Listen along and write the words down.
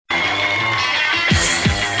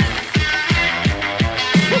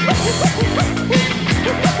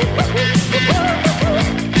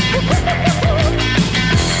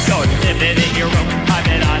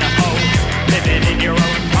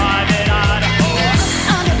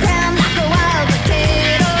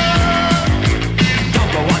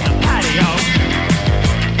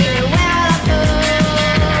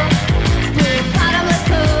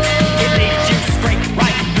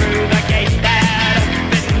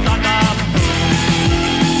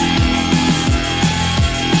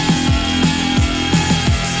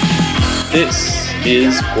This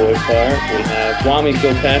is GoyFire. We have Kwame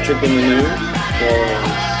Kilpatrick in the news.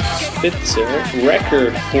 Spitzer,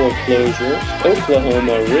 record foreclosure.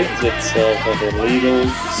 Oklahoma rids itself of illegals.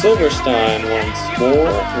 Silverstein once more.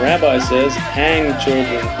 Rabbi says hang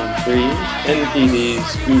children from trees.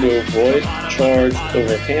 NPD's Voight charged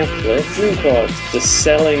over Pamphlet. Drew caught the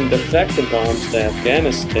selling defective arms to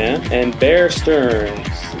Afghanistan. And Stearns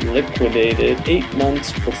liquidated 8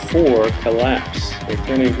 months before collapse.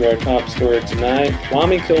 Returning to our top story tonight,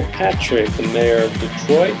 Kwame Kilpatrick, the mayor of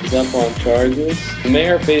Detroit, is up on charges. The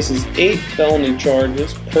mayor faces 8 felony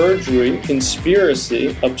charges: perjury,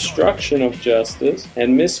 conspiracy, obstruction of justice,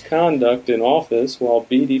 and misconduct in office, while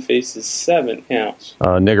Beatty faces 7 counts.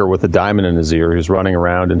 A nigger with a diamond in his ear who's running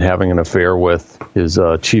around and having an affair with his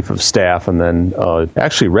chief of staff, and then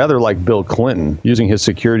actually rather like Bill Clinton, using his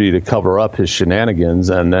security to cover up his shenanigans,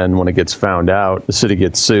 and then when it gets found out, the city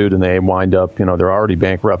gets sued and they wind up, they're already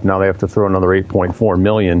bankrupt. Now they have to throw another $8.4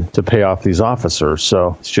 million to pay off these officers.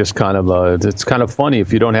 So it's just kind of it's kind of funny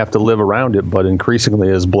if you don't have to live around it, but increasingly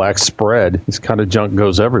as blacks spread, this kind of junk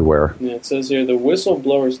goes everywhere. Yeah, it says here the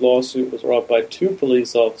whistleblower's lawsuit was brought by 2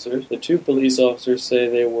 police officers. The 2 police officers say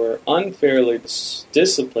they were unfairly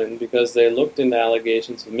disciplined because they looked into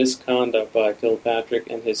allegations of misconduct by Kilpatrick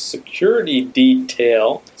and his security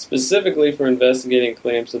detail, specifically for investigating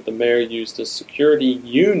claims that the mayor used a security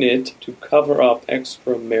unit to cover up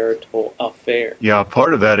extramarital affairs. Yeah,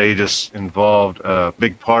 part of that aegis involved a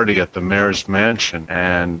big party at the mayor's mansion,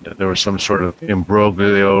 and there was some sort of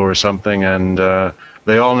imbroglio or something, and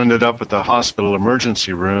they all ended up at the hospital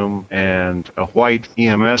emergency room, and a white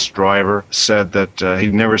EMS driver said that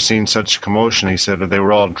he'd never seen such commotion. He said that they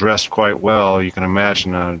were all dressed quite well. You can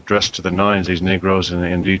imagine dressed to the nines, these Negroes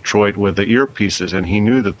in Detroit with the earpieces, and he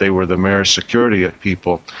knew that they were the mayor's security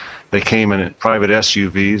people. They came in private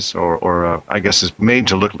SUVs, or I guess it's made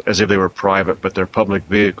to look as if they were private, but they're public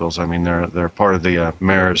vehicles. I mean, they're part of the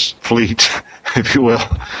mayor's fleet, if you will.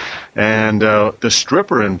 And the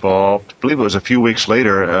stripper involved, I believe it was a few weeks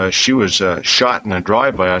later, she was shot in a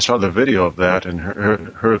drive-by. I saw the video of that, and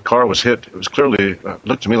her car was hit. It was clearly,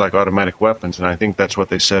 looked to me like automatic weapons, and I think that's what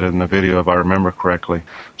they said in the video, if I remember correctly.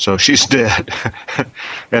 So she's dead.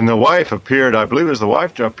 And the wife appeared, I believe it was the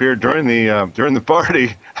wife appeared during the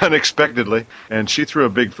party unexpectedly, and she threw a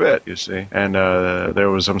big fit, you see. And there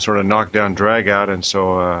was some sort of knockdown, drag out, and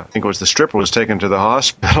so I think it was the stripper was taken to the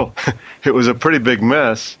hospital. It was a pretty big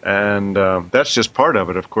mess. And that's just part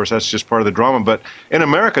of it, of course. That's just part of the drama. But in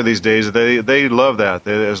America these days, they love that.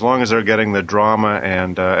 As long as they're getting the drama.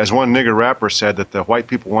 And as one nigger rapper said, that the white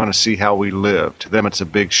people want to see how we live. To them, it's a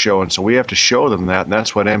big show. And so we have to show them that. And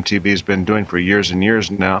that's what MTV's been doing for years and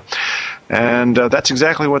years now. And that's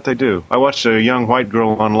exactly what they do. I watched a young white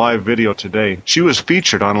girl on live video today. She was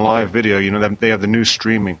featured on live video. They have the new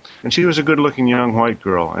streaming. And she was a good-looking young white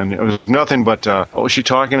girl. And it was nothing but, what was she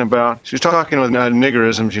talking about? She was talking with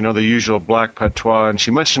niggerisms, the usual black patois. And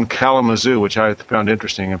she mentioned Kalamazoo, which I found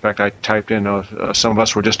interesting. In fact, I typed in, some of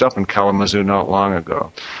us were just up in Kalamazoo not long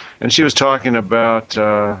ago. And she was talking about,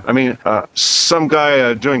 some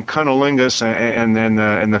guy doing cunnilingus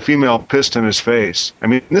and the female pissed in his face. I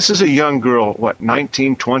mean, this is a young girl,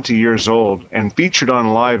 19, 20 years old, and featured on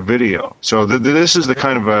live video. So this is the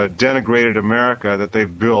kind of a denigrated America that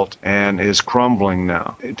they've built and is crumbling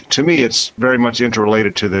now. To me, it's very much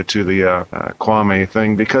interrelated to the Kwame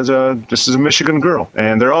thing, because this is a Michigan girl,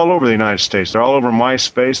 and they're all over the United States. They're all over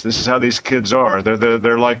MySpace. This is how these kids are.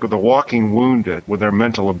 They're like the walking wounded with their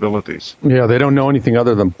mental abilities. Yeah, they don't know anything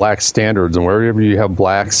other than black standards, and wherever you have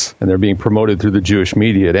blacks and they're being promoted through the Jewish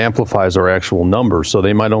media, it amplifies our actual numbers. So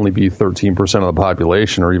they might only be 13% of the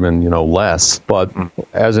population, or even less. But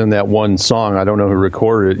as in that one song, I don't know who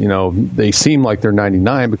recorded it. They seem like they're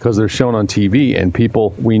 99 because they're shown on TV, and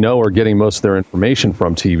people we know are getting most of their information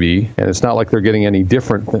from TV, and it's not like they're getting any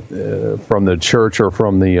different from the church or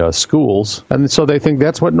from the schools, and so they think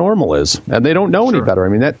that's what normal is, and they don't know any better. I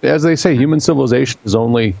mean, that, as they say, human civilization is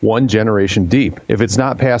only one generation deep. If it's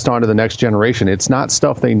not passed on to the next generation, it's not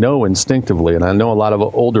stuff they know instinctively. And I know a lot of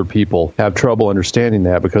older people have trouble understanding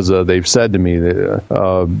that, because they've said to me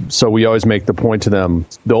that, so we always make the point to them,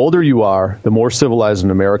 the older you are, the more civilized in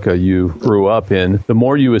America you grew up in, the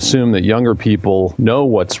more you assume that younger people know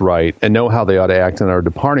what's right and know how they ought to act and are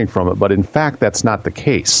departing from it. But in fact, that's not the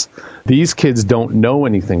case. These kids don't know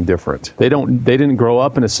anything different. They didn't grow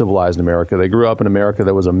up in a civilized America. They grew up in America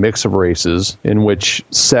that was a mix of races in which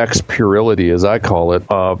sex puerility, as I call it,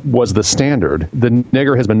 was the standard. The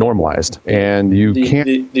nigger has been normalized, and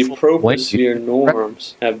the proposphere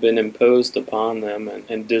norms have been imposed upon them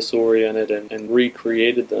and disoriented and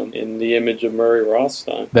recreated them in the image of Murray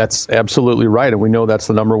Rothstein. That's absolutely right, and we know that's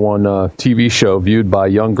the number one TV show viewed by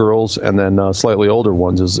young girls and then slightly older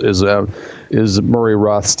ones is Murray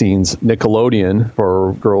Rothstein's Nickelodeon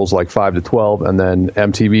for girls like 5 to 12, and then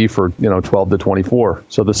MTV for 12 to 24.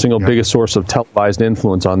 So the single biggest source of televised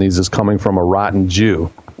influence on these is coming from a rotten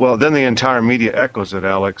Jew. Well, then the entire media echoes it,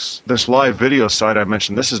 Alex. This live video site I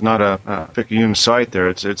mentioned, this is not a picayune site there.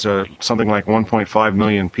 It's something like 1.5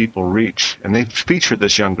 million people reach. And they featured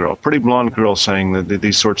this young girl, pretty blonde girl, saying that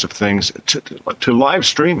these sorts of things to live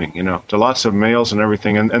streaming, to lots of males and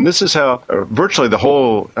everything. And this is how virtually the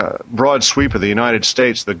whole broad sweep of the United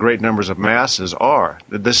States, the great numbers of masses are.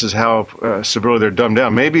 This is how severely they're dumbed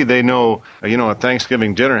down. Maybe they know, at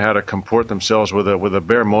Thanksgiving dinner how to comport themselves with a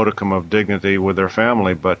bare modicum of dignity with their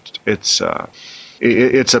family, but it's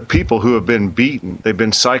a people who have been beaten. They've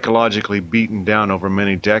been psychologically beaten down over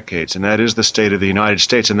many decades, and that is the state of the United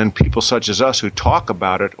States. And then people such as us who talk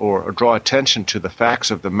about it or draw attention to the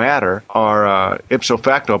facts of the matter are ipso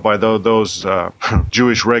facto by those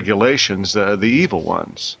Jewish regulations, the evil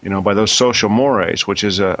ones, by those social mores, which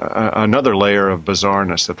is another layer of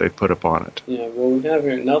bizarreness that they put upon it. Yeah, well, we have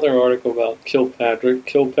here another article about Kilpatrick.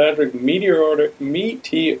 Kilpatrick meteoric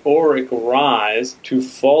rise to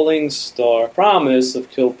falling star. Promise of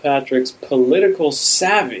Kilpatrick's political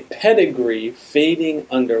savvy pedigree fading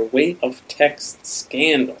under weight of text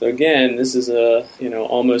scandal. So again, this is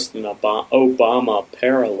almost an Obama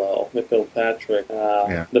parallel with Kilpatrick.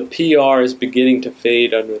 The PR is beginning to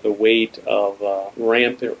fade under the weight of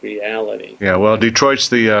rampant reality. Yeah, well, Detroit's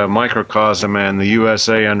the microcosm, and the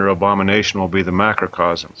USA under abomination will be the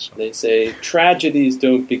macrocosm. So. They say tragedies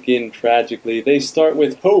don't begin tragically. They start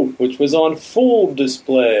with hope, which was on full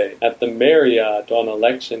display at the Marriott on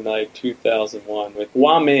election night 2001, with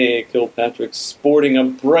Kwame Kilpatrick sporting a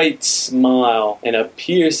bright smile and a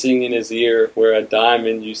piercing in his ear where a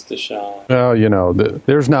diamond used to shine. Well,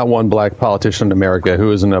 there's not one black politician in America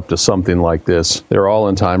who isn't up to something like this. They're all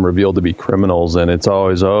in time revealed to be criminals, and it's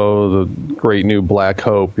always, the great new black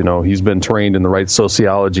hope. He's been trained in the right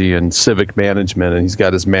sociology and civic management, and he's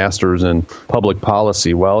got his master's in public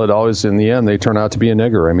policy. Well, it always, in the end, they turn out to be a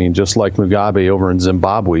nigger. I mean, just like Mugabe over in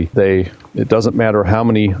Zimbabwe, it doesn't matter how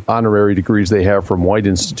many honorary degrees they have from white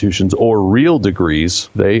institutions or real degrees,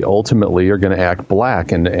 they ultimately are going to act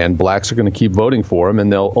black, and blacks are going to keep voting for them, and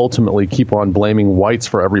they'll ultimately keep on blaming whites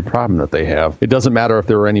for every problem that they have. It doesn't matter if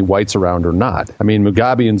there are any whites around or not. I mean,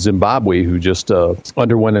 Mugabe in Zimbabwe, who just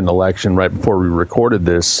underwent an election right before we recorded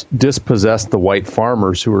this, dispossessed the white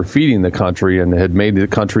farmers who were feeding the country and had made the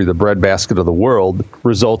country the breadbasket of the world,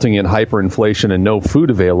 resulting in hyperinflation and no food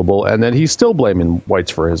available, and then he's still blaming whites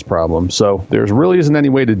for his problems. So there really isn't any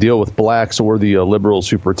way to deal with blacks or the liberals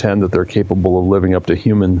who pretend that they're capable of living up to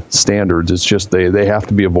human standards. It's just they have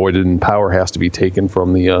to be avoided, and power has to be taken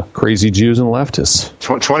from the crazy Jews and leftists.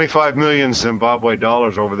 25 million Zimbabwe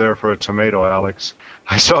dollars over there for a tomato, Alex.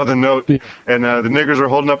 I saw the note, and the niggers are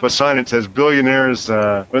holding up a sign that says billionaires,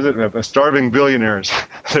 starving billionaires.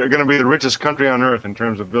 They're going to be the richest country on earth in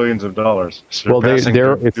terms of billions of dollars. Well,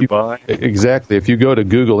 exactly. If you go to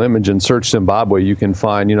Google image and search Zimbabwe, you can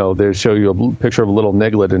find, they show you a picture of a little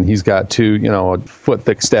niglet, and he's got a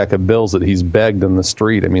foot-thick stack of bills that he's begged in the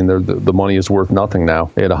street. I mean, the money is worth nothing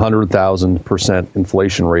now. They had 100,000%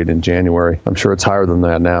 inflation rate in January. I'm sure it's higher than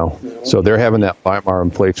that now. So they're having that Weimar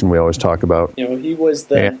inflation we always talk about. He was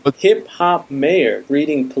the hip-hop mayor,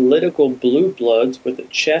 greeting political blue bloods with a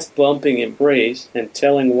chest-bumping embrace and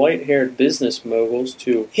telling white-haired business moguls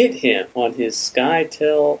to hit him on his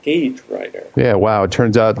SkyTel page writer. Yeah, wow. It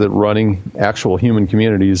turns out that running actual human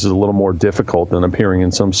communities is a little more difficult than appearing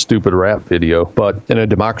in some stupid rap video. But in a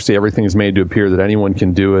democracy, everything is made to appear that anyone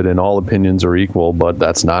can do it and all opinions are equal, but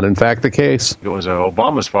that's not, in fact, the case. It was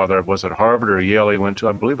Obama's father. Was it Harvard or Yale he went to?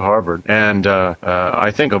 I believe Harvard. And I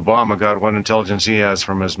think Obama got what intelligence he has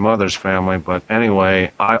from his mother's family. But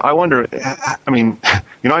anyway, I wonder, I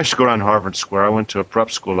used to go down Harvard Square. I went to a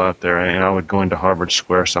prep school out there, and I would go into Harvard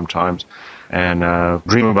Square sometimes. and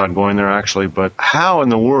dream about going there, actually. But how in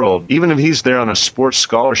the world, even if he's there on a sports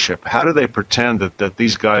scholarship, how do they pretend that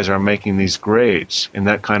these guys are making these grades in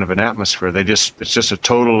that kind of an atmosphere? It's just a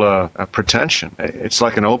total pretension. It's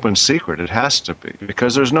like an open secret. It has to be,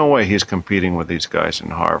 because there's no way he's competing with these guys in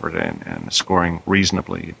Harvard and scoring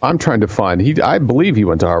reasonably. I'm trying to find. I believe he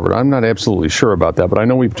went to Harvard. I'm not absolutely sure about that, but I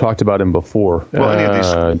know we've talked about him before. Well,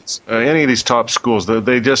 any of these top schools,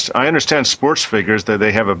 I understand sports figures that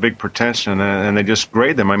they have a big pretension and they just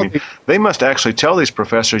grade them. I mean, they must actually tell these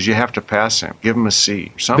professors, you have to pass him, give him a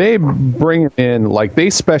C or something. They bring him in, like they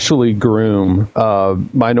specially groom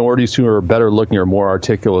minorities who are better looking or more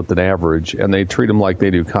articulate than average, and they treat them like they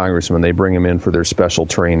do congressmen. They bring them in for their special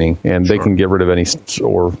training, and they can get rid of any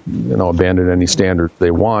or abandon any standard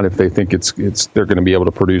they want if they think they're going to be able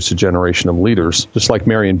to produce a generation of leaders. Just like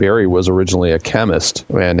Marion Barry was originally a chemist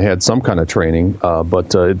and had some kind of training,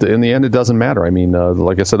 but in the end, it doesn't matter. I mean,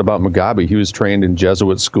 like I said about Mugabe, he was trained in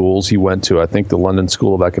Jesuit schools. He went to, I think, the London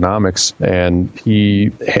School of Economics, and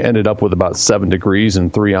he ended up with about 7 degrees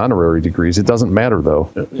and 3 honorary degrees. It doesn't matter,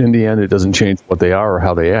 though. In the end, it doesn't change what they are or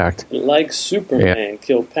how they act. Like Superman,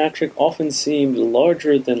 Kilpatrick often seemed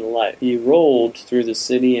larger than life. He rolled through the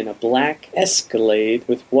city in a black Escalade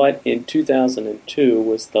with what in 2002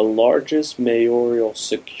 was the largest mayoral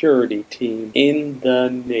security team in the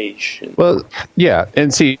nation. Well, yeah,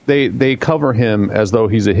 and see, they cover him as though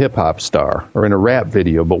he's a hip-hop star or in a rap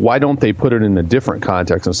video, but why don't they put it in a different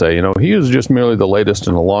context and say, he was just merely the latest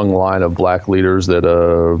in a long line of black leaders that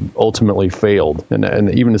ultimately failed,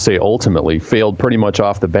 and even to say ultimately, failed pretty much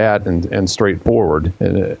off the bat and straightforward.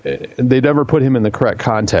 And they never put him in the correct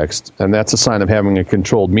context, and that's a sign of having a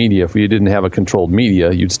controlled media. If you didn't have a controlled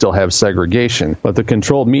media, you'd still have segregation. But the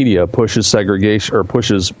controlled media pushes segregation or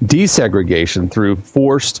pushes desegregation through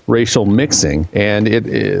forced racial mixing, and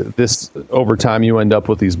this over time you end up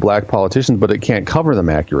with these black politicians, but it can't cover them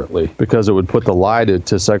accurately because it would put the lie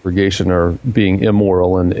to segregation or being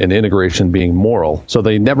immoral and integration being moral. So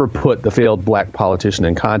they never put the failed black politician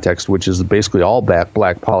in context, which is basically all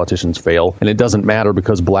black politicians fail, and it doesn't matter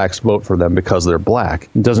because blacks vote for them because they're black.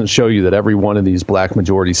 It doesn't show you that every one of these black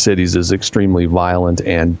majority cities is extremely violent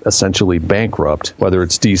and essentially bankrupt, whether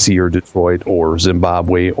it's DC or Detroit or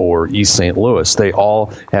Zimbabwe or East St. Louis. They all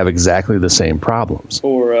have exactly the same problems.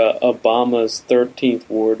 Or Obama's 13th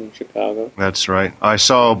ward in Chicago. That's right. I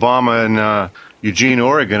saw Obama in Eugene,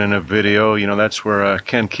 Oregon in a video. That's where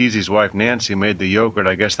Ken Kesey's wife Nancy made the yogurt.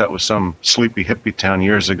 I guess that was some sleepy hippie town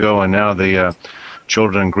years ago, and now the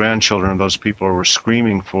children and grandchildren of those people were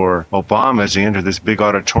screaming for Obama as he entered this big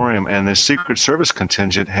auditorium, and the Secret Service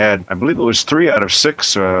contingent had, I believe it was 3 out of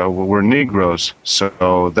 6 were Negroes.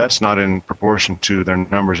 So that's not in proportion to their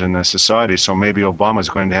numbers in the society. So maybe Obama's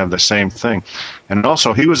going to have the same thing. And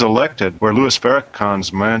also, he was elected where Louis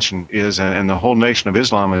Farrakhan's mansion is, and the whole Nation of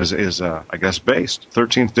Islam is I guess, based.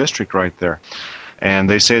 13th district right there. And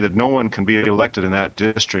they say that no one can be elected in that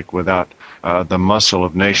district without the muscle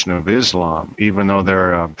of Nation of Islam, even though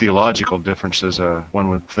there are theological differences, one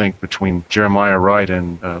would think, between Jeremiah Wright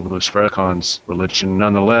and Louis Farrakhan's religion.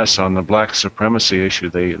 Nonetheless, on the black supremacy issue,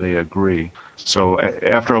 they agree. So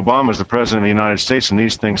after Obama's the president of the United States and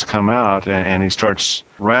these things come out, and he starts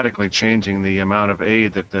radically changing the amount of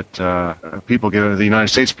aid that people give, the United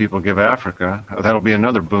States people give Africa, that'll be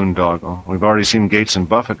another boondoggle. We've already seen Gates and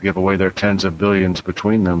Buffett give away their tens of billions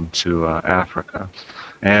between them to Africa.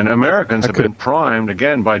 And Americans have been primed,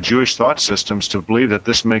 again, by Jewish thought systems to believe that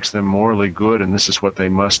this makes them morally good and this is what they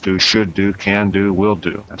must do, should do, can do, will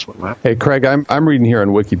do. That's what happened. Hey, Craig, I'm reading here on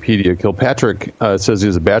Wikipedia. Kilpatrick says he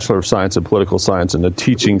has a Bachelor of Science in Political Science and a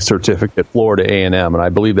teaching certificate at Florida A&M, and I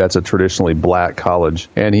believe that's a traditionally black college.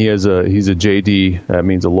 And he's a JD, that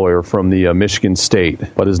means a lawyer, from the Michigan State,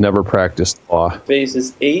 but has never practiced law.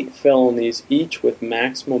 Faces 8 felonies, each with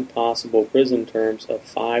maximum possible prison terms of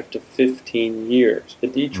 5 to 15 years.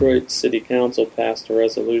 The Detroit City Council passed a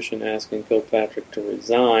resolution asking Kilpatrick to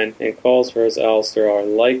resign, and calls for his ouster are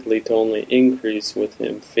likely to only increase with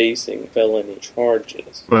him facing felony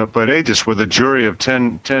charges. But Aegis, with a jury of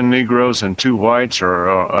 10 Negroes and 2 whites, or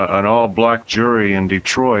an all-black jury in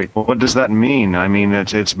Detroit, what does that mean? I mean,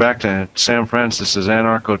 it's back to Sam Francis's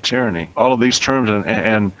anarcho-tyranny. All of these terms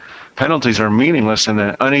and penalties are meaningless in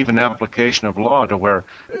the uneven application of law, to where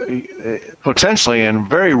potentially and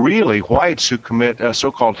very really whites who commit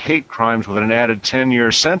so-called hate crimes with an added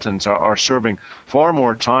 10-year sentence are serving far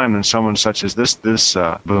more time than someone such as this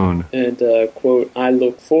Boone. And, quote, I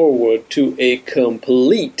look forward to a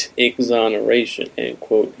complete exoneration, end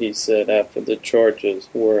quote, he said after the charges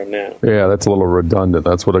were announced. Yeah, that's a little redundant.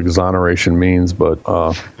 That's what exoneration means. But,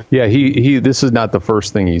 yeah, he this is not the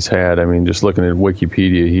first thing he's had. I mean, just looking at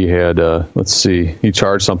Wikipedia, he had had, let's see, he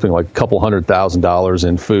charged something like a couple $100,000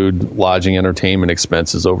 in food, lodging, entertainment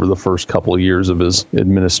expenses over the first couple of years of his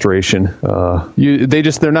administration.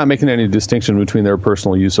 They're not making any distinction between their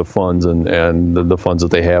personal use of funds and the funds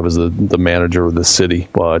that they have as the manager of the city.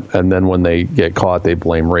 And then when they get caught, they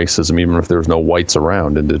blame racism, even if there's no whites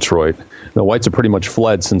around in Detroit. The whites have pretty much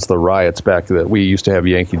fled since the riots back that we used to have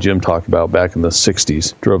Yankee Jim talk about back in the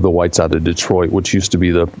 60s. Drove the whites out of Detroit, which used to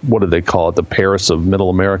be what did they call it, the Paris of Middle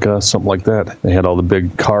America, something like that. They had all the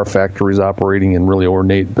big car factories operating in really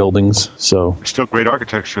ornate buildings. So still great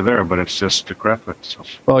architecture there, but it's just decrepit. So.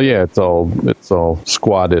 Well, yeah, it's all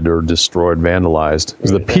squatted or destroyed, vandalized,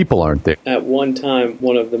 because the people aren't there. At one time,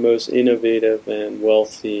 one of the most innovative and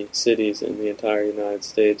wealthy cities in the entire United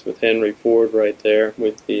States, with Henry Ford right there,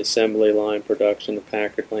 with the assembly line production, the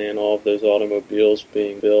Packard plant, all of those automobiles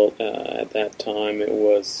being built. At that time, it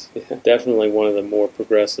was definitely one of the more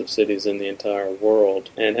progressive cities in the entire world,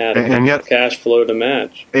 and had yet, cash flow to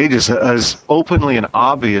match. As openly and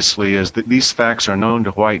obviously as these facts are known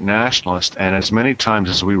to white nationalists, and as many times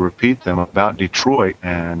as we repeat them about Detroit,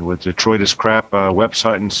 and with Detroit is crap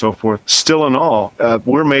website and so forth, still in all,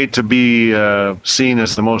 we're made to be seen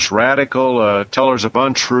as the most radical tellers of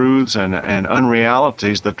untruths and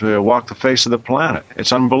unrealities that walk the face of the planet.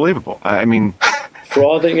 It's unbelievable. I mean...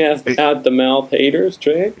 Frothing at the mouth haters,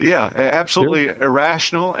 Jay? Yeah, absolutely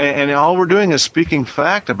irrational. And all we're doing is speaking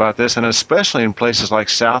fact about this, and especially in places like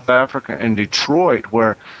South Africa and Detroit,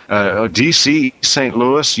 where D.C., St.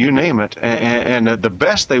 Louis, you name it. And the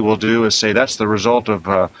best they will do is say that's the result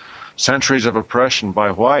of centuries of oppression by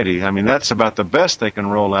whitey. I mean, that's about the best they can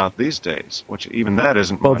roll out these days, which even that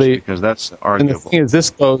isn't much, because that's arguable. And the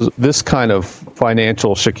thing is, this kind of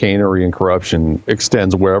financial chicanery and corruption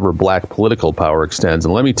extends wherever black political power extends.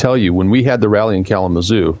 And let me tell you, when we had the rally in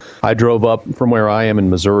Kalamazoo, I drove up from where I am in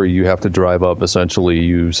Missouri. You have to drive up, essentially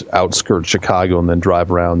use outskirts Chicago and then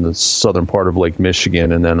drive around the southern part of Lake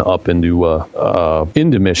Michigan and then up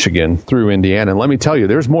into Michigan through Indiana. And let me tell you,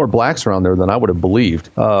 there's more blacks around there than I would have believed.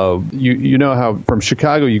 You know how from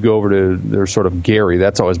Chicago you go over to there's sort of Gary.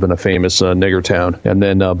 That's always been a famous nigger town. And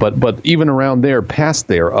then but even around there, past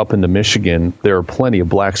there, up into Michigan, there are plenty of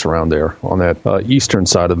blacks around there on that eastern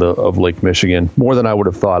side of Lake Michigan. More than I would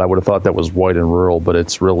have thought. I would have thought that was white and rural, but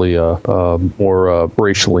it's really more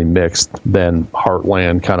racially mixed than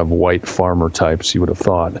heartland kind of white farmer types you would have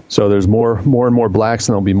thought. So there's more and more blacks,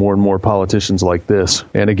 and there'll be more and more politicians like this.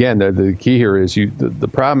 And again, the key here is the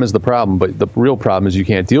problem is the problem, but the real problem is you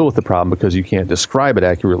can't deal with the problem because you can't describe it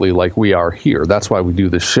accurately like we are here. That's why we do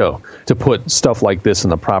this show, to put stuff like this in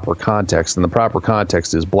the proper context. And the proper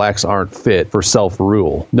context is blacks aren't fit for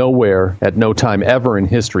self-rule. Nowhere, at no time ever in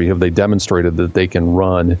history have they demonstrated that they can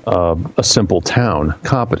run a simple town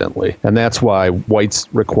competently. And that's why whites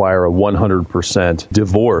require a 100%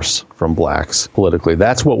 divorce from blacks politically.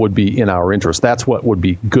 That's what would be in our interest. That's what would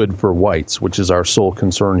be good for whites, which is our sole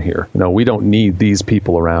concern here. We don't need these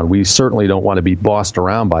people around. We certainly don't want to be bossed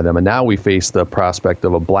around by them. And now we face the prospect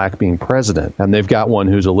of a black being president. And they've got one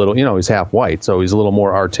who's a little, he's half white, so he's a little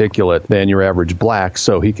more articulate than your average black,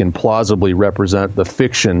 so he can plausibly represent the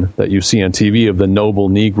fiction that you see on TV of the noble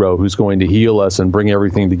Negro who's going to heal us and bring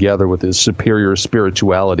everything together with his superior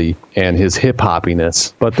spirituality and his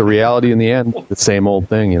hip-hoppiness. But the reality in the end, the same old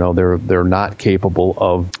thing, they're not capable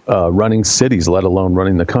of running cities, let alone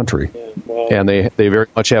running the country. Yeah, well, and they very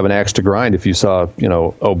much have an axe to grind. If you saw,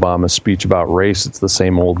 Obama's speech about race, it's the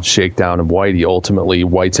same old shakedown of whitey. Ultimately,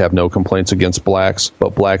 whites have no complaints against blacks,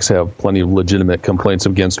 but blacks have plenty of legitimate complaints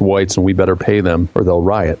against whites, and we better pay them or they'll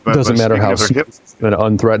riot. It doesn't matter how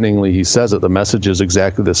unthreateningly he says it. The message is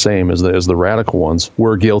exactly the same as the radical ones.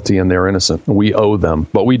 We're guilty and they're innocent. We owe them,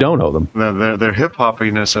 but we don't owe them. Their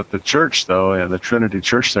hip-hoppiness at the church, though, and the Trinity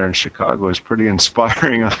Church there in Chicago is pretty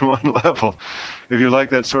inspiring on one level. If you like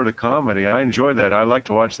that sort of comedy, I enjoy that. I like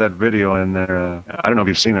to watch that video, and I don't know if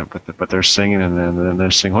you've seen it, but they're singing, and then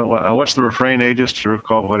they're singing. What's the refrain, Aegis? Do you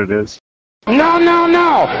recall what it is? No,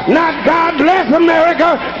 not God bless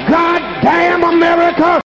America, God damn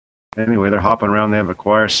America. Anyway, they're hopping around. They have a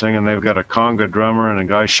choir singing. They've got a conga drummer and a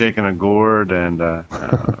guy shaking a gourd. And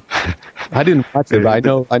I didn't watch it,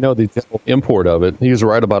 but I know the import of it. He's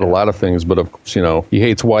right about a lot of things, but of course, he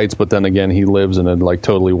hates whites. But then again, he lives in a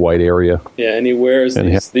totally white area. Yeah, and he wears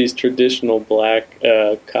these traditional black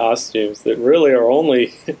costumes that really are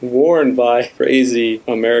only worn by crazy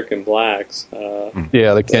American blacks.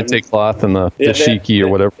 The kente cloth and the dashiki or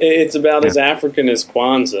whatever. It's about as African as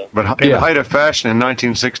Kwanzaa. But in the height of fashion in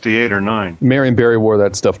 1968 or 9. Marion Barry wore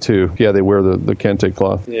that stuff too. Yeah, they wear the kente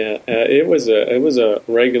cloth. Yeah, it was a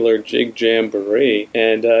regular jig jamboree,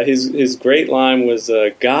 and his great line was,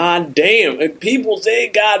 "God damn, if people say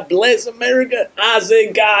God bless America, I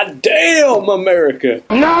say God damn America."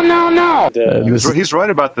 No, no, no. He's right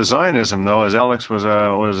about the Zionism, though, as Alex was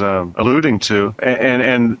alluding to,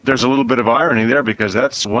 and there's a little bit of irony there, because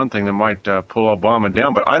that's one thing that might pull Obama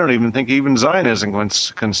down. But I don't even think even Zionism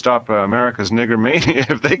can stop America's nigger mania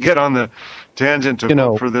if they get on the tangent to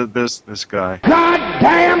vote for this guy. God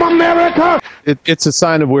damn America! It's a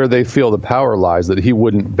sign of where they feel the power lies, that he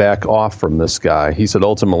wouldn't back off from this guy. He said,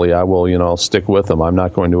 ultimately, I will, I'll stick with him. I'm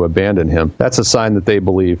not going to abandon him. That's a sign that they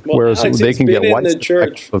believe. Well, whereas Alex, they can been get whites in the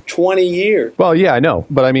church for 20 years. Well, yeah, I know.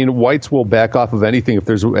 But I mean, whites will back off of anything. If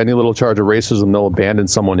there's any little charge of racism, they'll abandon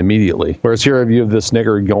someone immediately. Whereas here you have this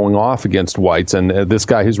nigger going off against whites, and this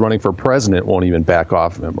guy who's running for president won't even back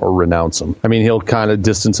off of him or renounce him. I mean, he'll kind of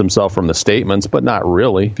distance himself from the statements, but not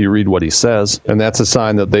really, if you read what he says. And that's a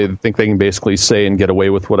sign that they think they can basically say and get away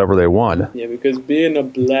with whatever they want. Yeah, because being a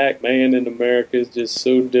black man in America is just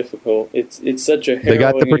so difficult. It's such a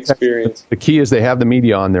harrowing experience. The key is they have the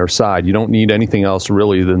media on their side. You don't need anything else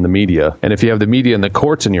really than the media. And if you have the media and the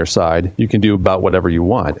courts on your side, you can do about whatever you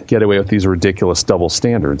want. Get away with these ridiculous double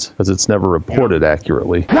standards, because it's never reported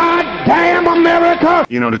accurately. God damn America!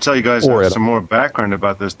 To tell you guys some more background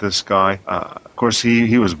about this guy. Of course,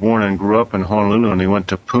 he was born and grew up in Honolulu, and he went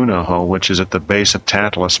to Punahou, which is at the base of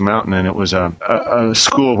Tantalus Mountain, and it was a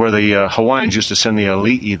school where the Hawaiians used to send the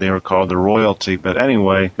elite. They were called the royalty, but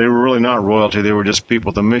anyway, they were really not royalty. They were just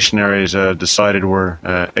people the missionaries decided were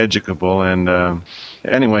educable, and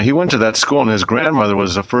anyway, he went to that school, and his grandmother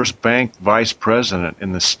was the first bank vice president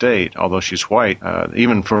in the state, although she's white.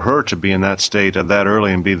 Even for her to be in that state that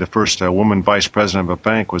early and be the first woman vice president of a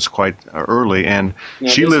bank was quite early, and now,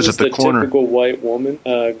 she lives at the corner. Typical white woman,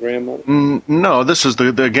 grandmother? No, this is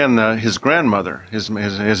his grandmother.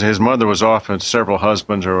 His mother was often several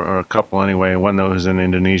husbands, or a couple anyway. One that was in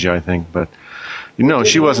Indonesia, I think, but.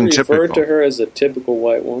 She wasn't typical. Referred to her as a typical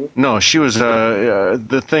white woman? No, she was,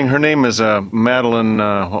 the thing, her name is Madeline,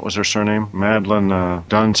 what was her surname? Madeline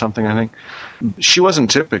Dunn something, I think. She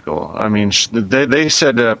wasn't typical. I mean, they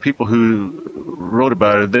said, people who wrote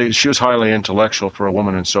about it, she was highly intellectual for a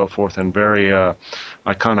woman and so forth, and very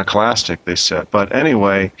iconoclastic, they said. But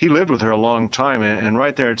anyway, he lived with her a long time, and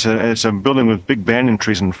right there, it's a building with big banyan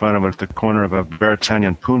trees in front of it at the corner of Beretania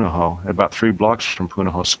and Punahou, about 3 blocks from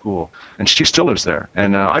Punahou School. And she still lives there.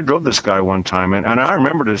 And I drove this guy one time, and I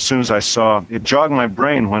remembered it as soon as I saw it. Jogged my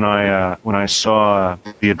brain when I saw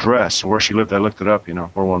the address where she lived. I looked it up,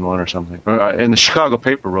 411 or something. And the Chicago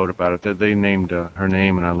paper wrote about it. They named her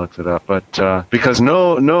name, and I looked it up. But because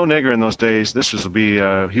no nigger in those days,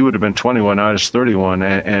 he would have been 21, I was 31,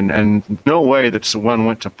 and no way that one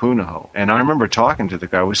went to Punahou. And I remember talking to the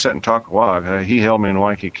guy. We sat and talked a while. He held me in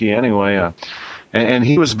Waikiki anyway. And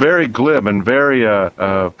he was very glib and very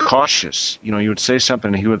cautious. You would say something,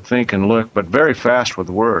 and he would think and look, but very fast with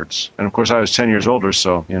words. And of course, I was 10 years older,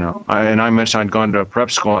 so I mentioned I'd gone to a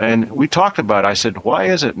prep school, and we talked about it. I said, "Why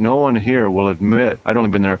is it no one here will admit?" I'd only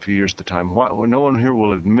been there a few years at the time. No one here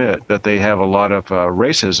will admit that they have a lot of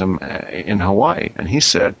racism in Hawaii? And he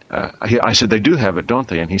said, "I said they do have it, don't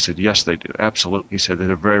they?" And he said, "Yes, they do, absolutely." He said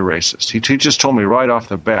they're very racist. He just told me right off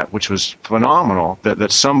the bat, which was phenomenal,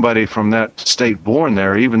 that somebody from that state born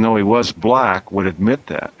there, even though he was black, would admit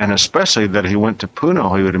that. And especially that he went to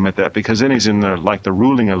Punahou, he would admit that, because then he's in the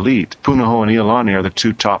ruling elite. Punahou and Iolani are the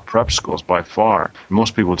 2 top prep schools by far.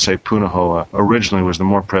 Most people would say Punahou originally was the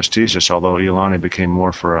more prestigious, although Iolani became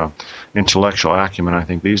more for intellectual acumen, I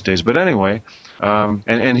think, these days. But anyway,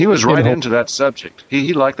 and he was right into that subject.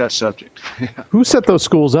 He liked that subject. Who set those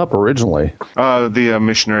schools up originally? The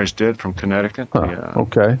missionaries did, from Connecticut.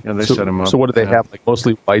 Okay. Yeah, they set them up. So what do they have?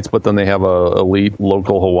 Mostly whites, but then they have elite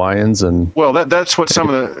local Hawaiians, and well, that's what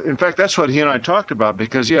in fact, that's what he and I talked about,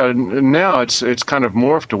 because now it's kind of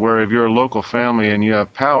morphed to where if you're a local family and you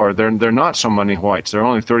have power, they're not so many whites. There are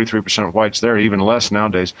only 33% whites there, even less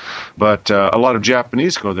nowadays. But a lot of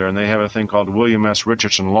Japanese go there, and they have a thing called William S.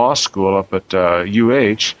 Richardson Law School up at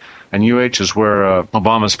UH. And UH is where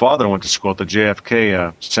Obama's father went to school, at the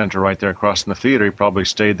JFK Center right there across from the theater. He probably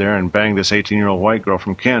stayed there and banged this 18-year-old white girl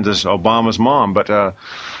from Kansas, Obama's mom. But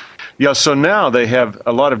so now they have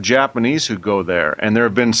a lot of Japanese who go there, and there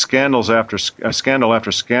have been scandal after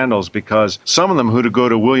scandals, because some of them who go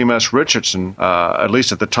to William S. Richardson, at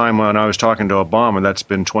least at the time when I was talking to Obama, that's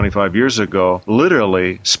been 25 years ago,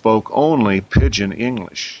 literally spoke only pidgin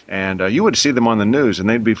English. And you would see them on the news, and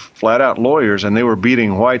they'd be flat-out lawyers, and they were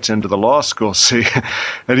beating whites into the law school, see?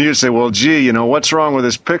 And you'd say, well, gee, what's wrong with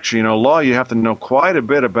this picture? Law, you have to know quite a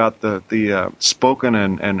bit about the spoken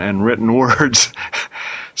and written words.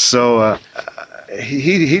 So,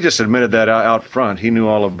 he just admitted that out front. He knew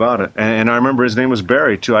all about it. And I remember his name was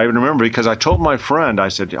Barry, too. I even remember because I told my friend, I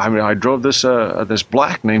said, I drove this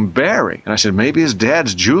black named Barry. And I said, maybe his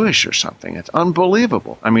dad's Jewish or something. It's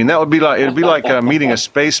unbelievable. I mean, it'd be like meeting a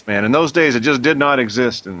spaceman. In those days, it just did not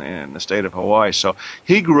exist in the state of Hawaii. So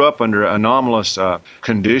he grew up under anomalous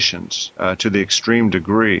conditions to the extreme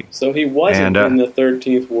degree. So he wasn't in the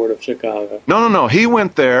 13th Ward of Chicago. No. He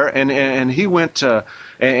went there, and he went.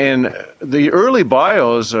 And the early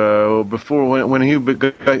bios before when he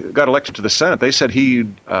got elected to the Senate, they said he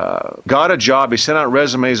got a job. He sent out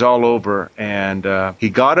resumes all over, and he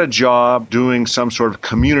got a job doing some sort of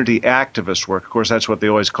community activist work. Of course, that's what they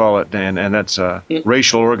always call it, and that's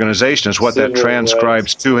racial organization is what that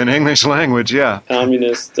transcribes to in English language. Yeah,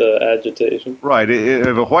 communist agitation. Right.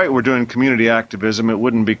 If a white were doing community activism, it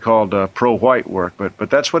wouldn't be called pro-white work,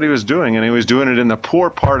 but that's what he was doing, and he was doing it in the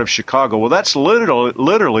poor part of Chicago. Well, that's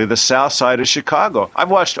literally the south side of Chicago.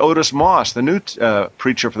 I've watched Otis Moss, the new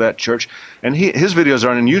preacher for that church, and his videos are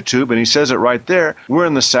on YouTube, and he says it right there. We're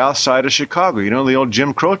in the south side of Chicago. You know the old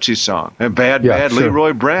Jim Croce song, Bad sure.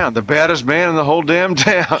 Leroy Brown, the baddest man in the whole damn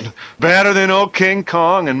town, badder than old King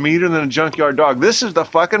Kong and meaner than a junkyard dog. This is the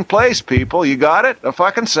fucking place, people. You got it? The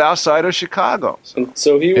fucking south side of Chicago.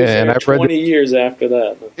 So he was there 20 years after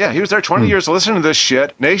that. Yeah, he was there 20 years listening to this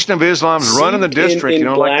shit. Nation of Islam's running the district,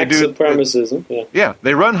 like they do. Supremacism. Yeah,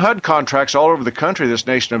 they run HUD contracts all over the country, this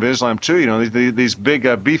Nation of Islam, too. You know, these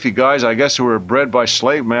big, beefy guys, I guess, who were bred by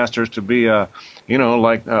slave masters to be,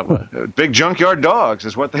 big junkyard dogs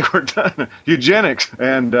is what they were done. Eugenics.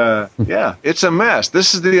 And, it's a mess.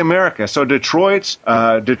 This is the America. So Detroit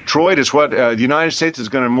is what the United States is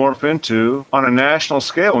going to morph into on a national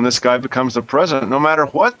scale when this guy becomes the president, no matter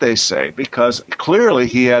what they say, because clearly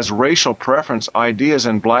he has racial preference ideas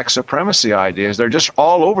and black supremacy ideas. They're just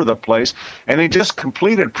all over the place. And he just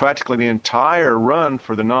completed practically the entire run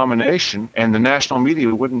for the nomination, and the national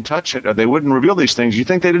media wouldn't touch it. They wouldn't reveal these things. You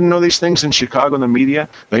think they didn't know these things in Chicago in the media?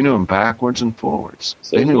 They knew them backwards and forwards.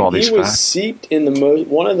 So they knew all these facts. He was seeped in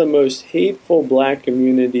one of the most hateful black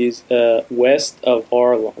communities west of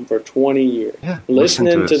Harlem for 20 years. Yeah,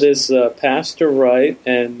 listening to this Pastor Wright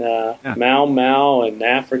and Mau Mau and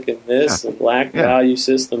African this and black value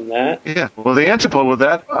system that. Yeah. Well, the antipode with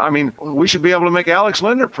that, I mean, we should be able to make Alex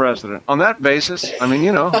Linder president on that basis. I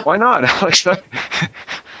mean, why not, Alex?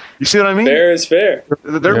 You see what I mean? Fair is fair.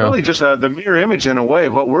 They're really just the mirror image in a way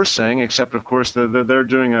of what we're saying, except, of course, they're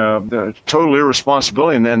doing a total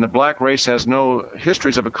irresponsibility, and the black race has no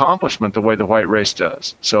histories of accomplishment the way the white race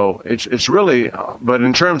does. So it's really, but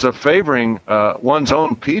in terms of favoring one's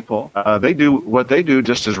own people, they do what they do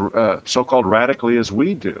just as so-called radically as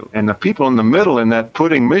we do. And the people in the middle in that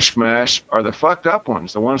pudding mishmash are the fucked up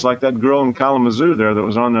ones, the ones like that girl in Kalamazoo there that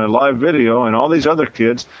was on the live video, and all these other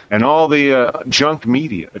kids, and all the junk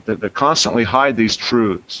media that constantly hide these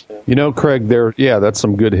truths. Craig, that's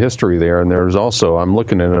some good history there. And there's also, I'm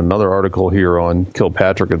looking at another article here on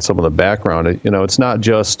Kilpatrick and some of the background. It's not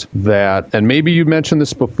just that, and maybe you mentioned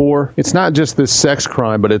this before, it's not just this sex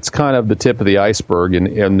crime, but it's kind of the tip of the iceberg.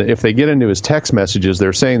 And if they get into his text messages,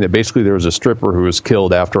 they're saying that basically there was a stripper who was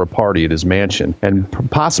killed after a party at his mansion. And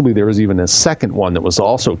possibly there was even a second one that was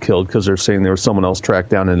also killed because they're saying there was someone else tracked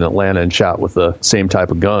down in Atlanta and shot with the same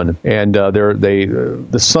type of gun. And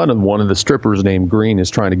the son of one of the strippers named Green is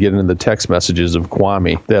trying to get into the text messages of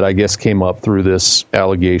Kwame that I guess came up through this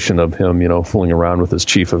allegation of him, fooling around with his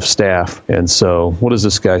chief of staff. And so what does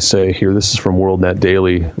this guy say here? This is from WorldNet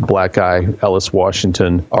Daily. Black guy, Ellis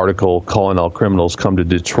Washington article, calling all criminals come to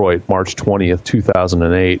Detroit, March 20th,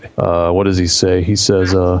 2008. What does he say? He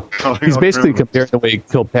says he's basically comparing the way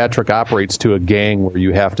Kilpatrick operates to a gang where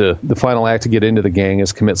you have to, the final act to get into the gang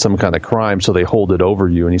is commit some kind of crime, so they hold it over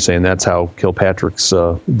you. And he's saying that's how Kilpatrick's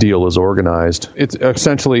deal is organized. It's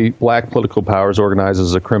essentially black political powers organized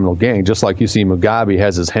as a criminal gang, just like you see Mugabe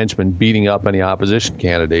has his henchmen beating up any opposition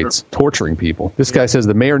candidates, torturing people. This guy says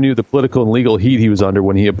the mayor knew the political and legal heat he was under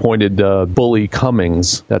when he appointed Bully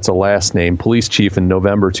Cummings, that's a last name, police chief in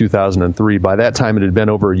November 2003. By that time, it had been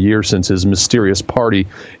over a year since his mysterious party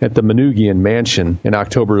at the Manugian Mansion in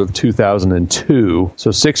October of 2002.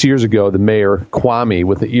 So 6 years ago, the mayor, Kwame,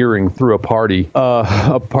 with the earring, threw a party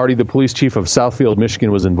the police chief of Southfield, Michigan,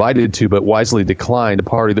 Michigan was invited to, but wisely declined, a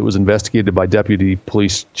party that was investigated by Deputy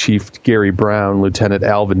Police Chief Gary Brown, Lieutenant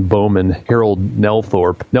Alvin Bowman, Harold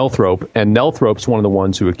Nelthorpe, and Nelthorpe's one of the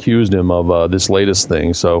ones who accused him of this latest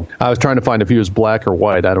thing. So I was trying to find if he was black or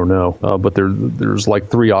white. I don't know, but there's like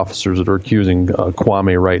 3 officers that are accusing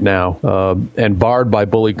Kwame right now, and barred by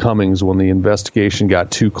Bully Cummings when the investigation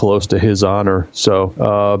got too close to his honor. So,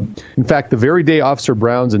 in fact, the very day Officer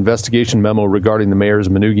Brown's investigation memo regarding the mayor's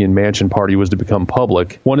Manugian Mansion party was to become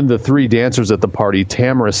public, one of the 3 dancers at the party,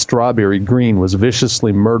 Tamara Strawberry Green, was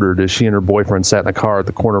viciously murdered as she and her boyfriend sat in a car at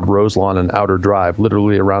the corner of Roselawn and Outer Drive,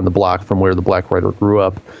 literally around the block from where the black writer grew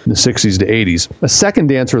up in the 60s to 80s. A second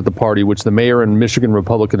dancer at the party, which the mayor and Michigan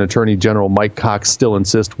Republican Attorney General Mike Cox still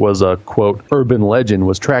insist was a, quote, urban legend,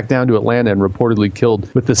 was tracked down to Atlanta and reportedly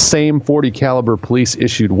killed with the same .40 caliber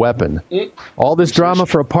police-issued weapon. All this drama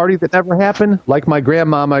for a party that never happened? Like my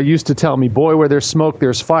grandmama used to tell me, boy, where there's smoke,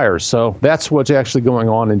 there's fire. So that's what's actually going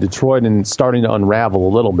on in Detroit and starting to unravel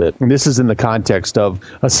a little bit. And this is in the context of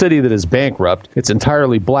a city that is bankrupt. It's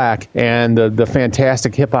entirely black, and the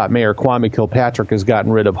fantastic hip-hop mayor Kwame Kilpatrick has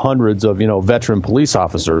gotten rid of hundreds of, veteran police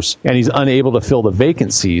officers, and he's unable to fill the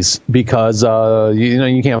vacancies because,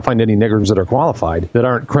 you can't find any niggers that are qualified that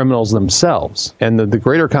aren't criminals themselves. And the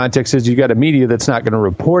greater context is you got a media that's not going to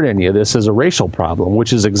report any of this as a racial problem,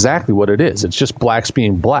 which is exactly what it is. It's just blacks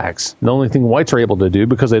being blacks. And the only thing whites are able to do,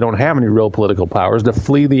 because they don't have any real political power, is to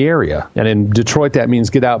flee the area. And in Detroit, that means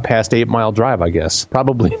get out past 8 Mile Drive, I guess.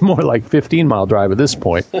 Probably more like 15 Mile Drive at this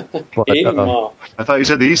point. But, 80 Mile. I thought you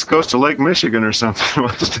said the east coast of Lake Michigan or something.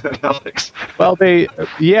 Was that, Alex? Well,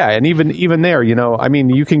 and even there,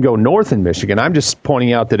 you can go north in Michigan. I'm just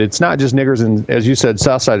pointing out that it's not just niggers in, as you said,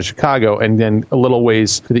 south side of Chicago, and then a little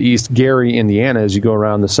ways to the east, Gary, Indiana, as you go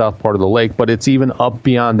around the south part of the lake, but it's even up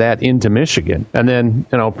beyond that into Michigan, and then,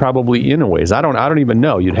 probably in a ways. I don't even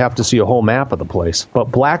know. You'd have to see a whole map of the place.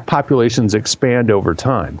 But black populations expand over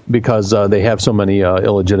time because they have so many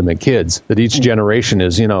illegitimate kids that each generation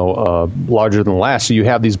is, larger than the last. So you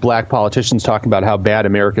have these black politicians talking about how bad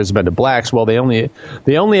America has been to blacks. Well, they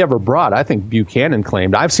only ever brought, I think Buchanan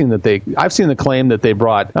claimed, I've seen the claim that they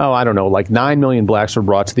brought, like 9 million blacks were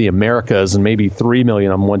brought to the Americas and maybe 3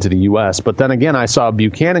 million of them went to the U.S. But then again, I saw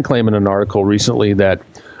Buchanan claim in an article recently that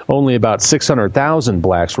only about 600,000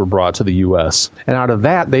 blacks were brought to the U.S. And out of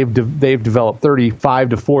that, they've developed 35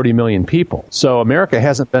 to 40 million people. So America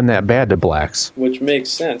hasn't been that bad to blacks. Which makes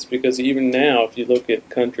sense, because even now, if you look at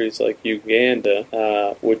countries like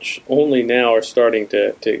Uganda, which only now are starting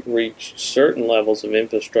to reach certain levels of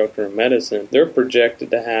infrastructure and medicine, they're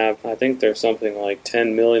projected to have, I think there's something like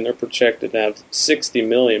 10 million. They're projected to have 60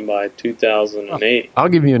 million by 2008. I'll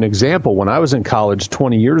give you an example. When I was in college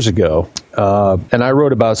 20 years ago, and I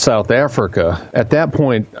wrote about South Africa. At that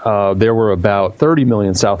point, there were about 30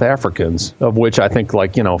 million South Africans, of which I think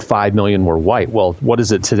 5 million were white. Well, what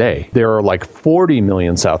is it today? There are like 40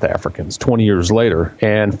 million South Africans 20 years later,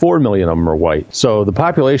 and 4 million of them are white. So the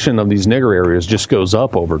population of these nigger areas just goes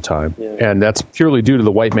up over time. Yeah. And that's purely due to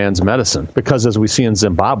the white man's medicine. Because as we see in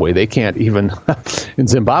Zimbabwe, they can't even, in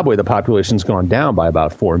Zimbabwe, the population's gone down by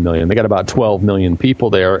about 4 million. They got about 12 million people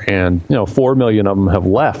there, and 4 million of them have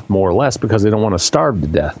left, more or less, because they don't want to starve to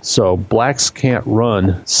death. So blacks can't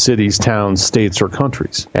run cities, towns, states, or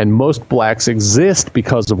countries. And most blacks exist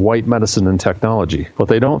because of white medicine and technology, but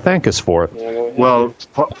they don't thank us for it. Well,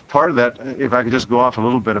 part of that, if I could just go off a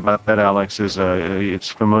little bit about that, Alex, is it's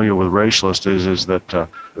familiar with racialists, is that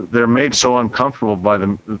they're made so uncomfortable by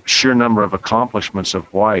the sheer number of accomplishments of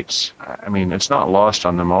whites. I mean, it's not lost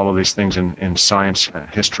on them, all of these things in science,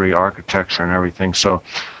 history, architecture, and everything. So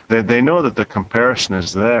they know that the comparison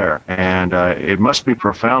is there, and it must be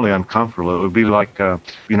profoundly uncomfortable. It would be like,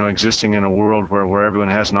 existing in a world where everyone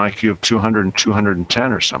has an IQ of 200 and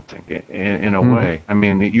 210 or something, in a way. I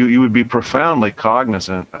mean, you would be profoundly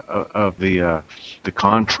cognizant of the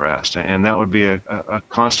contrast, and that would be a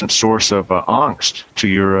constant source of angst to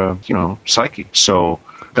your, psyche. So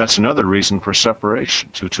that's another reason for separation,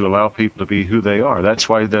 to allow people to be who they are. That's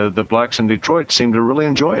why the blacks in Detroit seem to really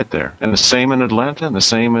enjoy it there. And the same in Atlanta, and the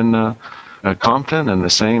same in Compton, and the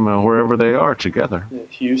same wherever they are together. Yeah,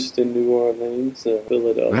 Houston, New Orleans,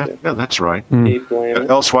 Philadelphia. Yeah, that's right.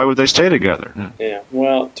 Else, why would they stay together? Yeah.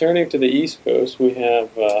 Well, turning to the East Coast, we have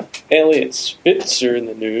Eliot Spitzer in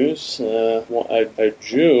the news, a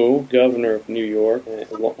Jew, governor of New York,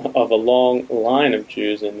 of a long line of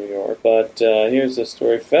Jews in New York. But here's the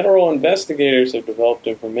story. Federal investigators have developed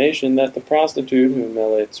information that the prostitute, whom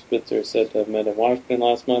Eliot Spitzer is said to have met in Washington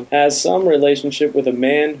last month, has some relationship with a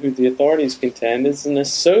man who the authorities authorities contend is an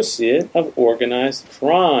associate of organized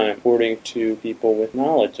crime, according to people with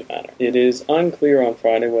knowledge about it. It is unclear on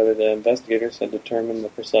Friday whether the investigators had determined the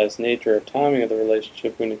precise nature or timing of the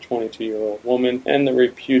relationship between a 22-year-old woman and the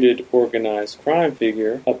reputed organized crime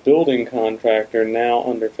figure, a building contractor now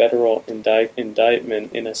under federal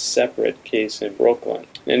indictment in a separate case in Brooklyn.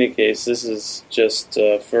 In any case, this is just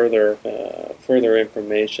further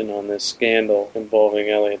information on this scandal involving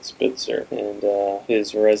Eliot Spitzer and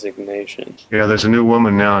his resignation. Yeah, there's a new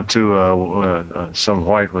woman now, too, some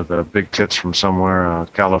white with big tits from somewhere,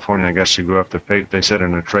 California. I guess she grew up, they said,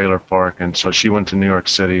 in a trailer park, and so she went to New York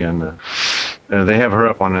City, and they have her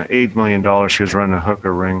up on $8 million. She was running a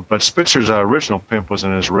hooker ring. But Spitzer's original pimp was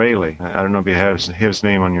an Israeli. I don't know if you have his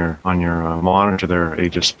name on your monitor there,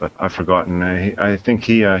 Aegis, but I've forgotten. I think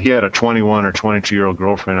he had a 21 or 22-year-old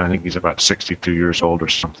girlfriend. I think he's about 62 years old or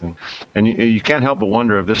something. And you can't help but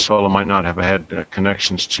wonder if this fellow might not have had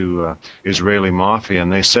connections to Israeli mafia.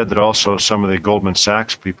 And they said that also some of the Goldman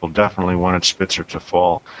Sachs people definitely wanted Spitzer to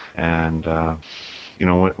fall. And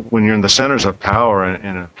when you're in the centers of power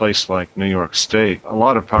in a place like New York State, a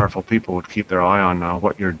lot of powerful people would keep their eye on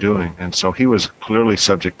what you're doing. And so he was clearly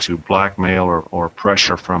subject to blackmail or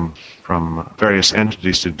pressure from various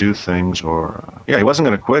entities to do things. He wasn't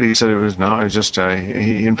going to quit. He said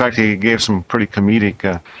in fact, he gave some pretty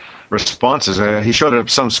comedic responses. He showed up at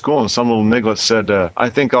some school and some little niglet said, I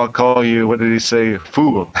think I'll call you, what did he say,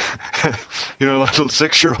 fool? A little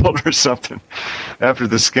 6-year-old or something after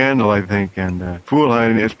the scandal, I think. And fool,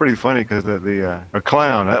 it's pretty funny because a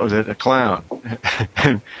clown, that was it, a clown.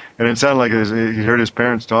 And it sounded like he heard his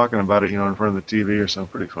parents talking about it, in front of the TV or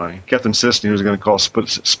something. Pretty funny. He kept insisting he was going to call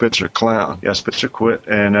Spitzer clown. Yeah, Spitzer quit.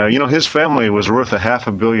 And, his family was worth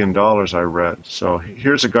 $500 million, I read. So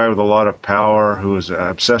here's a guy with a lot of power who is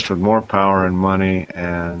obsessed with more power and money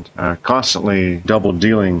and constantly double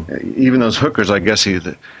dealing. Even those hookers, I guess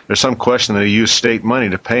there's some question that he used state money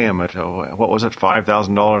to pay him at, what was it,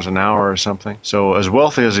 $5,000 an hour or something. So as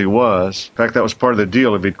wealthy as he was, in fact, that was part of the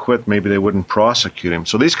deal. If he'd quit, maybe they wouldn't prosecute him.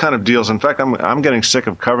 So these kind of deals, in fact, I'm getting sick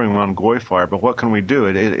of covering them on GoyFire, but what can we do?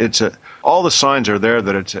 All the signs are there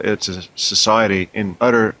that it's a society in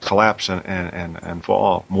utter collapse and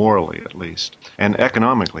fall, morally at least, and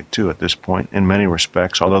economically too at this point in many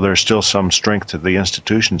respects, although there's still some strength to the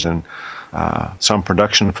institutions and some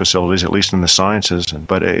production facilities, at least in the sciences.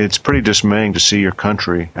 But it's pretty dismaying to see your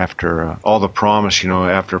country after all the promise,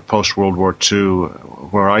 after post-World War II,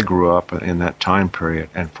 where I grew up in that time period,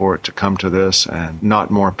 and for it to come to this and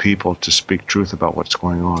not more people to speak truth about what's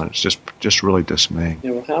going on. It's just really dismaying.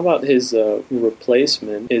 Yeah, well, how about his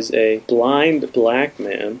replacement is a blind black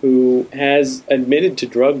man who has admitted to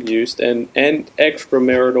drug use and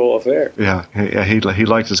extramarital affairs. Yeah, he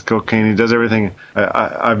likes his cocaine. He does everything.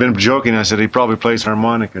 I've been joking. I said he probably plays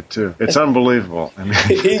harmonica too. It's unbelievable.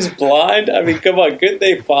 He's blind. I mean, come on. Couldn't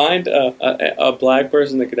they find a black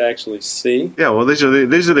person that could actually see? Yeah. Well, these are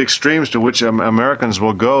the extremes to which Americans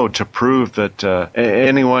will go to prove that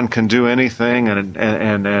anyone can do anything,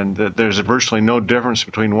 and that there's virtually no difference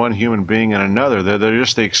between one human being and another. They're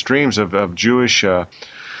just the extremes of Jewish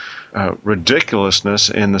ridiculousness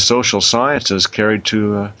in the social sciences carried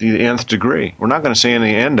to the nth degree. We're not going to see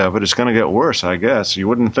any end of it. It's going to get worse, I guess. You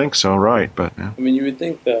wouldn't think so, right? But yeah. I mean, you would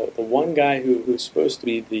think the one guy who's supposed to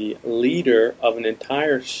be the leader of an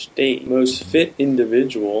entire state, most fit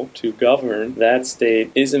individual to govern that state,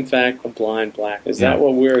 is in fact a blind black. Is that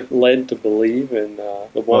what we're led to believe in the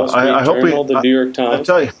Wall Street Journal, the New York Times? I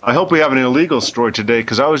tell you, I hope we have an illegal story today,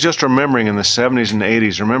 because I was just remembering in the 70s and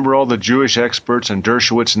 80s, remember all the Jewish experts and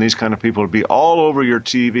Dershowitz and these kind of people would be all over your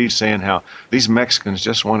TV saying how these Mexicans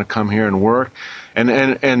just want to come here and work,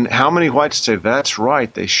 and how many whites say that's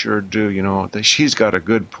right, they sure do. She's got a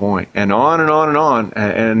good point, and on and on and on,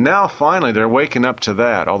 and now finally they're waking up to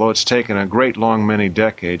that. Although it's taken a great long many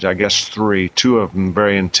decades, I guess 3, 2 of them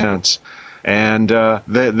very intense. And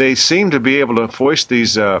they seem to be able to foist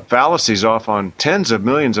these fallacies off on tens of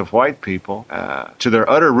millions of white people to their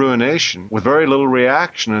utter ruination with very little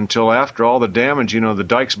reaction until after all the damage, the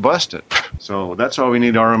dike's busted. So that's why we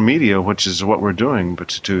need our own media, which is what we're doing, but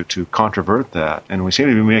to controvert that. And we seem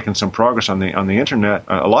to be making some progress on the internet,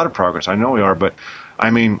 a lot of progress. I know we are, but I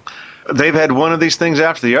mean, they've had one of these things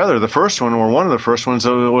after the other. The first one, or one of the first ones,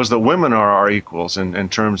 was that women are equals in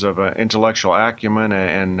terms of intellectual acumen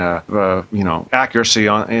and accuracy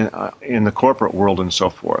in the corporate world and so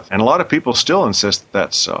forth. And a lot of people still insist that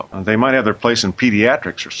that's so. They might have their place in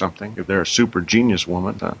pediatrics or something if they're a super genius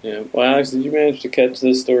woman. Yeah. Well, Alex, did you manage to catch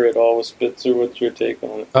this story at all with Spitzer? What's your take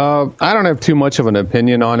on it? I don't have too much of an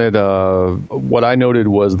opinion on it. What I noted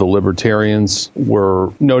was the libertarians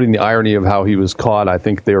were noting the irony of how he was caught. I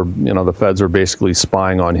think they're the feds are basically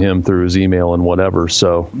spying on him through his email and whatever.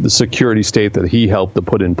 So the security state that he helped to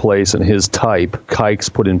put in place and his type, Kikes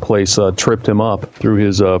put in place, tripped him up through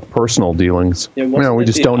his personal dealings. Yeah, we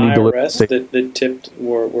just don't need to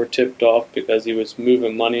were tipped off because he was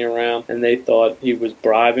moving money around, and they thought he was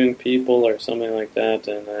bribing people or something like that,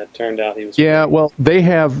 and it turned out he was. Yeah, well, they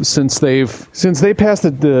have since they passed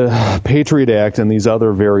the Patriot Act and these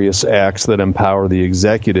other various acts that empower the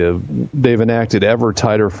executive, they've enacted ever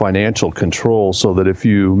tighter financial control, so that if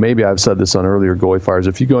you, maybe I've said this on earlier GoyFires,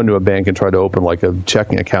 if you go into a bank and try to open like a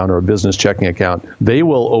checking account or a business checking account, they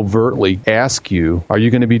will overtly ask you, are you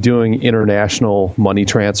going to be doing international money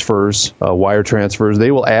transfers, wire transfers?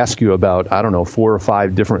 They will ask you about, I don't know, 4 or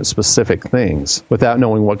 5 different specific things without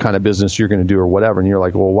knowing what kind of business you're going to do or whatever. And you're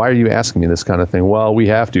like, well, why are you asking me this kind of thing? Well, we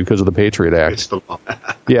have to because of the Patriot Act. It's the law.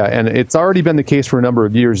 Yeah, and it's already been the case for a number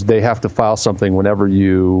of years. They have to file something whenever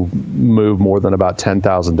you move more than about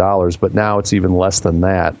 $10,000, but now it's even less than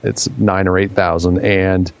that. It's $9,000 or $8,000,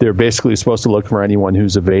 and they're basically supposed to look for anyone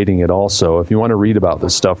who's evading it also. If you want to read about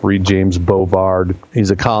this stuff, read James Bovard.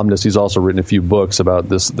 He's a columnist. He's also written a few books about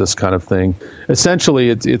this kind of thing. Essentially,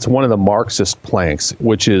 it's one of the Marxist planks,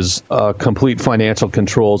 which is complete financial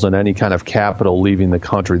controls on any kind of capital leaving the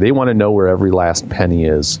country. They want to know where every last penny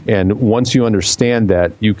is. And once you understand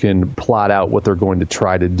that, you can plot out what they're going to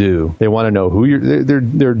try to do. They want to know who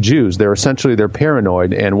they're Jews. They're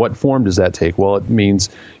paranoid. And what form does that take? Well, it means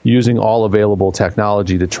using all available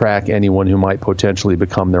technology to track anyone who might potentially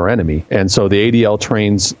become their enemy. And so the ADL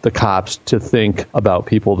trains the cops to think about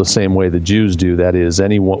people the same way the Jews do. That is,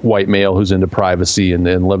 any white male who's into privacy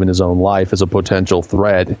and living his own life is a potential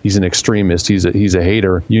threat. He's an extremist. He's a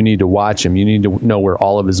hater. You need to watch him. You need to know where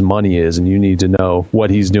all of his money is, and you need to know what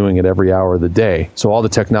he's doing at every hour of the day. So all the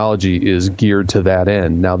technology is geared to that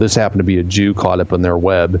end. Now, this happened to be a Jew caught up in their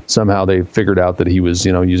web. Somehow they figured out that he was,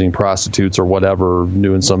 using prostitutes or whatever,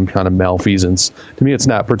 doing some kind of malfeasance. To me, it's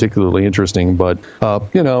not particularly interesting, but,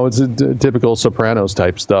 it's a typical Sopranos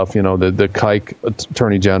type stuff. The Kike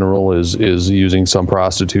attorney general is using some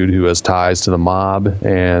prostitute who has ties to the mob.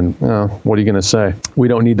 And what are you going to say? We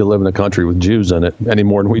don't need to live in a country with Jews in it any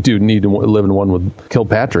more than we do need to live in one with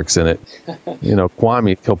Kilpatricks in it.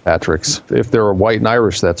 Kwame Kilpatricks. If they're white and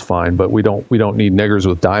Irish, that's fine, but we don't need niggers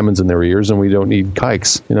with diamonds in their ears, and we don't need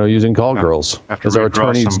kikes, using call girls as our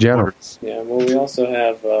attorneys general. Yeah, well, we also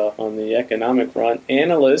have on the economic front,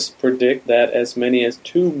 analysts predict that as many as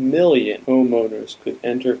 2 million homeowners could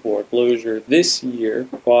enter foreclosure this year,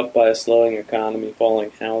 caught by a slowing economy,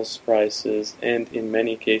 falling house prices, and in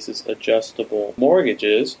many cases adjustable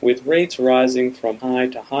mortgages, with rates rising from high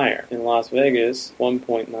to higher. In Las Vegas,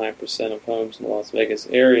 1.9% of homes in the Las Vegas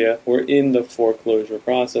area were in the foreclosure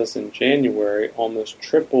process in January, almost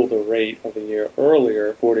triple the rate of a year earlier,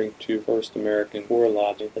 according to First American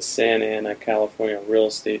CoreLogic, a Santa Ana, California real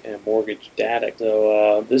estate and mortgage data.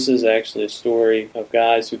 So this is actually a story of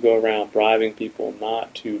guys who go around bribing people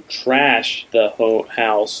not to trash the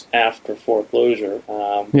house after foreclosure.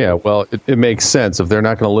 Yeah, well, it makes sense. If they're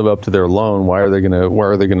not going to live up to their loan, why are they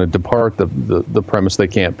going to depart the premise they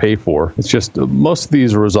can't pay for? It's just most of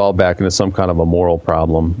these resolve back into some kind of a moral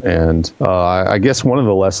problem. And I guess one of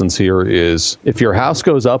the lessons here is if your house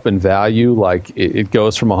goes up in value, like it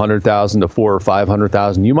goes from $100,000 to $400,000 or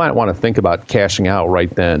 $500,000, you might want to think about cashing out right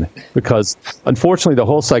then, because unfortunately the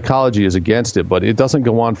whole psychology is against it, but it doesn't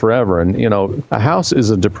go on forever. And a house is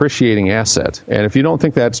a depreciating asset, and if you don't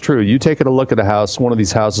think that's true, you take a look at a house, one of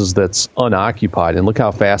these houses that's unoccupied, and look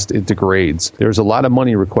how fast it degrades. There's a lot of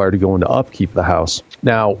money required to go into upkeep the house.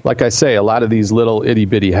 Now, like I say, a lot of these little itty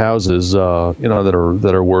bitty houses, that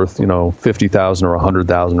are worth $50,000 or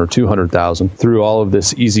 $100,000 or $200,000 through all of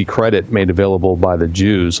this easy credit made available by the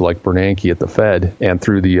Jews, like Bernanke at the Fed, and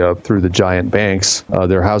through the giant banks,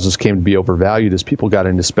 their houses came to be overvalued as people got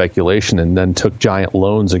into speculation and then took giant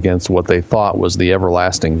loans against what they thought was the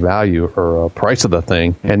everlasting value or price of the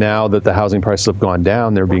thing. And now that the housing prices have gone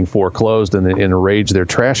down, they're being foreclosed, and in a rage, they're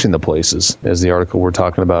trashing the places, as the article we're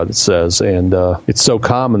talking about says. And it's so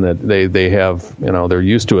common that they have, they're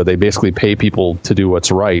used to it. They basically pay people to do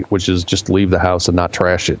what's right, which is just leave the house and not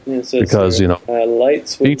trash it. Yeah, so because, light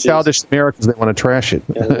switches, being childish Americans, they want to trash it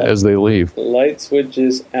as they leave. Light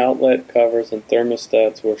switches, outlet covers, and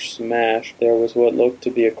thermostats were smashed. There was what looked to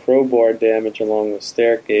be a crowbar damage along the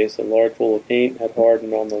staircase. A large pool of paint had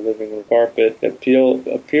hardened on the living room carpet. It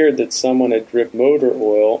appeared that someone had dripped motor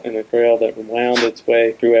oil in a trail that wound its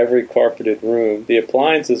way through every carpeted room. The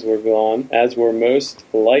appliances were gone, as were most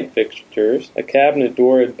light fixtures. A cabinet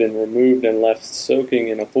door had been removed and left soaking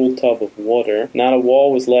in a full tub of water. Not a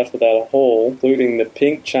wall was left without a hole, including the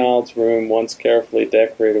pink child's room, once carefully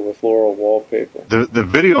decorated with floral wallpaper. The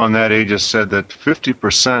video on that Aegis said that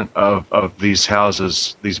 50% of these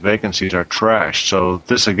houses, these vacancies, are trashed. So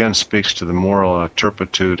this again speaks to the moral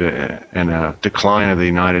turpitude and decline of the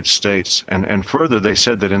United States. And further, they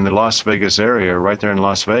said that in the Las Vegas area, right there in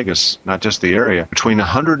Las Vegas, not just the area, between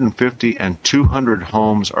 150 and 200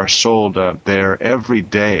 homes are sold there every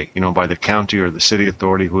day, by the county or the city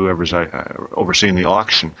authority, whoever's overseeing the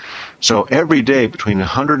auction. So every day between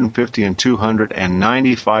 150 and 200, and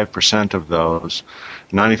 95% of those,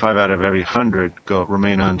 95 out of every 100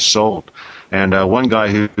 remain unsold. And one guy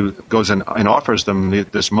who goes and offers them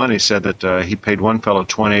this money said that he paid one fellow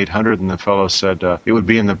 $2,800, and the fellow said it would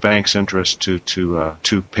be in the bank's interest to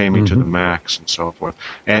pay me to the max and so forth.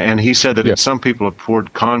 And he said that some people have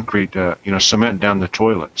poured concrete, cement down the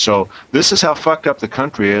toilet. So this is how fucked up the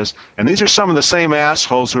country is. And these are some of the same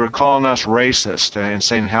assholes who are calling us racist and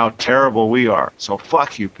saying how terrible we are. So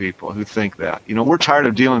fuck you people who think that. We're tired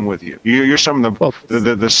of dealing with you. You're some of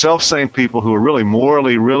the self-same people who are really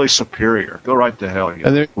morally, really superior. Go right to hell.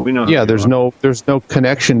 We know. Yeah, there's no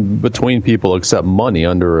connection between people except money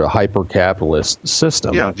under a hyper-capitalist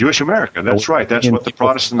system. Yeah, Jewish America. That's right. That's what the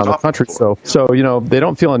Protestants the country. So they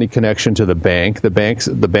don't feel any connection to the bank. The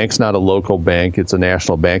bank's not a local bank. It's a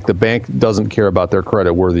national bank. The bank doesn't care about their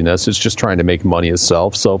credit worthiness. It's just trying to make money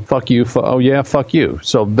itself. So fuck you. Fuck you.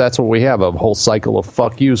 So that's what we have, a whole cycle of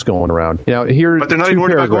fuck yous going around. Here. But they're not even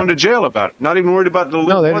worried about going to jail about it. Not even worried about the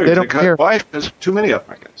lawyers. They don't care. Why? There's too many of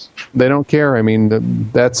them, I guess. They don't care. I mean,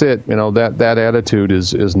 that's it. That attitude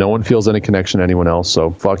is no one feels any connection to anyone else.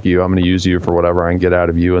 So fuck you. I'm going to use you for whatever I can get out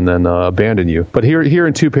of you and then abandon you. But here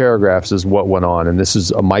in 2 paragraphs is what went on. And this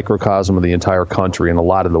is a microcosm of the entire country and a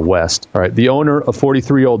lot of the West. All right. The owner, a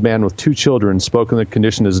 43-year-old man with 2 children, spoke in the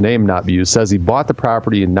condition his name not be used, says he bought the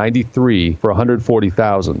property in 93 for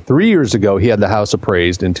 $140,000. 3 years ago, he had the house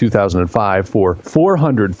appraised in 2005 for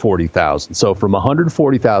 $440,000. So from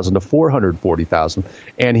 $140,000 to $440,000.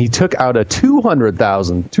 And he took out a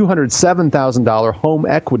 $207,000 home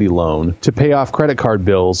equity loan to pay off credit card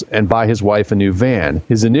bills and buy his wife a new van.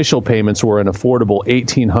 His initial payments were an affordable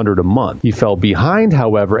 $1,800 a month. He fell behind,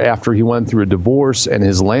 however, after he went through a divorce and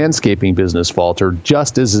his landscaping business faltered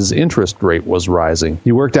just as his interest rate was rising.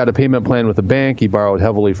 He worked out a payment plan with the bank. He borrowed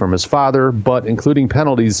heavily from his father, but including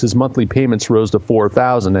penalties, his monthly payments rose to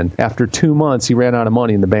 $4,000, and after 2 months, he ran out of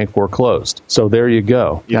money and the bank foreclosed. So there you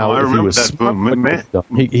go. I remember that boom.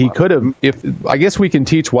 He could have, I guess we can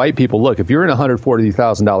teach white people, look, if you're in a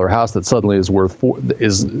 $140,000 house that suddenly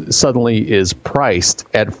is priced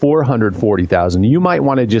at $440,000, you might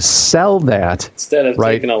want to just sell that instead of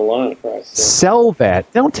taking a loan. Sell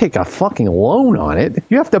that. Don't take a fucking loan on it.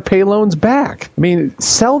 You have to pay loans back. I mean,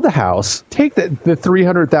 sell the house, take the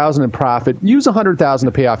 $300,000 in profit, use $100,000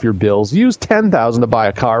 to pay off your bills, use $10,000 to buy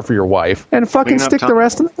a car for your wife, and fucking stick the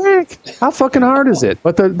rest in the bank. How fucking hard is it?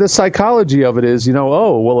 But the psychology of it is, it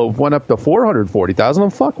went up to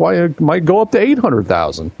 $440,000. Fuck, why it might go up to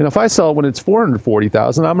 $800,000? And if I sell it when it's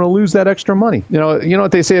 $440,000, I'm going to lose that extra money. You know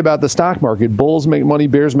what they say about the stock market? Bulls make money,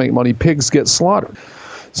 bears make money, pigs get slaughtered.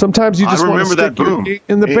 Sometimes you just want to stick your feet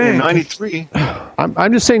in the bank. In 93.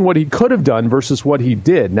 I'm just saying what he could have done versus what he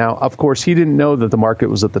did. Now, of course, he didn't know that the market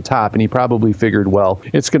was at the top, and he probably figured, well,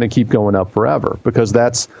 it's going to keep going up forever, because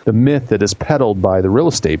that's the myth that is peddled by the real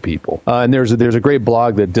estate people. And there's a great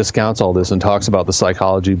blog that discounts all this and talks about the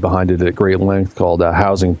psychology behind it at great length called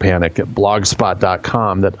Housing Panic at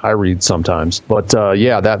blogspot.com that I read sometimes. But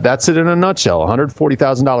that's it in a nutshell.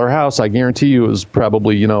 $140,000 house, I guarantee you, is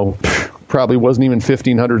probably, probably wasn't even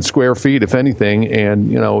 1,500 square feet, if anything,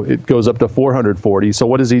 and it goes up to 440. So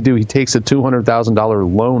what does he do? He takes a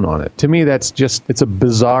 $200,000 loan on it. To me, it's a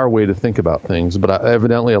bizarre way to think about things. But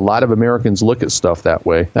evidently, a lot of Americans look at stuff that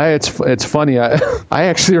way. It's funny. I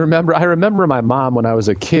actually remember my mom when I was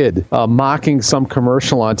a kid mocking some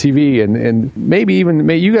commercial on TV, and maybe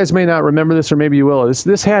you guys may not remember this, or maybe you will.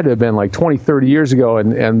 This had to have been like 20, 30 years ago,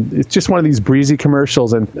 and it's just one of these breezy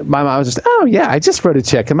commercials. And my mom was just, oh yeah, I just wrote a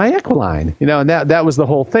check in my Equiline. And that was the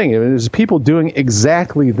whole thing. It was people doing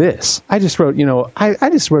exactly this. I just wrote, I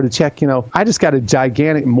just wrote a check, I just got a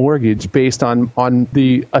gigantic mortgage based on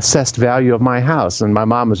the assessed value of my house. And my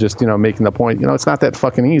mom was just, making the point, it's not that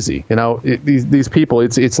fucking easy. These people,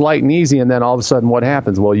 it's light and easy. And then all of a sudden what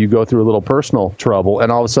happens? Well, you go through a little personal trouble,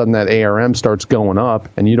 and all of a sudden that ARM starts going up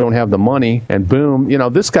and you don't have the money, and boom,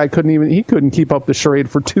 this guy couldn't keep up the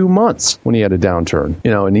charade for 2 months when he had a downturn,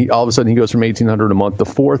 and all of a sudden he goes from $1,800 a month to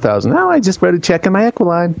 $4,000. I just wrote a check on my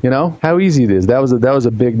Equiline. You know how easy it is. That was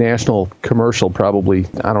a big national commercial, probably,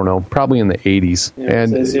 I don't know, probably in the 80s. Yeah,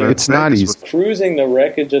 and it's not easy. Cruising the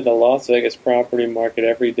wreckage of the Las Vegas property market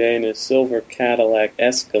every day in his silver Cadillac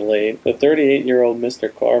Escalade, the 38-year-old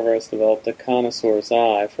Mr. Carver has developed a connoisseur's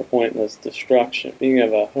eye for pointless destruction. Speaking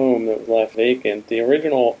of a home that was left vacant, the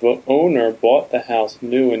original owner bought the house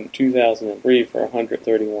new in 2003 for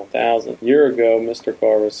 $131,000. A year ago, Mr.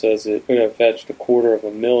 Carver says it could have fetched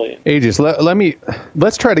 $250,000. Aegis,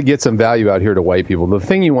 let's try to get some value out here to white people. The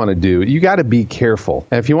thing you want to do, you got to be careful.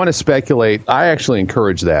 And if you want to speculate, I actually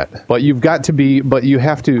encourage that. But you have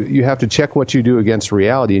to check what you do against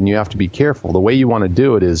reality, and you have to be careful. The way you want to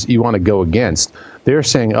do it is you want to go against. They're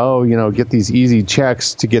saying, oh, get these easy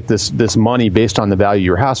checks to get this money based on the value of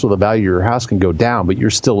your house. Well, the value of your house can go down, but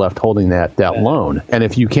you're still left holding that loan. And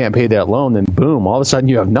if you can't pay that loan, then boom, all of a sudden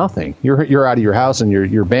you have nothing. You're out of your house and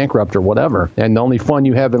you're bankrupt or whatever. And the only fun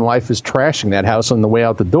you have in life is trashing that house on the way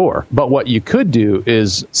out the door. But what you could do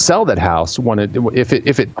is sell that house what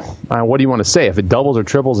do you want to say? If it doubles or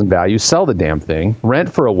triples in value, sell the damn thing,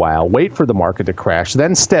 rent for a while, wait for the market to crash,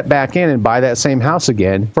 then step back in and buy that same house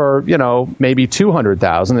again for, maybe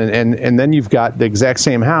 $200,000, and then you've got the exact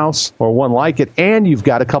same house or one like it, and you've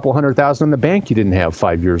got a couple $100,000 in the bank you didn't have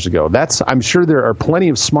 5 years ago. I'm sure there are plenty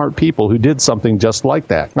of smart people who did something just like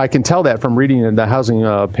that. I can tell that from reading the housing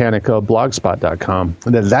panic blogspot.com.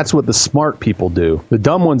 That's what the smart people do. The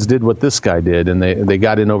dumb ones did what this guy did, and they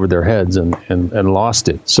got in over their heads and lost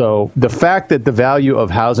it. So the fact that the value of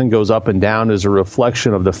housing goes up and down is a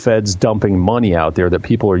reflection of the Feds dumping money out there that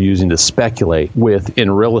people are using to speculate with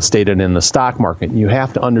in real estate and in the stock market. You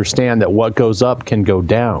have to understand that what goes up can go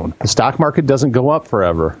down. The stock market doesn't go up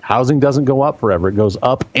forever. Housing doesn't go up forever. It goes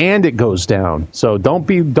up and it goes down. So don't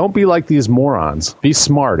be like these morons. Be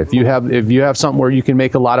smart. If you have something where you can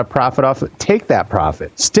make a lot of profit off it, take that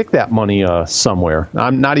profit. Stick that money somewhere.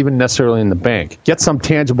 I'm not even necessarily in the bank. Get some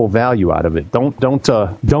tangible value out of it.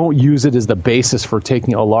 Don't use it as the basis for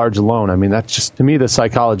taking a large loan. I mean, that's just, to me, the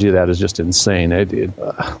psychology of that is just insane.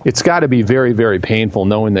 It's got to be very, very painful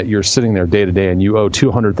knowing that you're sitting there day to day and you owe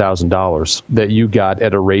 $200,000 that you got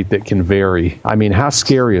at a rate that can vary. I mean, how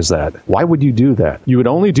scary is that? Why would you do that? You would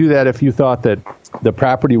only do that if you thought that the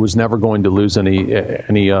property was never going to lose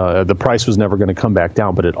the price was never going to come back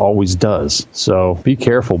down, but it always does. So be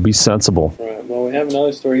careful, be sensible. Right. Well, we have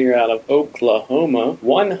another story here out of Oklahoma.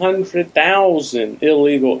 100,000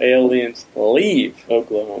 illegal aliens leave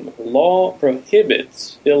Oklahoma. The law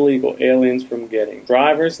prohibits illegal aliens from getting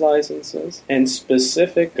driver's licenses and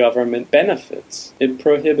specific government benefits. It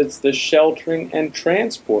prohibits the sheltering and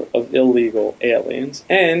transport of illegal aliens,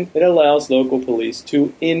 and it allows local police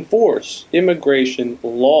to enforce immigration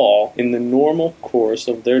law in the normal course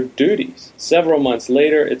of their duties. Several months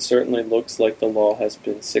later, it certainly looks like the law has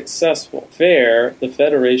been successful. FAIR, the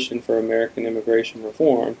Federation for American Immigration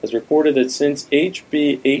Reform, has reported that since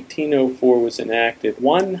HB 1804 was enacted,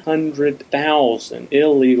 100,000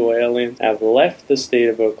 illegal aliens have left the state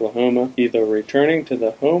of Oklahoma, either returning to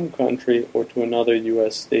the home country or to another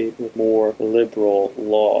U.S. state with more liberal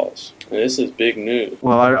laws. And this is big news.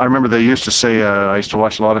 Well, I remember they used to say, I used to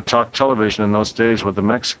watch a lot of talk television in those days with the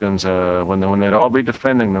Mexicans when they'd all be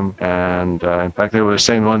defending them. And in fact, they were the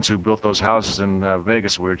same ones who built those houses in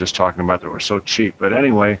Vegas we were just talking about that were so cheap. But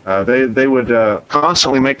anyway, they would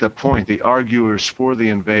constantly make the point, the arguers for the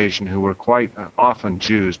invasion, who were quite often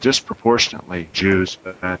Jews, disproportionately Jews,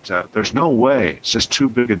 that there's no way, it's just too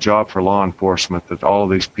big a job for law enforcement that all of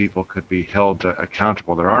these people could be held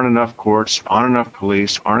accountable. There aren't enough courts, aren't enough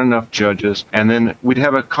police, aren't enough judges, and then we'd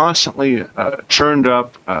have a constantly churned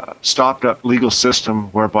up, stopped up legal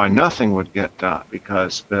system whereby nothing would get done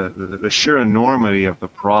because the sheer enormity of the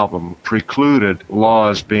problem precluded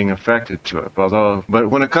laws being affected to it. But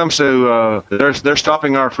when it comes to they're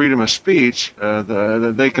stopping our freedom of speech,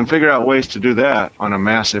 they can figure out ways to do that on a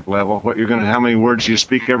massive level. How many words you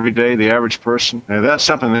speak every day, the average person? That's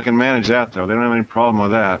something they can manage that, though. They don't have any problem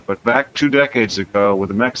with that. But back 2 decades ago with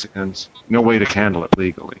the Mexicans, no way to handle it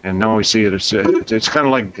legally. And now we see it's kind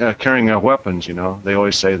of like carrying weapons, They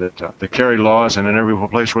always say that they carry laws, and in every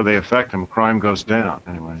place where they affect them, crime goes down.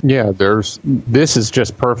 Anyway. Yeah, this is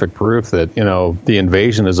just perfect proof that, the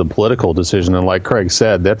invasion is a political decision. And like Craig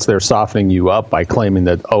said, they're softening you up by claiming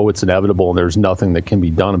that, it's inevitable and there's nothing that can be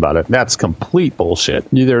done about it. That's complete bullshit.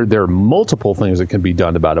 There are multiple things that can be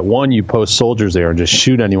done about it. One, you post soldiers there and just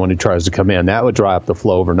shoot anyone who tries to come in. That would dry up the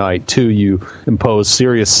flow overnight. 2, you impose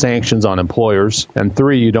serious sanctions on employers. And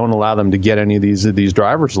 3, you don't allow them to get any of these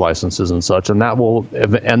driver's licenses and such, and that will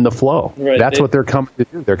end the flow. Right. That's what they're coming to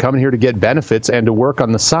do. They're coming here to get benefits and to work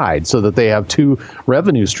on the side so that they have two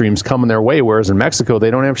revenue streams coming their way, whereas in Mexico,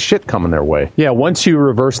 they don't have shit coming their way. Yeah, once you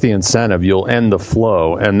reverse the incentive, you'll end the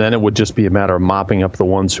flow, and then it would just be a matter of mopping up the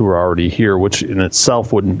ones who are already here, which in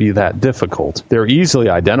itself wouldn't be that difficult. They're easily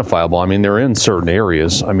identifiable. I mean, they're in certain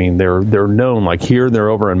areas. I mean, they're known. Like here, they're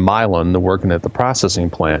over in Milan, they're working at the processing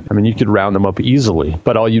plant. I mean, you could round them up easily,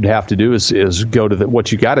 but all you'd have to do is go to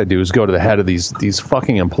what you got to do is go to the head of these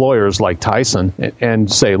fucking employers like Tyson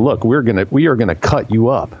and say, look, we are gonna cut you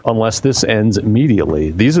up unless this ends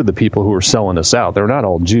immediately. These are the people who are selling us out. They're not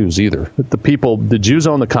all Jews either. The Jews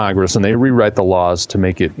own the Congress, and they rewrite the laws to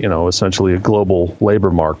make it, essentially a global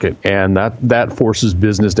labor market, and that forces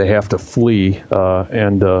business to have to flee,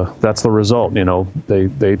 and that's the result.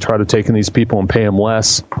 They try to take in these people and pay them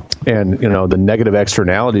less, and the negative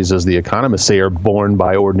externalities, as the economists say, are borne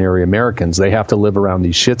by ordinary Americans. They have to live around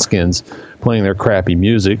these shitskins, playing their crappy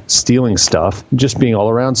music, stealing stuff, just being all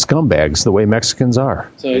around scumbags the way Mexicans are.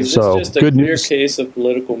 So is this just a clear case of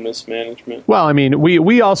political mismanagement? Well, I mean,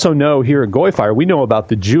 we also know here at GoyFire, we know about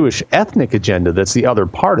the Jewish ethnic agenda. That's the other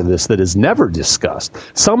part of this that is never discussed.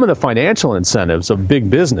 Some of the financial incentives of big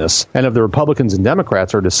business and of the Republicans and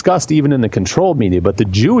Democrats are discussed even in the controlled media, but the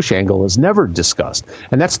Jewish angle is never discussed.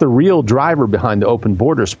 And that's the real driver behind the open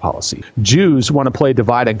borders policy. Jews want to play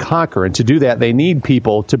divide and conquer, and to do that, they need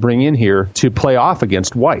people to bring in here to play off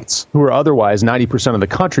against whites, who are otherwise 90% of the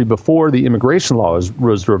country before the immigration law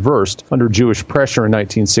was reversed under Jewish pressure in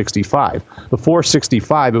 1965. Before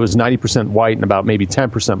 65, it was 90% white and about maybe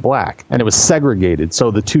 10% black, and it was segregated, so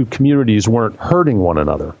the two communities weren't hurting one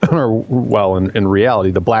another. Well, in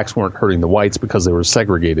reality, the blacks weren't hurting the whites because they were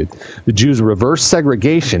segregated. The Jews reversed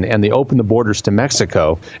segregation, and they opened the borders to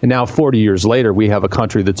Mexico, and now 40 years later, we have a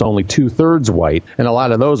country that's only 2/3 white, and a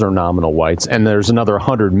lot of those are nominal whites, and there's another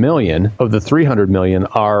 100 million of the 300 million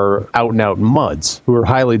are out-and-out muds who are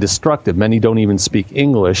highly destructive. Many don't even speak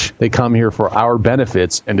English. They come here for our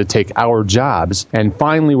benefits and to take our jobs. And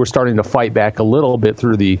finally, we're starting to fight back a little bit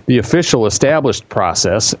through the official established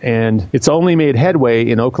process. And it's only made headway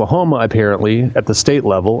in Oklahoma, apparently, at the state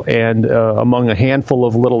level and among a handful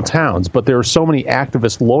of little towns. But there are so many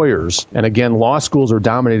activist lawyers. And again, law schools are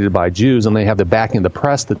dominated by Jews, and they have the backing of the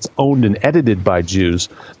press that's owned and edited by Jews,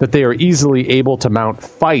 that they are easily able to mount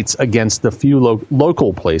fights against the few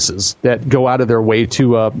local places that go out of their way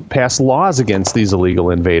to pass laws against these illegal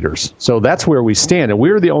invaders. So that's where we stand, and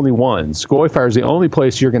we're the only ones. GoyFire is the only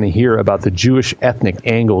place you're going to hear about the Jewish ethnic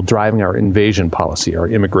angle driving our invasion policy, our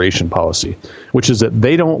immigration policy, which is that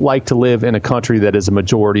they don't like to live in a country that is a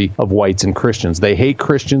majority of whites and Christians. They hate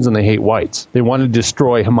Christians and they hate whites. They want to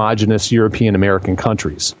destroy homogenous European American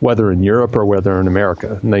countries, whether in Europe or whether in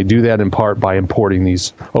America. And they do that in part by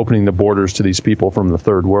opening the borders to these people from the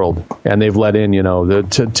third world. And they've let in,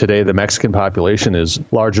 today the Mexican population is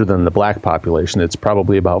larger than the black population. It's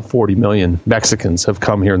probably about 40 million Mexicans have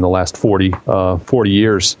come here in the last 40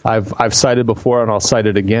 years. I've cited before, and I'll cite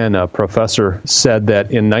it again. A professor said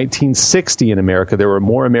that in 1960 in America, there were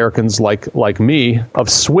more Americans like me of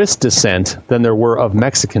Swiss descent than there were of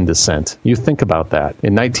Mexican descent. You think about that.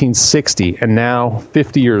 In 1960, and now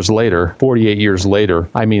 50 years later, 48 years later,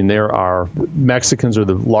 I mean, Mexicans are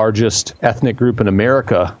the largest ethnic group in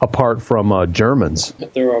America, apart from Germans.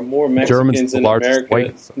 But there are more Mexicans in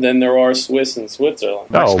America than there are Swiss in Switzerland.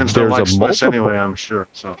 Mexicans don't like Swiss anyway, I'm sure.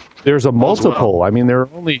 So there's a multiple. Well. I mean, there are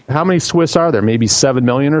only, how many Swiss are there? Maybe 7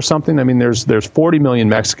 million or something? I mean, there's 40 million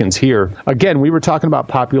Mexicans here. Again, we were talking about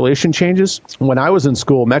population changes. When I was in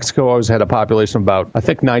school, Mexico always had a population of about, I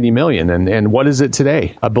think, 90 million. And what is it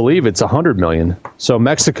today? I believe it's 100 million. So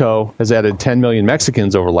Mexico has added 10 million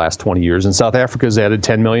Mexicans over the last 20 years, and South Africa has added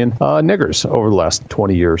 10 million niggers over the last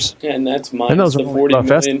 20 years. Yeah, and that's minus the 40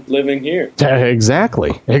 million living here.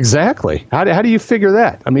 Exactly. How do you figure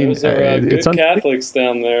that? I mean, those are good Catholics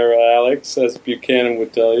down there, Alex, as Buchanan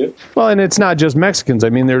would tell you. Well, and it's not just Mexicans. I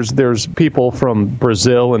mean, there's people from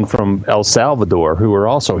Brazil and from El Salvador who are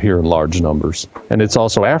also here in large numbers, and it's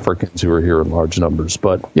also Africans who are here in large numbers.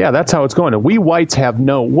 But yeah, that's how it's going. And we whites have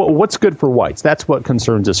what's good for whites. That's what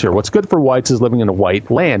concerns us here. What's good for whites is living in a white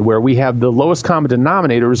land where we have the lowest common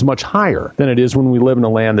denominator is much higher than it is when we live in a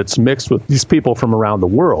land that's it's mixed with these people from around the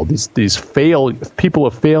world, these people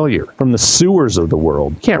of failure from the sewers of the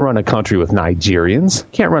world. You can't run a country with Nigerians. You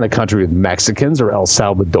can't run a country with Mexicans or El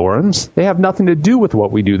Salvadorans. They have nothing to do with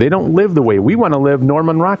what we do. They don't live the way we want to live,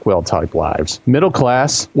 Norman Rockwell type lives. Middle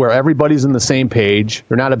class, where everybody's on the same page.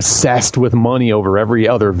 They're not obsessed with money over every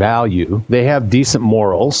other value. They have decent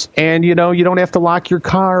morals. And, you don't have to lock your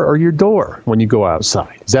car or your door when you go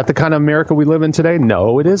outside. Is that the kind of America we live in today?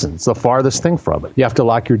 No, it isn't. It's the farthest thing from it. You have to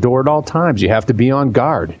lock your door at all times. You have to be on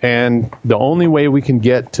guard. And the only way we can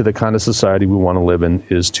get to the kind of society we want to live in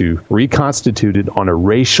is to reconstitute it on a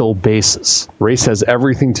racial basis. Race has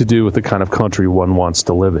everything to do with the kind of country one wants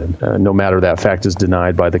to live in, no matter that fact is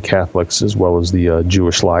denied by the Catholics as well as the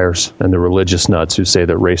Jewish liars and the religious nuts who say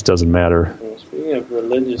that race doesn't matter. Speaking of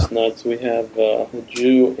religious nuts, we have a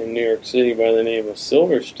Jew in New York City by the name of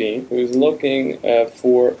Silverstein who's looking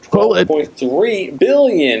for $12.3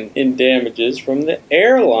 billion in damages from the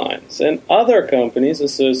airlines and other companies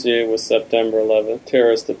associated with September 11th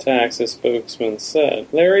terrorist attacks, a spokesman said.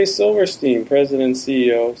 Larry Silverstein, president and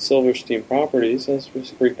CEO of Silverstein Properties, has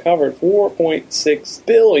recovered $4.6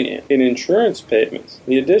 billion in insurance payments.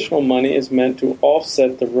 The additional money is meant to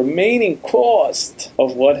offset the remaining cost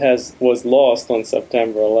of what was lost on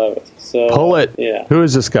September 11th. So, pull it. Yeah. Who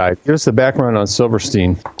is this guy? Give us the background on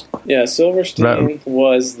Silverstein. Yeah, Silverstein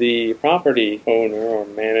was the property owner or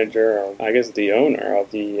manager, or I guess the owner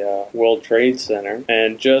of the World Trade Center,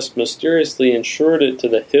 and just mysteriously insured it to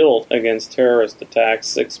the hilt against terrorist attacks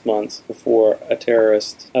 6 months before a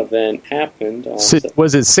terrorist event happened.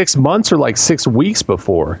 Was it 6 months or like 6 weeks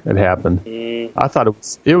before it happened? I thought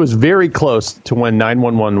it was very close to when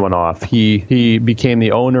 911 went off. He became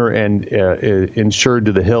the owner and insured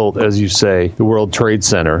to the hilt, as you say, the World Trade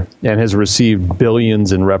Center, and has received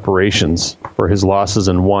billions in reparations for his losses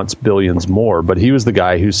and wants billions more. But he was the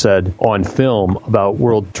guy who said on film about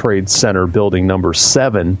World Trade Center building number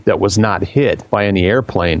 7 that was not hit by any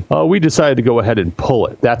airplane. We decided to go ahead and pull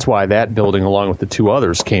it. That's why that building, along with the 2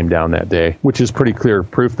 others, came down that day, which is pretty clear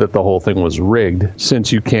proof that the whole thing was rigged,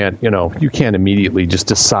 since you can't immediately just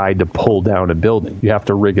decide to pull down a building. You have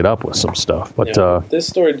to rig it up with some stuff. But this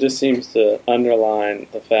story just seems to underline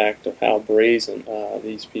the fact of how brazen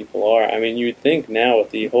these people are. I mean, you'd think now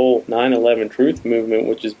with the whole 9/11 truth movement,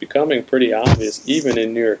 which is becoming pretty obvious even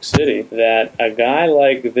in New York City, that a guy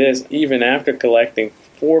like this, even after collecting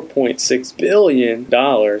 $4.6 billion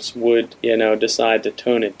would, decide to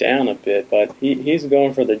tone it down a bit. But he's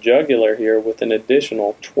going for the jugular here with an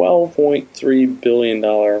additional $12.3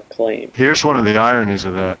 billion claim. Here's one of the ironies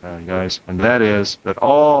of that, guys, and that is that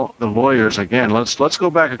all the lawyers, again, let's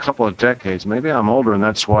go back a couple of decades. Maybe I'm older and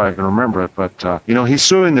that's why I can remember it, but, he's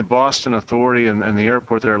suing the Boston Authority and the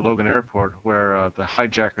airport there, Logan Airport, where the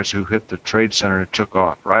hijackers who hit the Trade Center took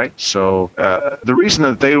off, right? So the reason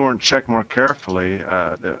that they weren't checked more carefully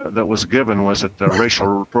that was given was that the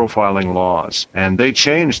racial profiling laws, and they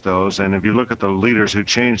changed those. And if you look at the leaders who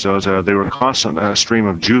changed those, they were a constant stream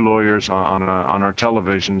of Jew lawyers on our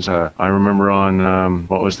televisions. I remember on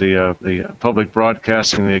what was the public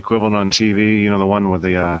broadcasting, the equivalent on TV, the one with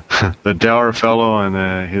the dour fellow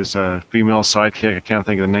and his female sidekick. I can't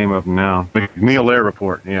think of the name of him now. McNeil Air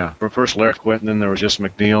Report. Yeah, first Lair quit, and then there was just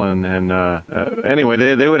McNeil. And anyway,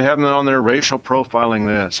 they would have them on their racial profiling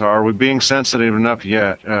this. Are we being sensitive enough yet?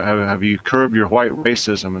 Have you curbed your white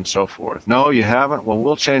racism and so forth? No, you haven't? Well,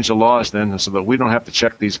 we'll change the laws then so that we don't have to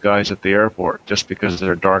check these guys at the airport just because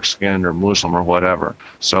they're dark-skinned or Muslim or whatever.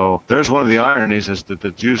 So there's one of the ironies is that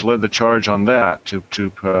the Jews led the charge on that to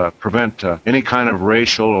prevent any kind of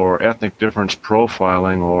racial or ethnic difference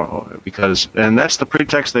profiling, and that's the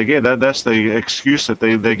pretext they gave. That's the excuse that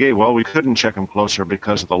they gave. Well, we couldn't check them closer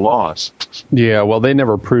because of the laws. Yeah, well, they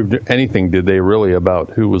never proved anything, did they, really, about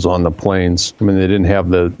who was on the planes? I mean, they didn't have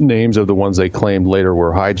the names of the ones they claimed later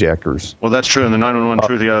were hijackers. Well, that's true. In the 911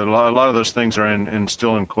 truth, a lot of those things are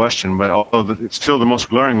still in question. But although it's still the most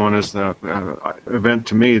glaring one is the event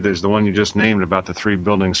to me. There's the one you just named about the 3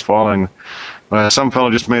 buildings falling. Some fellow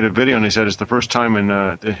just made a video and he said it's the first time in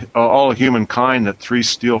all humankind that 3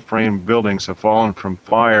 steel-framed buildings have fallen from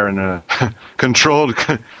fire in a controlled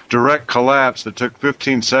direct collapse that took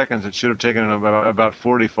 15 seconds. It should have taken about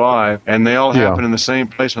 45, and they all happened in the same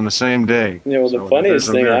place on the same day. Yeah, well, the funniest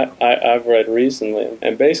thing I've read recently,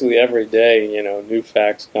 and basically every day, new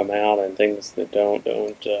facts come out and things that don't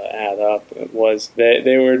add up, was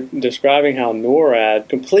they were describing how NORAD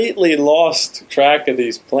completely lost track of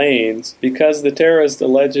these planes because because the terrorists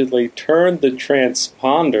allegedly turned the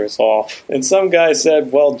transponders off. And some guy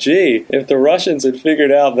said, well, gee, if the Russians had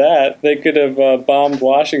figured out that, they could have bombed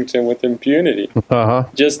Washington with impunity.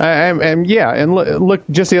 Look, just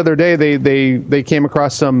the other day, they came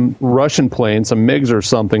across some Russian plane, some MiGs or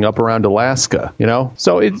something up around Alaska,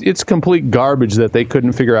 So it's complete garbage that they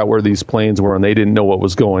couldn't figure out where these planes were and they didn't know what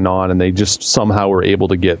was going on and they just somehow were able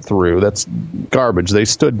to get through. That's garbage. They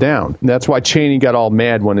stood down. And that's why Cheney got all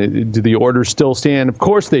mad when do the orders still stand? Of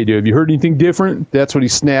course they do. Have you heard anything different? That's what he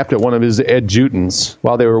snapped at one of his adjutants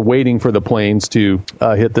while they were waiting for the planes to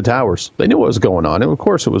hit the towers. They knew what was going on, and of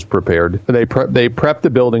course it was prepared. They prepped the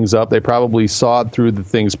buildings up. They probably sawed through the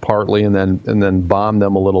things partly and then bombed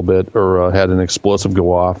them a little bit or had an explosive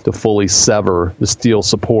go off to fully sever the steel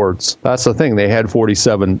supports. That's the thing. They had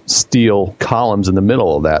 47 steel columns in the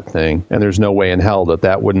middle of that thing, and there's no way in hell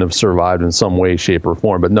that wouldn't have survived in some way, shape, or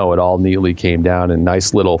form. But no, it all neatly came down in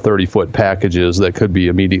nice little 30-foot packages that could be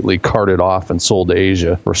immediately carted off and sold to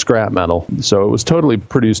Asia for scrap metal. So it was totally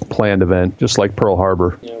produced, planned event, just like Pearl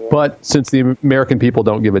Harbor. Yeah, right. But since the American people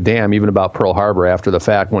don't give a damn even about Pearl Harbor after the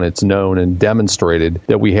fact when it's known and demonstrated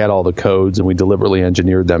that we had all the codes and we deliberately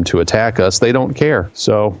engineered them to attack us, they don't care.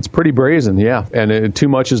 So it's pretty brazen, yeah. And too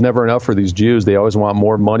much is never enough for these Jews. They always want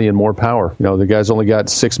more money and more power. The guy's only got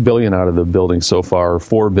 $6 billion out of the building so far, or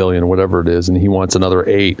 $4 billion, whatever it is, and he wants another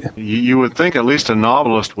 $8. You would think at least a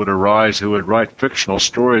novelist would arise who would write fictional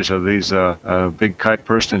stories of these big kite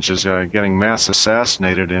personages getting mass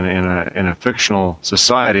assassinated in a fictional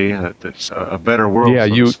society that's a better world, so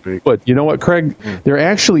to speak. But you know what, Craig? There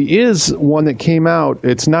actually is one that came out.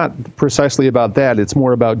 It's not precisely about that. It's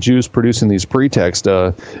more about Jews producing these pretexts,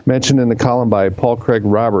 mentioned in the column by Paul Craig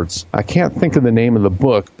Roberts. I can't think of the name of the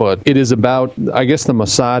book, but it is about, I guess, the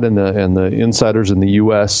Mossad and the insiders in the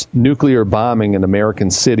U.S. nuclear bombing an American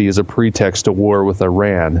city as a pretext to war with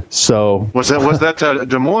Iran. So was that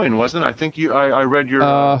Des Moines, wasn't it? I think I read your.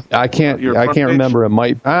 I can't remember. It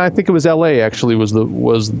might. I think it was L.A. Actually was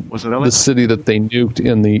the city that they nuked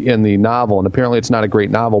in the novel, and apparently it's not a great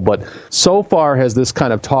novel. But so far has this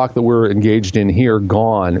kind of talk that we're engaged in here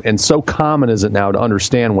gone, and so common is it now to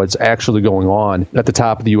understand what's actually going on at the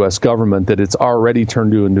top of the U.S. government that it's already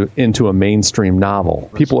turned into a mainstream novel.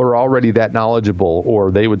 People are already that knowledgeable,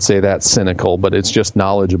 or they would say that's cynical, but it's just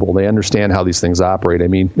knowledgeable. They understand how these things operate. I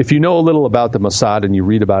mean, if you know a little about the Mossad and you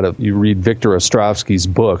read about it, you read Victor Ostrovsky's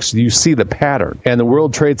books, you see the pattern. And the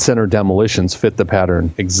World Trade Center demolitions fit the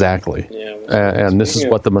pattern exactly. Yeah, and this is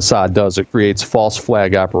what the Mossad does. It creates false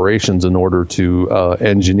flag operations in order to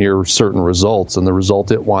engineer certain results. And the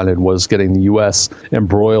result it wanted was getting the U.S.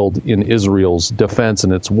 embroiled in Israel's defense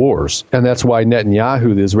and its wars. And that's why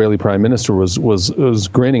Netanyahu, the Israeli prime minister, was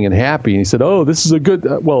grinning and happy. And he said, oh, this is a good,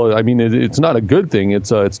 it's not a good thing.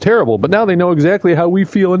 It's terrible. But now they know exactly how we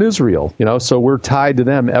feel in Israel. So we're tied to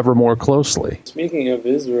them ever more closely. Speaking of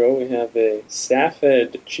Israel, we have a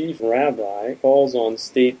Safed chief rabbi calls on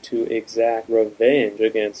state to exact revenge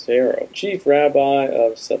against Arab. Chief rabbi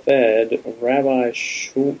of Safed, Rabbi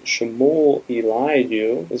Shmuel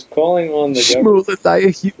Eliot, is calling on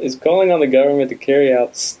the government to carry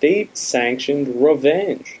out state-sanctioned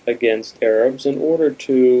revenge against Arabs in order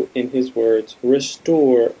to, in his words,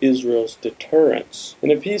 restore Israel's deterrence.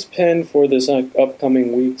 In a piece penned for this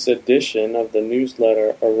upcoming week's edition of the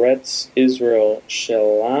newsletter Eretz Israel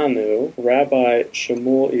Shelanu, Rabbi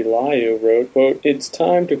Shmuel Eliot wrote, quote, "It's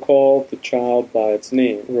time to call the child by its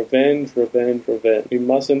name. Revenge, revenge, revenge. We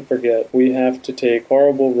mustn't forget. We have to take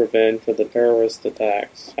horrible revenge for the terrorist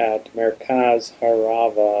attacks at Merkaz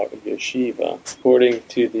Harava Yeshiva," referring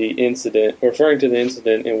to the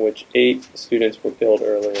incident in which 8 students were killed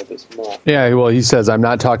earlier this month. Yeah, well, he says, I'm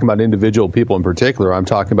not talking about individual people in particular. I'm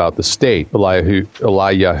talking about the state,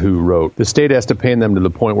 Eliyahu wrote. The state has to pain them to the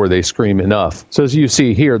point where they scream enough. So as you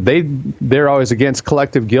see here, they're always against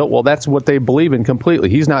collective guilt. Well, that's what they believe in completely.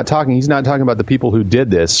 He's not talking about the people who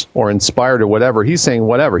did this or inspired or whatever. He's saying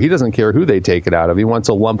whatever. He doesn't care who they take it out of. He wants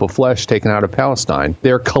a lump of flesh taken out of Palestine.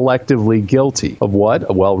 They're collectively guilty. Of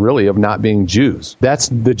what? Well, really, of not being Jews. That's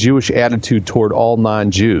the Jewish attitude toward all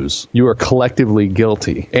non-Jews. You are collectively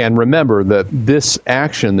guilty. And remember that this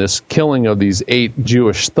action, this killing of these 8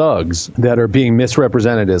 Jewish thugs that are being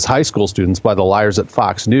misrepresented as high school students by the liars at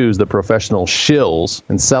Fox News, the professional shills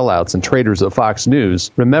and sellouts and traitors at Fox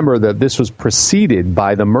News, remember that this was preceded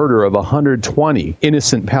by the murder of 120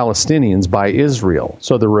 innocent Palestinians by Israel.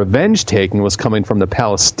 So the revenge taking was coming from the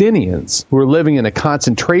Palestinians who are living in a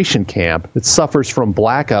concentration camp that suffers from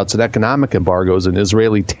blackouts and economic embargoes and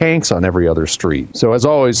Israeli tanks on every other street. So as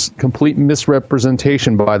always, complete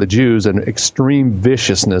misrepresentation by the Jews and extreme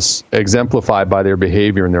viciousness exemplified by their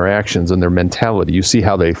behavior and their actions and their mentality. You see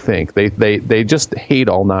how they they think. They just hate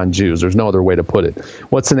all non-Jews. There's no other way to put it.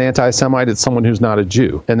 What's an anti-Semite? It's someone who's not a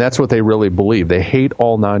Jew. And that's what they really believe. They hate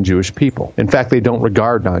all non-Jewish people. In fact, they don't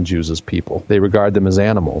regard non-Jews as people. They regard them as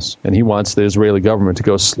animals. And he wants the Israeli government to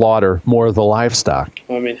go slaughter more of the livestock.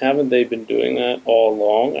 I mean, haven't they been doing that all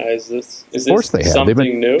along? Is this of course they have.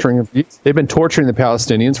 Something new? They've been torturing the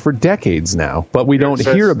Palestinians for decades now, but we don't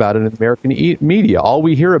hear about it in American media. All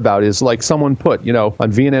we hear about is like someone put,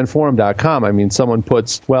 on VNNforum.com, I mean, someone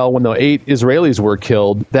puts, well, when the 8 Israelis were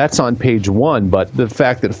killed, that's on page 1, but the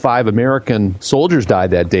fact that 5 American soldiers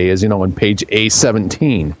died that day is, on page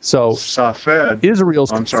A17. So Safed,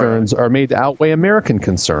 Israel's concerns are made to outweigh American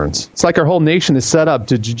concerns. It's like our whole nation is set up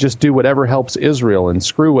to just do whatever helps Israel and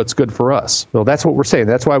screw what's good for us. Well, that's what we're saying.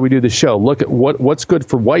 That's why we do the show. Look at what's good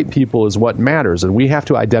for white people is what matters, and we have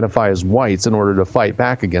to identify as whites in order to fight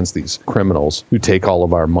back against these criminals who take all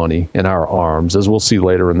of our money and our arms, as we'll see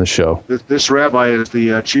later in the show. This rabbi is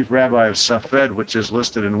the chief rabbi of Safed, which is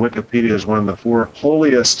listed in Wikipedia as one of the 4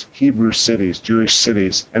 holiest Hebrew cities, Jewish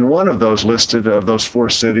cities. And one of those listed of those 4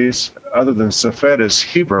 cities, other than Safed, is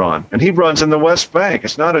Hebron. And Hebron's in the West Bank.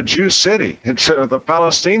 It's not a Jew city. It's the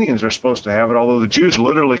Palestinians are supposed to have it, although the Jews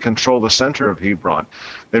literally control the center of Hebron.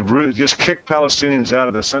 They've just kicked Palestinians out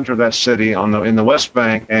of the center of that city in the West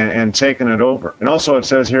Bank and taken it over. And also it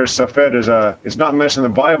says here Safed is not mentioned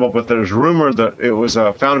in the Bible, but there's rumor that it was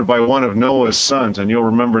founded by one of Noah's sons. And you'll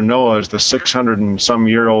remember Noah is the 600 and some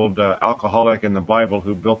year old alcoholic in the Bible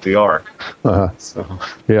who built the ark. So.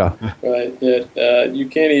 Yeah. Right. You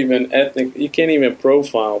can't even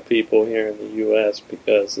profile people here in the U.S.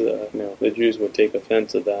 because the Jews would take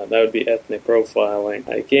offense at that. That would be ethnic profiling.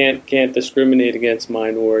 You can't discriminate against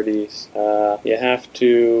minorities. You have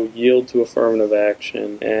to yield to affirmative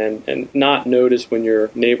action and not notice when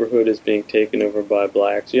your neighborhood is being taken over by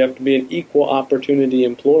blacks. You have to be an equal opportunity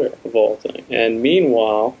employer of all things. And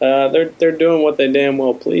meanwhile, they're doing what they damn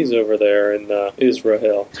well please over there in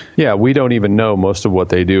Israel. Yeah, we don't even know most of what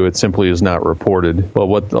they do. It simply is not reported.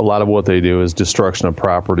 But a lot of what they do is destruction of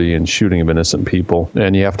property and shooting of innocent people.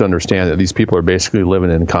 And you have to understand that these people are basically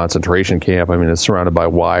living in a concentration camp. I mean, it's surrounded by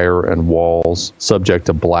wire and walls, subject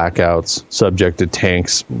to blackouts, subject to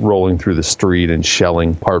tanks rolling through the street and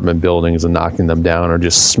shelling apartment buildings and knocking them down, or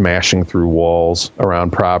just smashing through walls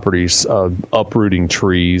around properties, uprooting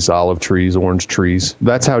trees, olive trees, orange trees.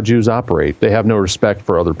 That's how Jews operate. They have no respect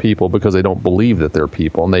for other people because they don't believe that they're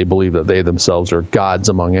people, and they believe that they themselves are gods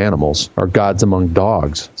among animals, or gods among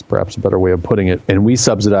dogs. It's perhaps a better way of putting it. And we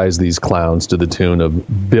subsidize these clowns to the tune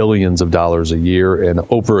of billions of dollars a year and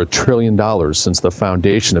over $1 trillion since the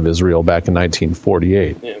foundation of Israel back in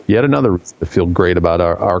 1948. Yeah. Yet another reason to feel great about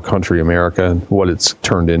our country, America, and what it's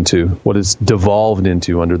turned into, what it's devolved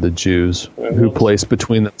into under the Jews, who place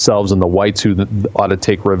between themselves and the whites who ought to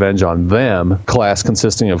take revenge on them, class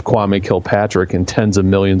consisting of Kwame Kilpatrick and tens of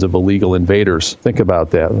millions of illegal invaders. Think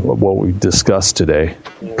about that, what we discussed today.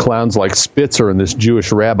 Yeah. Clowns like Spitzer and this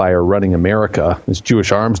Jewish rabbi are running America. This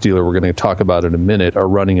Jewish arms dealer we're going to talk about in a minute are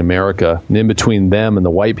running America. And in between them and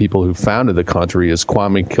the white people who founded the country is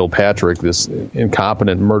Kwame Kilpatrick, this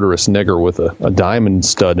incompetent, murderous nigger with a diamond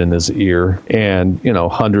stud in his ear, and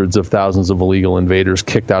hundreds of thousands of illegal invaders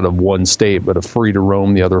kicked out of one state but are free to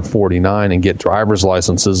roam the other 49 and get driver's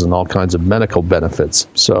licenses and all kinds of medical benefits.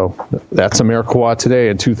 So that's America today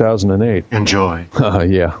in 2008. Enjoy.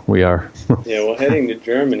 Yeah, we are. Yeah, well, heading to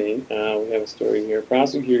Germany, we have a story here.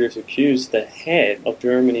 Prosecutors accused the head of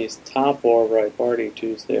Germany's top alt-right party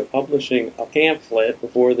Tuesday of publishing a pamphlet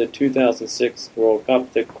before the 2006 World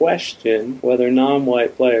Cup to question whether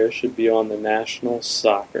non-white players should be on the national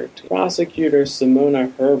soccer team. Prosecutor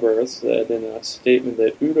Simona Herberth said in a statement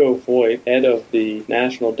that Udo Voight, head of the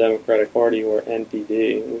National Democratic Party, or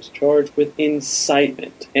NPD, was charged with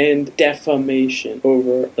incitement and defamation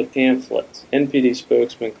over the pamphlets. NPD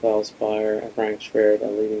spokesman Klaus Bayer and Frank Schwerdt, a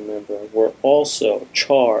leading member, were also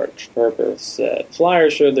charged, Herberth said.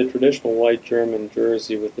 Flyers showed the traditional white German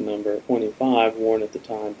jersey with the number 25 worn at the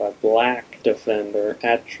time by black defender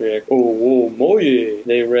Patrick Owomoye.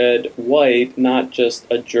 They read white, not just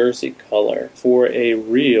a jersey color, for a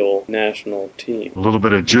real national team. A little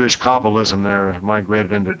bit of Jewish Kabbalism there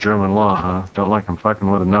migrated into German law, huh? Don't like them fucking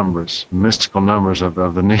with the numbers, mystical numbers of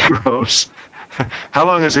the Negroes. How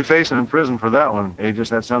long is he facing in prison for that one?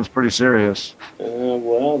 That sounds pretty serious.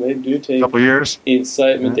 Well, they do take a couple years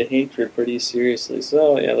incitement to hatred pretty seriously.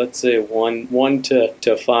 So yeah, let's say one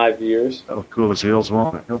to 5 years. That'll cool his heels,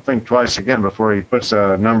 won't it? He'll think twice again before he puts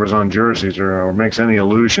numbers on jerseys or makes any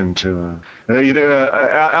allusion to.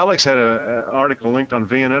 Alex had an article linked on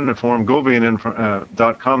VNN Forum,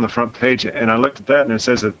 GoVNN.com, the front page, and I looked at that and it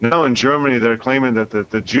says that now in Germany they're claiming that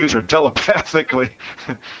the Jews are telepathically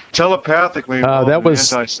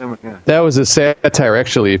that was a satire,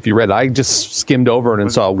 actually. If you read it, I just skimmed over it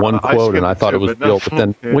and saw one quote, and I thought it was real. But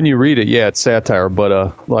then when you read it, it's satire.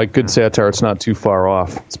 But like good satire, it's not too far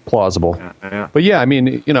off. It's plausible. But yeah, I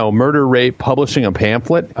mean, murder, rape, publishing a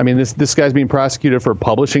pamphlet. I mean, this guy's being prosecuted for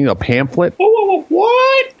publishing a pamphlet.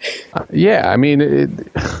 What? Yeah, I mean,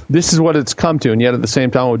 this is what it's come to. And yet at the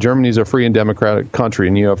same time, Germany's a free and democratic country,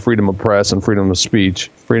 and you have freedom of press and freedom of speech,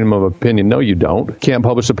 freedom of opinion. No, you don't. Can't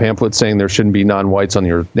publish a pamphlet saying there shouldn't be non-whites on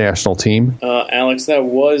your national team. Alex, that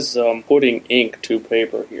was putting ink to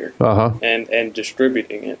paper here and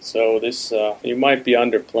distributing it. So this you might be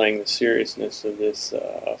underplaying the seriousness of this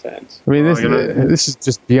offense. I mean, this is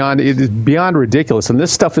just beyond ridiculous. And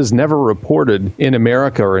this stuff is never reported in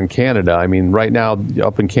America or in Canada. I mean, right now,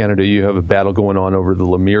 up in Canada, you have a battle going on over the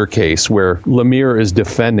Lemire case, where Lemire is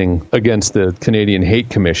defending against the Canadian Hate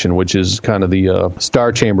Commission, which is kind of the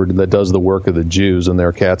star chamber that does the work of the Jews and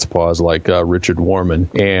their cat's paws, like Richard Warman.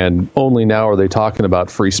 And only now are they talking about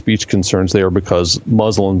free speech concerns there because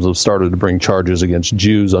Muslims have started to bring charges against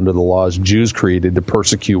Jews under the laws Jews created to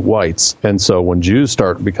persecute whites. And so when Jews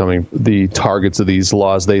start becoming the targets of these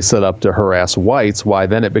laws they set up to harass whites, why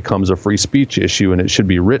then it becomes a free speech issue and it should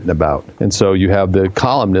be written about. And so you have the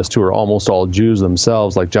columnists who are almost all Jews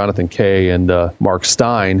themselves, like Jonathan Kay and Mark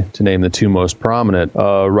Stein, to name the two most prominent,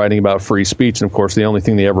 writing about free speech. And of course, the only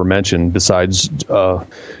thing they ever mentioned besides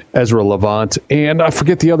Ezra Levant and I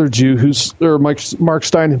forget the other Jew Mark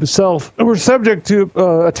Stein himself, who were subject to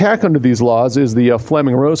attack under these laws, is the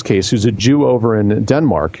Fleming Rose case, who's a Jew over in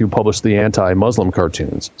Denmark who published the anti-Muslim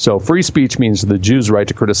cartoons. So free speech means the Jew's right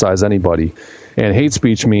to criticize anybody, and hate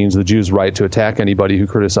speech means the Jew's right to attack anybody who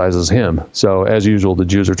criticizes him. So as usual, the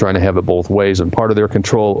Jews are trying to have it both ways, and part of their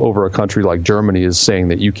control over a country like Germany is saying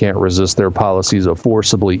that you can't resist their policies of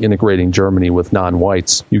forcibly integrating Germany with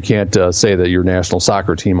non-whites. You can't say that your national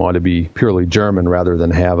soccer team ought to be purely German rather than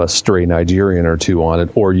have a stray Nigerian or two on it,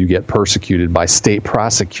 or you get persecuted by state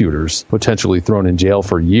prosecutors, potentially thrown in jail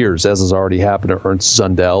for years, as has already happened to Ernst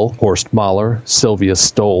Zundel, Horst Mahler, Sylvia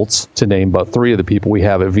Stoltz, to name but three of the people we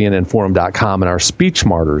have at VNNforum.com in our Speech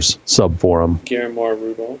Martyrs subforum.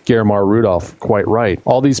 Germar Rudolph, quite right.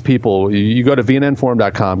 All these people, you go to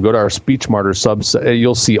VNNforum.com, go to our Speech Martyrs subs,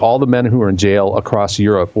 you'll see all the men who are in jail across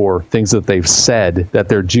Europe for things that they've said that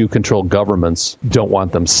their Jew-controlled governments don't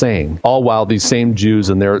want them saying. All while these same Jews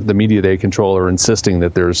and the media they control are insisting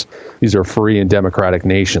that these are free and democratic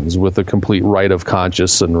nations with a complete right of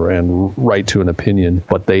conscience and right to an opinion,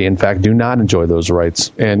 but they in fact do not enjoy those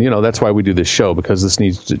rights. And that's why we do this show, because this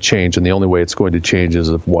needs to change, and the only way it's going to change is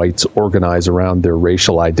if whites organize around their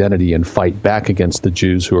racial identity and fight back against the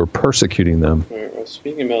Jews who are persecuting them. Well,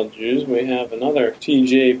 speaking about Jews, we have another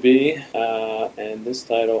TJB, and this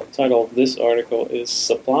title of this article is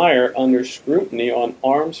 "Supplier Under Scrutiny on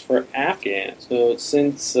Arms for Afghans." So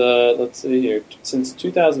since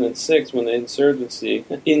 2006, when the insurgency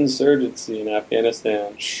in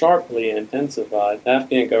Afghanistan sharply intensified, the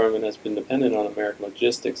Afghan government has been dependent on American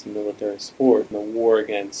logistics and military support in the war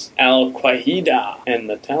against Al-Qaeda and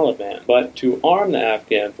the Taliban. But to arm the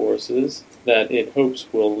Afghan forces that it hopes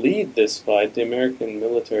will lead this fight, the American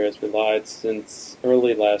military has relied since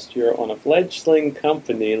early last year on a fledgling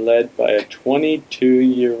company led by a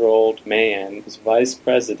 22-year-old man whose vice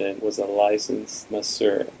president was a licensed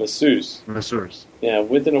masseuse. Yeah,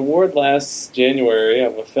 with an award last January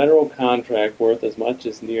of a federal contract worth as much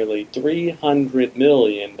as nearly $300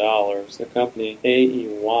 million, the company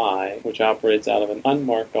AEY, which operates out of an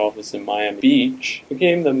unmarked office in Miami Beach,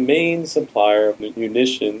 became the main supplier of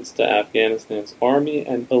munitions to Afghanistan's army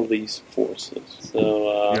and police forces.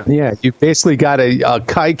 So, yeah, you basically got a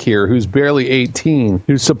kike here who's barely 18,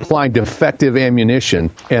 who's supplying defective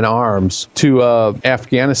ammunition and arms to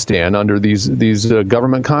Afghanistan under these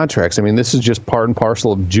government contracts. I mean, this is just part and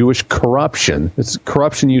parcel of Jewish corruption. It's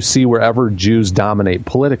corruption you see wherever Jews dominate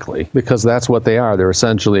politically, because that's what they are. They're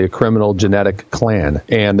essentially a criminal genetic clan,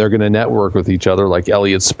 and they're going to network with each other, like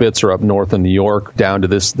Eliot Spitzer up north in New York, down to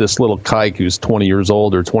this little kike who's 20 years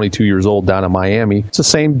old or 22 years old down in Miami. It's the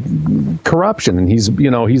same corruption, and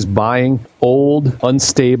he's buying old,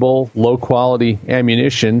 unstable, low-quality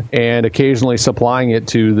ammunition and occasionally supplying it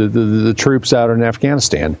to the troops out in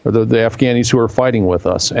Afghanistan, or the Afghanis who are fighting with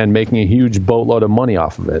us, and making a huge boatload of money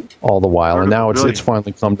off of it all the while. And now it's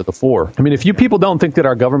finally come to the fore. I mean, if you people don't think that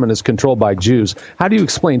our government is controlled by Jews, how do you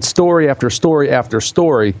explain story after story after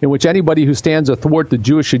story in which anybody who stands athwart the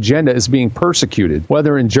Jewish agenda is being persecuted,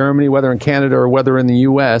 whether in Germany, whether in Canada, or whether in the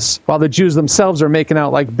U.S., while the Jews themselves are making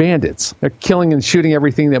out like bandits? They're killing and shooting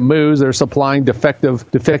everything that moves. They're supplying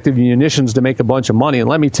defective munitions to make a bunch of money. And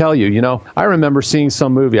let me tell you, I remember seeing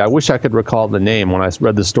some movie. I wish I could recall the name. When I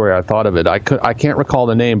read the story, I thought of it. I can't recall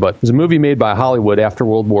the name, but it was a movie made by Hollywood after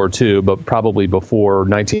World War II, but probably before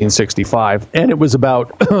 1965. And it was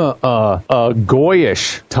about a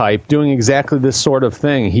Goyish type doing exactly this sort of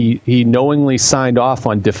thing. He knowingly signed off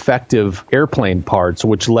on defective airplane parts,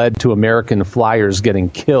 which led to American flyers getting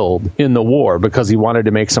killed in the war because he wanted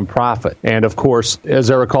to make some profit. And of course, as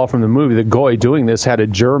I recall from the movie, the Goy doing this had a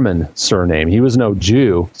German surname. He was no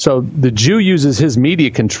Jew. So the Jew uses his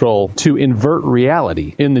media control to invert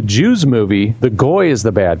reality. In the Jews movie, the Goy is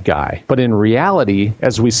the bad guy. But in reality,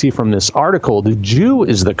 as we see from this article, the Jew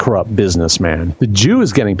is the corrupt businessman. The Jew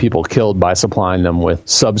is getting people killed by supplying them with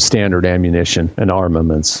substandard ammunition and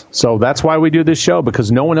armaments. So that's why we do this show,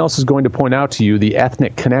 because no one else is going to point out to you the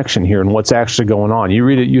ethnic connection here and what's actually going on. You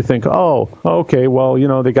read it, you think, oh, okay, well,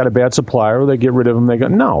 they got a bad supplier, they get rid of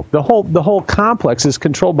them, no. The whole complex is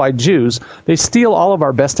controlled by Jews. They steal all of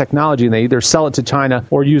our best technology and they either sell it to China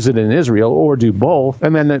or use it in Israel or do both.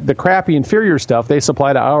 And then the crappy inferior stuff they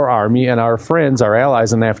supply to our army and our friends, our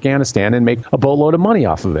allies in Afghanistan, and make a boatload of money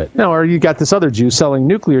off of it. Or you got this other Jew selling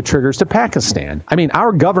nuclear triggers to Pakistan. I mean,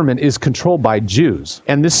 our government is controlled by Jews.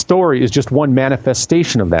 And this story is just one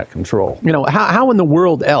manifestation of that control. How in the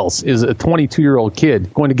world else is a 22-year-old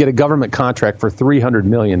kid going to get a government contract for $300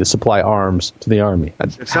 million to supply arms to the army?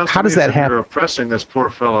 How does that happen? You're oppressing this poor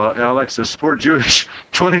fellow, Alex, this poor Jewish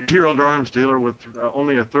 22-year-old arms dealer with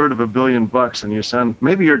only $350 million, and you sound,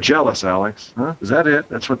 maybe you're jealous, Alex. Huh? Is that it?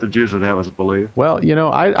 That's what the Jews would have us believe. Well,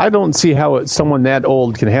 I don't see how someone that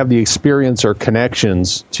old can have the experience or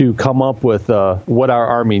connections to come up with what our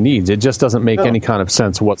army needs. It just doesn't make any kind of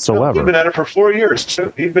sense whatsoever. He'd been at it for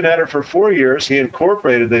 4 years. He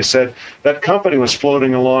incorporated, they said, that company was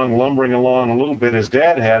floating along, lumbering along a little bit. His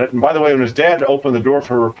dad had it. And by the way, when his dad opened the door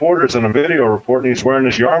for reporters on a video report, and he's wearing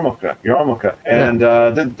his yarmulke. And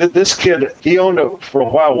this kid, he owned for a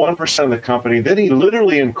while 1% of the company. Then he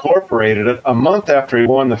literally incorporated it a month after he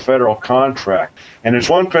won the federal contract. And his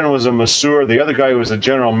one friend was a masseur. The other guy was a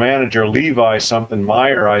general manager, Levi something,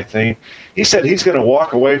 Meyer, I think. He said he's going to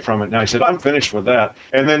walk away from it now. He said, I'm finished with that.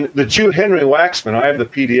 And then the Jew Henry Waxman, I have the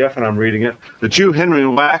PDF and I'm reading it. The Jew Henry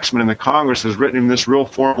Waxman in the Congress has written him this real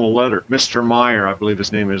formal letter. Mr. Meyer, I believe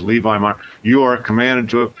his name is Levi Meyer, you are commanded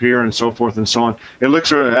to appear, and so forth and so on. It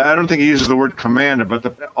looks, I don't think he uses the word commanded,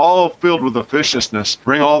 but all filled with officiousness.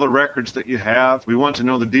 Bring all the records that you have. We want to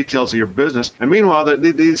know the details of your business. And meanwhile,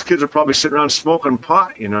 these kids are probably sitting around smoking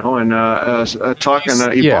pot, and talking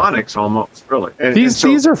ebonics almost, really.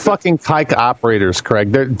 These are fucking operators,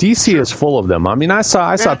 Craig. DC is full of them. I mean, I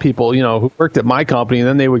saw people, who worked at my company, and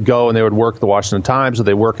then they would go and they would work at the Washington Times, or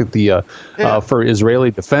they work at the for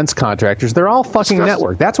Israeli defense contractors. They're all fucking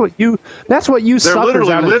network. That's what you They're suckers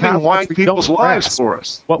literally out of living white people's lives for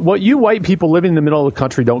us. What you white people living in the middle of the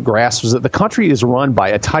country don't grasp is that the country is run by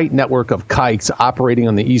a tight network of kikes operating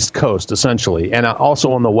on the East Coast, essentially, and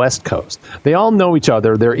also on the West Coast. They all know each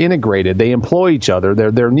other. They're integrated. They employ each other.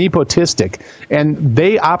 They're nepotistic, and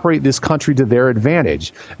they operate this country to their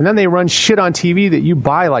advantage. And then they run shit on TV that you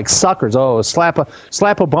buy like suckers. Oh, slap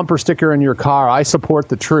a bumper sticker in your car. I support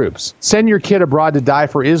the troops. Send your kid abroad to die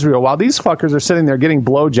for Israel, while these fuckers are sitting there getting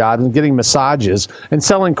blowjobs and getting massages and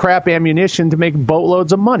selling crap ammunition to make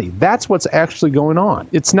boatloads of money. That's what's actually going on.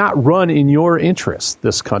 It's not run in your interest,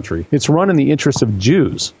 this country. It's run in the interest of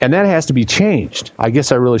Jews. And that has to be changed. I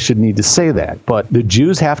guess I really should need to say that. But the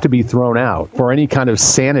Jews have to be thrown out for any kind of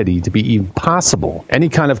sanity to be even possible. Any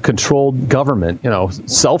kind of controlled government,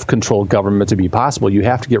 self-controlled government to be possible. You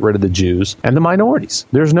have to get rid of the Jews and the minorities.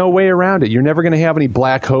 There's no way around it. You're never going to have any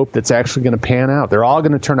black hope that's actually going to pan out. They're all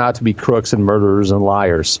going to turn out to be crooks and murderers and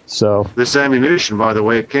liars. So this ammunition, by the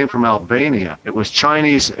way, it came from Albania. It was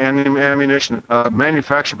Chinese ammunition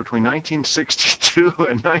manufactured between 1962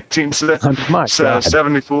 and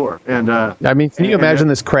 1974. And I mean, can you imagine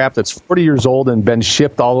this crap that's 40 years old and been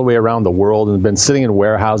shipped all the way around the world and been sitting in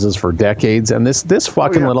warehouses for decades? And this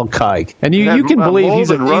fucking little kike, and you can believe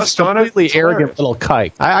he's a completely arrogant little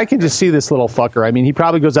kike. I can just see this little fucker. I mean, he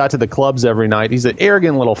probably goes out to the clubs every night. He's an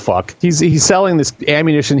arrogant little fuck. He's selling this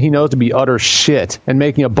ammunition he knows to be utter shit and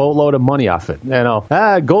making a boatload of money off it.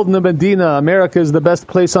 Golden Medina, America is the best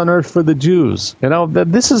place on earth for the Jews. You know,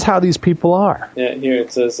 this is how these people are. Yeah, here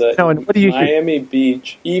it says and what do you Miami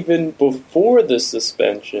Beach, even before the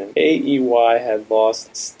suspension, AEY had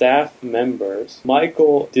lost staff members.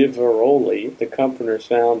 Michael DiVeroli, the company's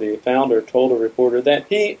founder, told a reporter that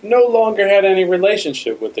he no longer had any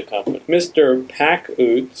relationship with the company. Mr.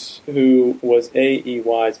 Packutz, who was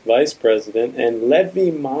AEY's vice president, and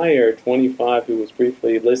Levy Meyer, 25, who was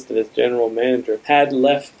briefly listed as general manager, had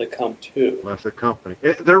left the company too. Left the company.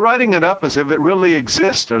 They're writing it up as if it really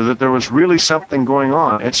exists, or that there was really something going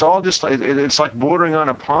on. It's all just like it's like bordering on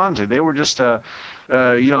a Ponzi. They were just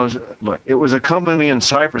look, it was a company in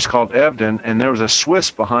Cyprus called Evden, and there was a Swiss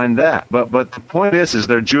behind that. But the point is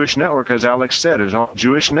their Jewish network, as Alex said, is a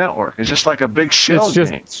Jewish network. It's just like a big shell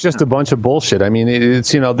game. It's just a bunch of bullshit. I mean,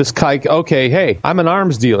 it's this kike. Okay, hey, I'm an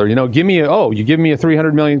arms dealer. You give me you give me a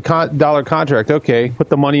 $300 million contract. Okay, put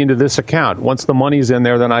the money into this account. Once the money's in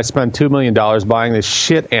there, then I spend $2 million buying this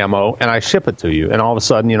shit ammo, and I ship it to you. And all of a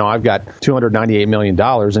sudden, I've got $298 million,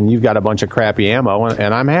 and you've got a bunch of crappy ammo,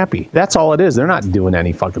 and I'm happy. That's all it is. They're not doing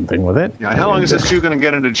any fucking thing with it. Yeah, how long is this Jew going to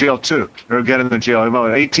get into jail too? Or get into jail?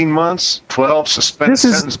 18 months, 12 suspended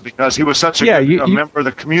sentence because he was such a member of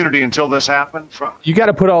the community until this happened. You got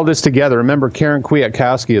to put all this together. Remember Karen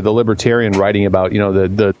Kwiatkowski of the Libertarian writing about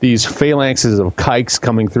these phalanxes of kikes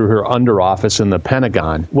coming through her under office in the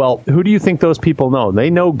Pentagon. Well, who do you think those people know? They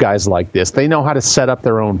know guys like this. They know how to set up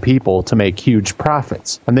their own people to make huge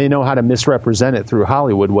profits, and they know how to misrepresent it through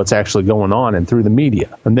Hollywood what's actually going on and through the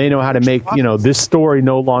media, and they know how to make this story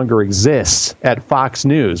no longer exists at Fox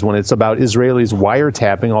News when it's about Israelis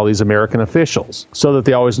wiretapping all these American officials so that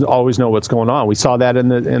they always know what's going on. We saw that in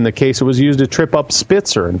the case it was used to trip up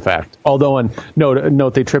Spitzer, in fact. Although,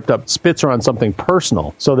 note they tripped up Spitzer on something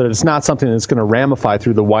personal so that it's not something that's going to ramify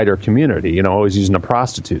through the wider community, always using a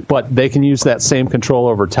prostitute. But they can use that same control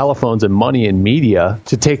over telephones and money and media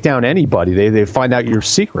to take down anybody. They find out your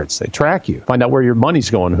secrets. They track you, find out where your money's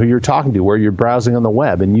going, who you're talking to, where you're browsing on the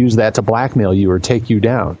web, and use that to blackmail you or take you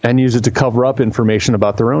down, and use it to cover up information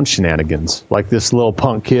about their own shenanigans, like this little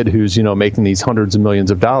punk kid who's making these hundreds of millions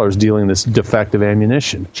of dollars dealing this defective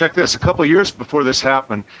ammunition. Check this. A couple of years before this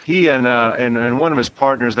happened, he and one of his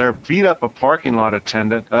partners there beat up a parking lot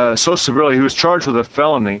attendant so severely he was charged with a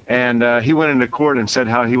felony, and he went into court and said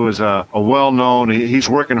how he was a well-known, he's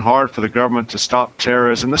working hard for the government to stop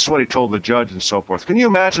terrorism. This is what he told the judge and so forth. Can you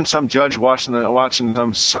imagine some judge watching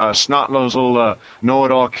some snot-nosed little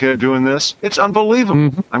know-it-all kid doing this? It's unbelievable.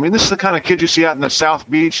 Mm-hmm. I mean, this is the kind of kid you see out in the South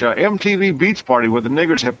Beach MTV Beach Party with the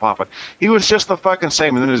niggers hip-hopping. He was just the fucking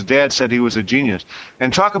same, and then his dad said he was a genius.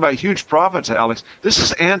 And talk about huge profits, Alex. This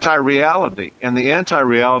is anti-reality, and the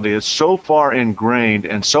anti-reality is so far ingrained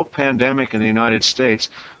and so pandemic in the United States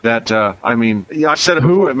that, I said it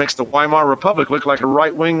before, it makes the Weimar Republic look like a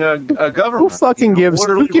right-wing government. Who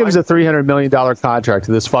gives a $300 million contract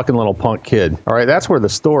to this fucking little punk kid? All right, that's where the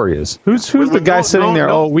story is. Who's the guy sitting there?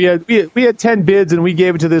 Oh, we had 10 bids and we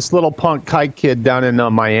gave it to this little punk kike kid down in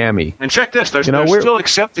Miami. And check this, they're still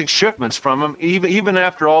accepting shipments from him even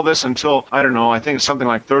after all this until, I don't know, I think it's something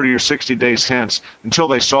like 30 or 60 days hence until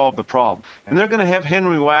they solve the problem. And they're going to have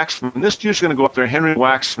Henry Waxman, and this dude's going to go up there, Henry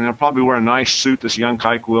Waxman, he'll probably wear a nice suit, this young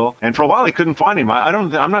kike will. And for a while he couldn't find him.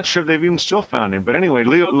 I'm not sure if they've even still found him. But anyway,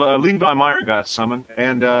 Levi Meyer got summoned,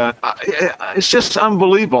 and it's just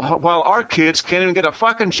unbelievable. While our kids can't even get a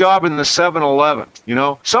fucking job in the 7-Eleven,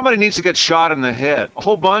 somebody needs to get shot in the head. A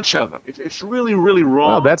whole bunch of them. It's really, really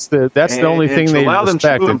wrong. Well, that's the only thing they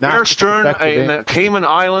respect. Bear Stearns in the Cayman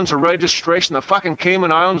Islands, a registration, the fucking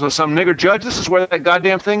Cayman Islands with some nigger judge. This is where that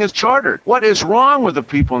goddamn thing is chartered. What is wrong with the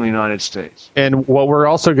people in the United States? And what we're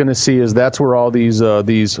also going to see is that's where all these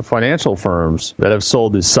financial firms that have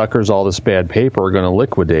sold these suckers all this bad paper are going to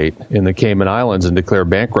liquidate in the Cayman Islands and declare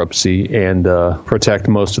bankruptcy and protect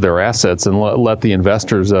most of their assets and let the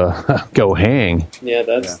investors go hang. Yeah,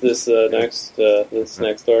 that's this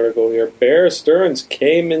next article here. Bear Stearns,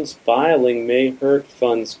 Cayman's filing may hurt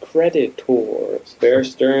funds creditors. Bear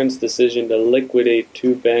Stearns' decision to liquidate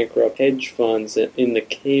 2 bankrupt hedge funds in the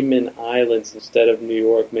Cayman Islands instead of New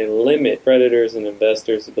York may limit creditors and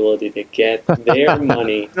investors' ability to get their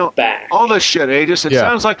money back. All this shit, Aegis, it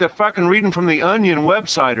sounds like they're fucking reading from the Onion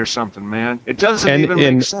website or something, man. It doesn't even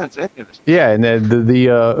make sense. Yeah, and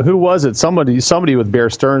the who was it? Somebody with Bear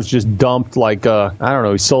Stearns just dumped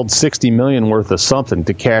he sold $60 million worth of something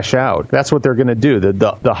to cash out. That's what they're going to do.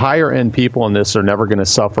 The higher end people in this are never going to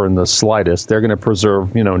suffer in the slightest. They're going to preserve,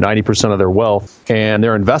 90% of their wealth, and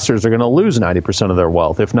their investors are going to lose 90% of their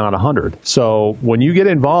wealth, if not 100. So when you get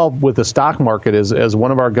involved with the stock market, as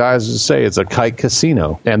one of our guys say, it's a kite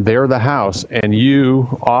casino, and they're the house, and you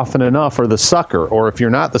often enough are the sucker. Or if you're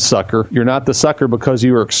not the sucker, you're not the sucker because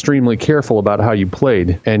you were extremely careful about how you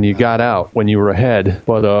played and you got out when you were ahead.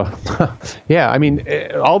 But yeah, I mean,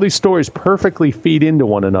 all these stories perfectly feed into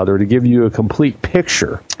one another to give you a complete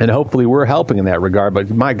picture, and hopefully we're helping in that regard. But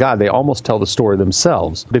my God, they almost tell the story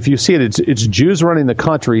themselves. But if you see it, it's Jews running the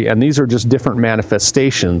country, and these are just different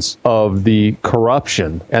manifestations of the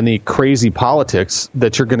corruption and the crazy politics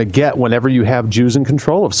that you're going to get whenever you have Jews in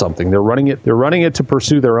control of something. They're running it to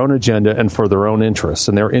pursue their own agenda and for their own interests,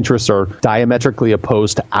 and their interests are diametrically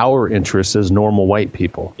opposed to our interests as normal white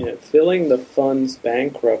people. Yeah, filing the fund's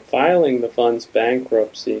bankruptcy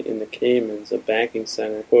in the Caymans, a banking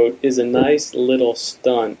center, quote, is a nice little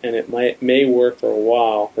stunt, and it may work for a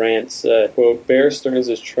while, Rand said. Quote, Bear Stearns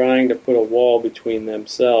is trying to put a wall between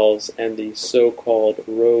themselves and the so-called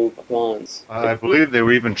rogue funds. I believe they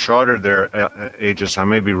were even chartered there, Aegis. I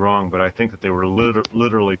may be wrong, but I think that they were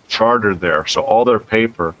literally chartered there. So all their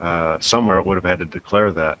paper, somewhere would have had to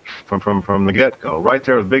declare that from the get-go. Right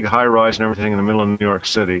there with big high-rise and everything in the middle of New York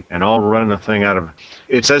City, and all running the thing out of...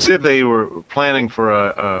 It's as if they were planning for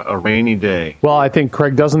a rainy day. Well, I think,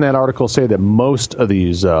 Craig, doesn't that article say that most of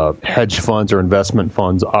these hedge funds or investment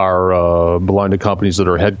funds are belong to companies that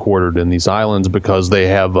are headquartered in these islands because they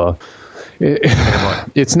have...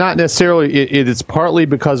 It's not necessarily, it's partly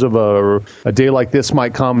because of a day like this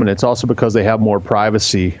might come, and it's also because they have more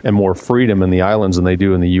privacy and more freedom in the islands than they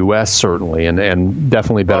do in the U.S., certainly, and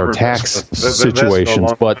definitely better tax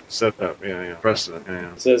situations. But precedent.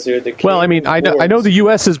 Yeah. Says here well, I mean, I know the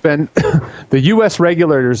U.S. has been, the U.S.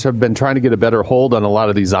 regulators have been trying to get a better hold on a lot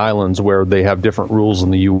of these islands where they have different rules in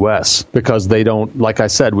the U.S. because they don't, like I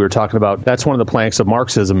said, we were talking about, that's one of the planks of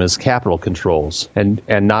Marxism is capital controls and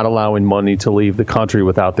not allowing money to leave the country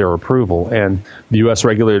without their approval. And the U.S.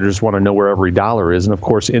 regulators want to know where every dollar is. And of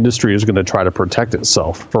course, industry is going to try to protect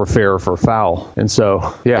itself for fair or for foul. And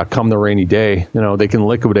so, yeah, come the rainy day, they can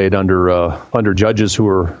liquidate under judges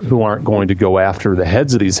who aren't going to go after the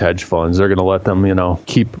heads of these hedge funds. They're going to let them,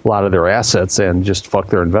 keep a lot of their assets and just fuck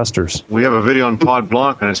their investors. We have a video on Pod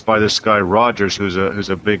Blanc, and it's by this guy Rogers, who's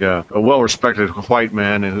a big, a well-respected white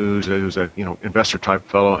man who's a investor type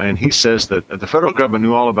fellow, and he says that the federal government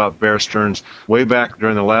knew all about Bear Stearns way back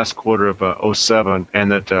during the last quarter of 2007,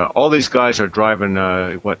 and that all these guys are driving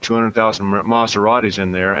 200,000 Maseratis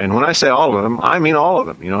in there. And when I say all of them, I mean all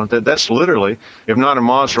of them. That's literally, if not a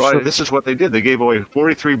Maserati, sure. This is what they did. They gave away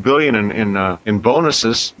 $43 billion in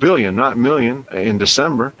bonuses, billion, not million, in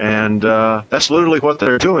December, and that's literally what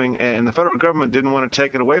they're doing. And the federal government didn't want to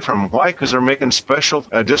take it away from them. Why? Because they're making special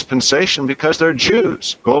dispensation because they're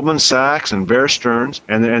Jews. Goldman Sachs and Bear Stearns,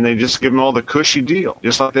 and they just give them all the cushy deal,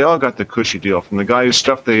 just like they all got the cushy deal from the guy who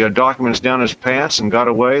stuffed the documents down his pants and got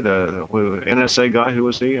away. The NSA guy, who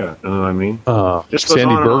was he? Just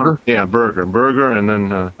Sandy Berger. Yeah, Berger, and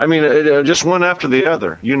then just one after the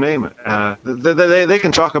other. You name it. They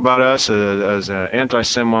can talk about us as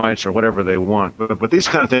anti-Semites or whatever they want, but these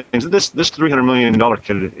kind of things, this $300 million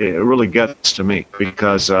kid, it really gets to me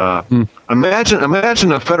because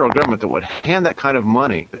imagine a federal government that would hand that kind of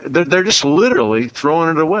money. They're just literally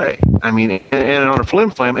throwing it away. I mean, and on a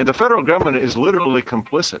flim-flam, and the federal government is literally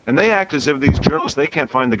complicit, and they act as if these journalists, they can't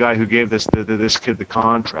find the guy who gave this kid the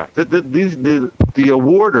contract. The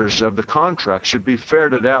awarders of the contract should be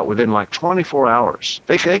ferreted out within like 24 hours.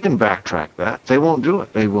 They can backtrack that. They won't do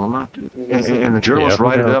it. They will not do it. And the journalists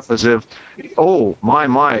write it up as if, oh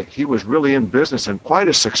my, he was really in business and quite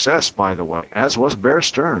a success, by the way, as was Bear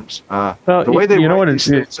Stearns. The way they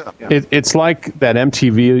it's like that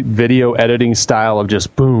MTV video editing style of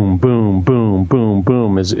just boom, boom, boom, boom,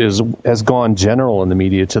 boom has gone general in the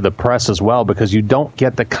media to the press as well, because you don't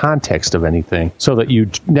get the context of anything, so that you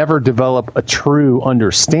never develop a true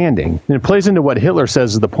understanding. And it plays into what Hitler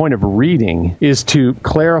says is the point of reading is to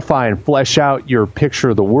clarify and flesh out your picture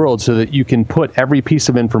of the world so that you can put every piece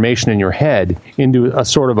of information in your head into a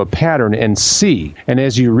sort of a pattern and see. And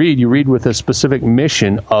as you read with a specific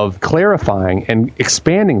mission of clarifying and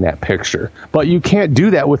expanding that picture. But you can't do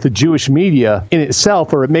that with the Jewish media in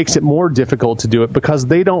itself, or it makes it more difficult to do it because because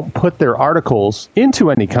they don't put their articles into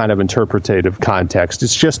any kind of interpretative context.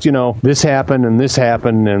 It's just, this happened and this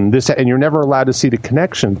happened and this, and you're never allowed to see the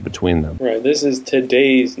connections between them. Right. This is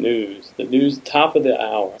today's news. The news top of the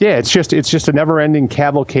hour. Yeah, it's just a never-ending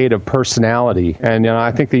cavalcade of personality. And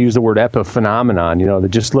I think they use the word epiphenomenon, they're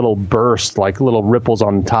just little bursts, like little ripples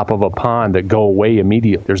on top of a pond that go away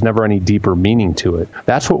immediately. There's never any deeper meaning to it.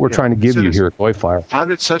 That's what we're trying to give you here at GoyFire. How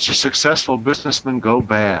did such a successful businessman go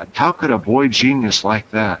bad? How could a boy genius like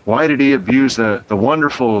that? Why did he abuse the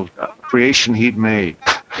wonderful creation he'd made?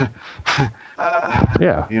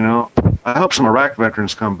 I hope some Iraq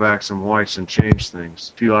veterans come back, some whites, and change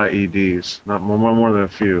things. A few IEDs, not more than a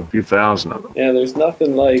few thousand of them. Yeah, there's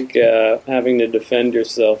nothing like having to defend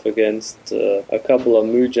yourself against a couple of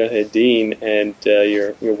mujahideen and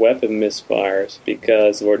your weapon misfires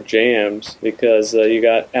or jams because you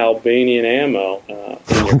got Albanian ammo in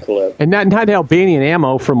your clip. And not Albanian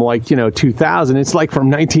ammo from 2000. It's like from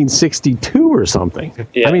 1962 or something.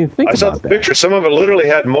 Yeah. I mean, think about that. I saw the picture. Some of it literally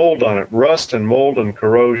had mold on it, rust and mold and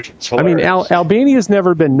corrosion. Albania's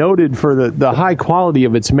never been noted for the high quality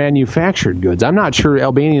of its manufactured goods. I'm not sure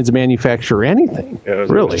Albanians manufacture anything. Yeah,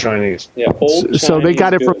 really. Chinese. Yeah, old Chinese. So they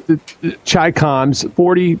got it from the Chi-Coms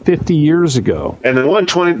 40, 50 years ago. And the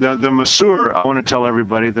 120, the Masur, I want to tell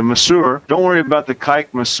everybody, the Masur, don't worry about the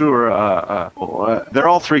Kike Masur. They're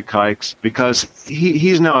all three Kikes because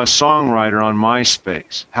he's now a songwriter on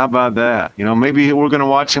MySpace. How about that? Maybe we're going to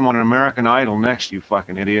watch him on American Idol next, you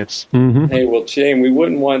fucking idiots. Mm-hmm. Hey, well, Shane, we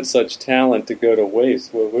wouldn't want such talent to go to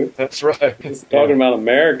waste, would we? That's right. He's talking about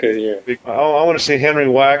America here. I want to see Henry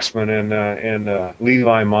Waxman and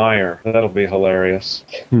Levi Meyer. That'll be hilarious.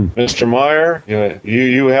 Mr. Meyer,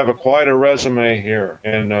 you have quite a resume here,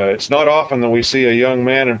 and it's not often that we see a young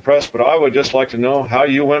man impressed, but I would just like to know how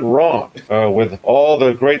you went wrong with all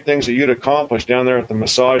the great things that you'd accomplished down there at the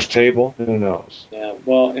massage table. Who knows? Yeah,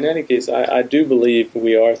 well, in any case, I do believe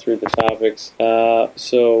we are through the topics.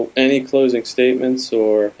 So any closing statements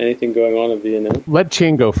or anything going on in Vietnam? Let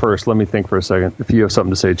Chane go first. Let me think for a second. If you have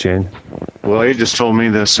something to say, Chane. Well, he just told me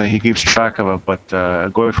this, and he keeps track of it, but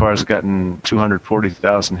GoyFire's gotten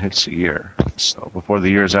 240,000 hits a year. So before the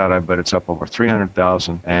year's out, I bet it's up over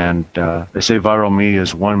 300,000. And they say viral media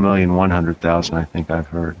is 1,100,000, I think I've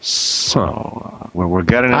heard. So we're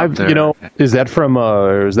getting up there. Is that from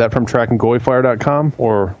trackinggoyfire.com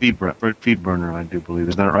or Feedburner, I do believe.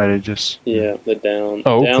 Isn't that right, Aegis? Yeah, the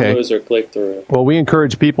downloads or click through. Well, we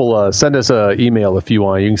encourage people, send us an email if you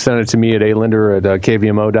want. You can send it to me at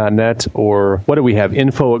alinder@kvmo.net, or what do we have,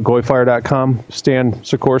 info@goyfire.com, Stan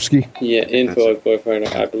Sikorsky? Yeah,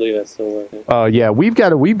 info@goyfire.com. I believe that's still working. Yeah, we've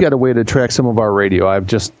got a way to track some of our radio. I've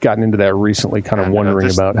just gotten into that recently, kind of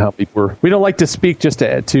wondering about how people are. We don't like to speak just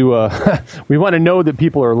to we want to know that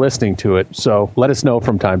people are listening to it, so let us know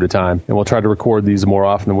from time to time, and we'll try to record these more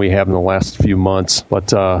often than we have in the last few months. But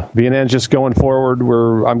VNN's just going forward.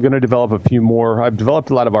 I'm going to develop a few more. I've developed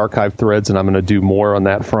a lot of archive threads, and I'm going to do more on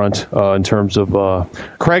that front in terms of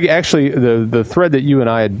Craig. Actually, the thread that you and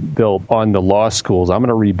I had built on the law schools, I'm going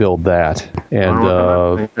to rebuild that and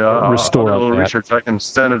restore a little that. research. I can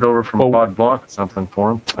send it over from Pod Block or something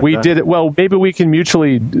for him. We did it. Well, maybe we can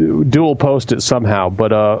mutually dual post it somehow.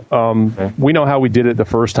 But we know how we did it the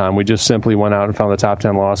first time. We just simply went out and found the top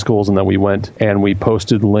 10 law schools, and then we went and we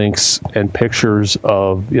posted links and pictures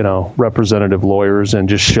of representative lawyers and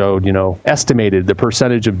just showed estimated the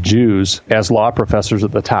percentage of Jews as law professors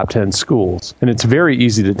at the top 10 schools. And it's very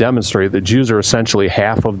easy to demonstrate that Jews are essentially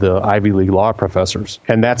half of the Ivy League law professors.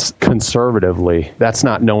 And that's conservatively. That's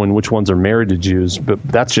not knowing which ones are married to Jews, but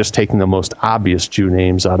that's just taking the most obvious Jew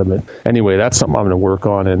names out of it. Anyway, that's something I'm going to work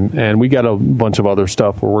on. And we got a bunch of other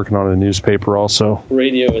stuff we're working on in the newspaper also.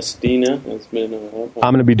 Radio Estina has been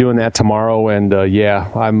I'm going to be doing that tomorrow. And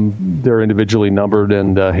they're individually numbered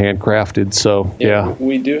and handcrafted. So, yeah.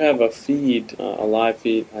 We do have a feed, a live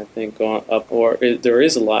feed, I think, there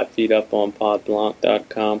is a live feed up on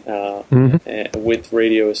podblanc.com with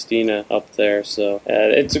Radio Estina up there. So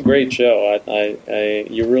it's a great show.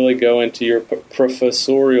 You really go into your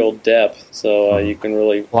professorial depth, so you can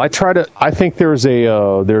really. Well, I think there's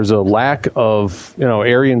a lack of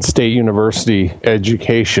Aryan State University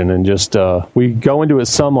education, and just we go into it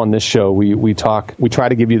some on this show. We try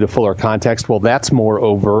to give you the fuller context. Well, that's more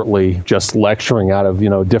overtly just lecturing out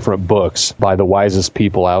of different books by the wisest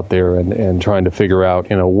people out there, and trying to figure out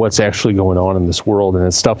what's actually going on in this world, and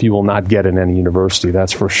it's stuff you will not get in any university,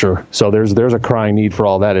 that's for sure. So there's a crying need for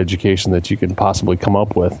all that education that you can possibly come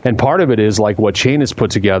up with. And part part of it is like what Shane has put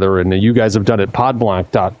together, and you guys have done at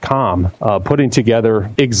podblanc.com, putting together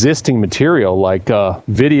existing material like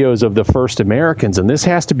videos of the first Americans. And this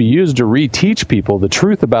has to be used to reteach people the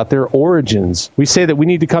truth about their origins. We say that we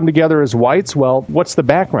need to come together as whites. Well, what's the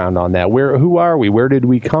background on that? Who are we? Where did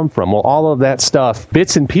we come from? Well, all of that stuff,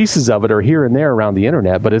 bits and pieces of it are here and there around the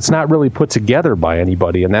internet, but it's not really put together by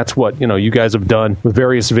anybody. And that's what, you guys have done with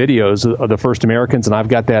various videos of the first Americans. And I've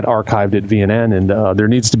got that archived at VNN, and there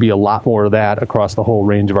needs to be a lot more of that across the whole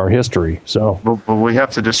range of our history. So, but we have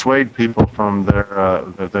to dissuade people from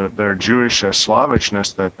their Jewish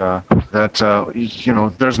Slavishness that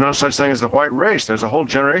there's no such thing as the white race. There's a whole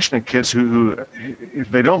generation of kids who if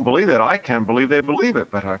they don't believe it, I can't believe they believe it,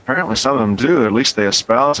 but apparently some of them do. At least they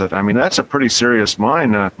espouse it. I mean, that's a pretty serious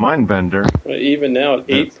mind bender. Well, even now,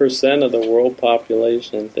 8% of the world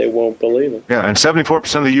population, they won't believe it. Yeah, and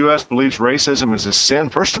 74% of the U.S. believes racism is a sin.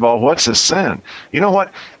 First of all, what's a sin? You know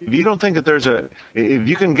what? If you don't think that if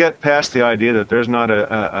you can get past the idea that there's not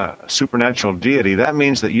a supernatural deity, that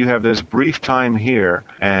means that you have this brief time here,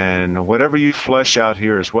 and whatever you flesh out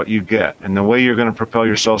here is what you get. And the way you're going to propel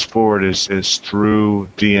yourselves forward is through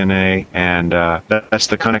DNA, and that's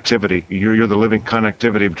the connectivity. You're the living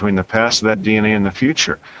connectivity between the past of that DNA and the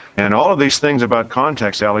future. And all of these things about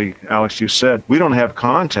context, Alex, you said, we don't have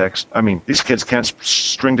context. I mean, these kids can't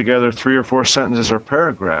string together 3 or 4 sentences or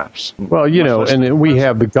paragraphs. Well, and we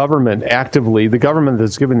have the government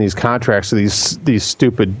that's giving these contracts to these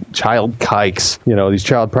stupid child kikes, these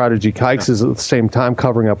child prodigy kikes, is at the same time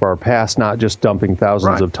covering up our past, not just dumping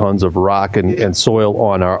thousands of tons of rock and soil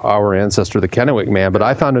on our ancestor, the Kennewick man. But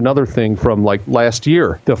I found another thing from like last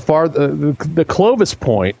year, the Clovis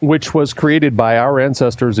Point, which was created by our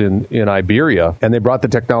ancestors in Iberia, and they brought the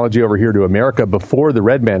technology over here to America before the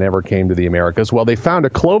red man ever came to the Americas. Well, they found a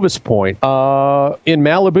Clovis Point in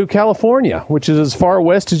Malibu, California, which is as far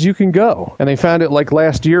west as you can go. And they found it like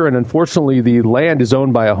last year, and unfortunately the land is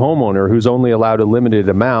owned by a homeowner who's only allowed a limited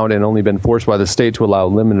amount and only been forced by the state to allow a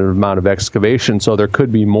limited amount of excavation, so there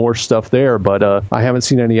could be more stuff there, but I haven't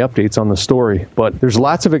seen any updates on the story. But there's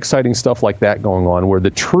lots of exciting stuff like that going on, where the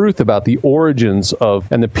truth about the origins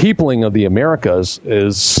of and the peopling of the Americas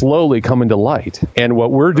is slowly coming to light. And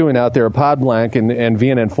what we're doing out there at Podblanc and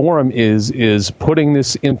VNN Forum is putting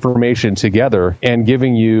this information together and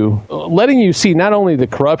letting you see not only the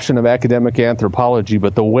corruption of academic anthropology,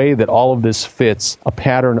 but the way that all of this fits a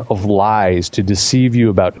pattern of lies to deceive you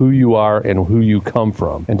about who you are and who you come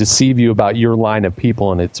from, and deceive you about your line of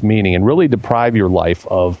people and its meaning, and really deprive your life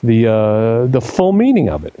of the full meaning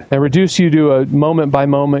of it, and reduce you to a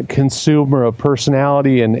moment-by-moment consumer of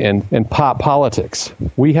personality and pop politics.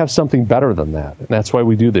 We have something better than that, and that's why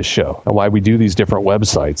we do this show and why we do these different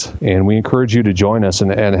websites. And we encourage you to join us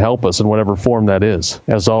and help us in whatever form that is,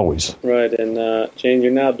 as always. Right, and Jane,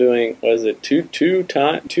 you're now doing, what is it, two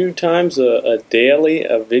times a daily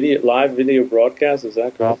live video broadcast? Is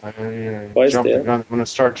that correct? Twice daily? I'm going to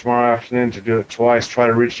start tomorrow afternoon to do it twice. Try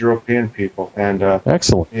to reach European people. And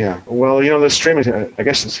excellent. Yeah. Well, the streaming, I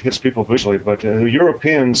guess it hits people visually, but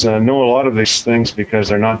Europeans know a lot of these things because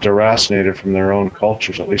they're not deracinated from their own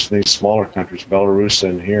cultures, at least in these smaller countries, Belarus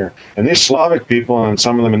and here. And these Slavic people, and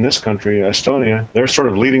some of them in this country, Estonia, they're sort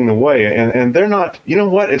of leading the way. And they're not,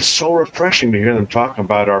 it's so refreshing to hear them talk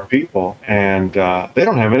about our people, and they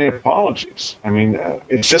don't have any apologies. I mean,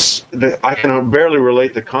 it's just that I can barely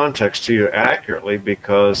relate the context to you accurately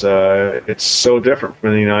because it's so different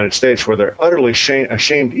from the United States, where they're utterly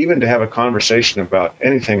ashamed even to have a conversation about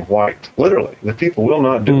anything white. Literally, the people will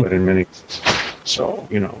not do it in many cases. So,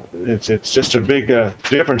 it's just a big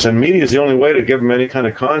difference, and media is the only way to give them any kind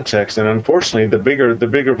of context. And unfortunately, the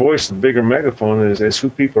bigger voice, the bigger megaphone is who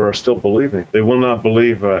people are still believing. They will not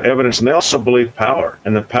believe evidence, and they also believe power.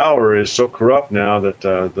 And the power is so corrupt now that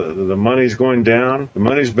the money's going down. The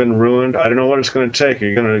money's been ruined. I don't know what it's going to take.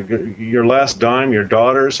 You're going to your last dime, your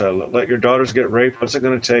daughters, let your daughters get raped. What's it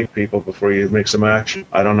going to take, people, before you make some action?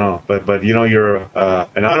 I don't know. But you're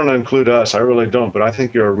and I don't include us. I really don't. But I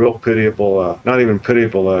think you're a real pitiable. Not even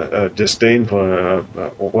pitiable, disdainful,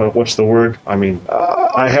 what's the word? I mean,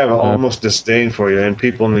 I have almost disdain for you, and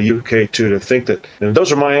people in the UK too, to think that, and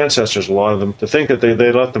those are my ancestors, a lot of them, to think that they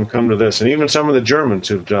let them come to this, and even some of the Germans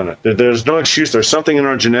who've done it. There's no excuse. There's something in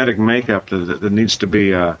our genetic makeup that needs to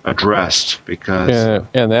be addressed, because...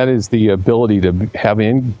 And that is the ability to have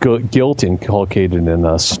guilt inculcated in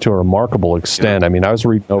us to a remarkable extent. Yeah. I mean, I was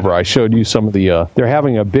reading over, I showed you some of the, they're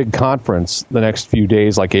having a big conference the next few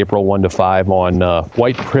days, like April 1 to 5, on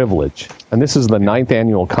white privilege. And this is the 9th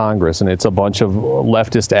annual Congress, and it's a bunch of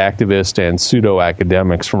leftist activists and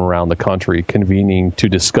pseudo-academics from around the country convening to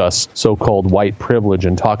discuss so-called white privilege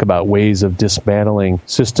and talk about ways of dismantling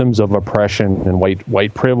systems of oppression and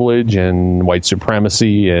white privilege and white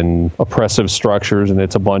supremacy and oppressive structures. And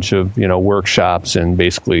it's a bunch of, workshops and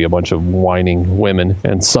basically a bunch of whining women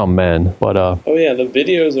and some men. But oh yeah, the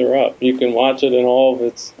videos are up. You can watch it in all of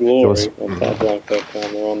its glory on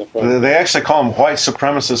TopRock.com. They're on the front. They actually call them white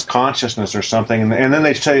supremacist consciousness or something, and then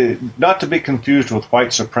they say not to be confused with white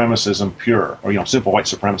supremacism pure, or simple white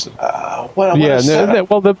supremacism.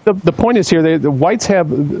 The point is here, the whites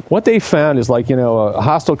have what they found is like a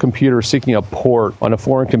hostile computer seeking a port on a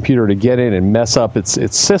foreign computer to get in and mess up its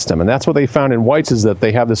system, and that's what they found in whites is that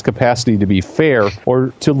they have this capacity to be fair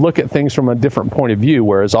or to look at things from a different point of view,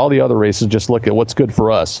 whereas all the other races just look at what's good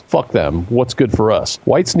for us. Fuck them. What's good for us?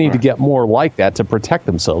 Whites need to get more like that to protect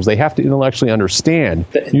themselves. They have to intellectually understand,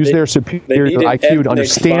 use their superior IQ to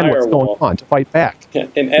understand what's going on, to fight back. We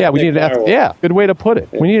need an good way to put it.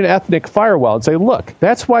 We need an ethnic firewall and say, look,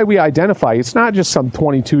 that's why we identify. It's not just some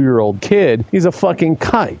 22-year-old kid. He's a fucking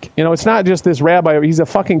kike. It's not just this rabbi. He's a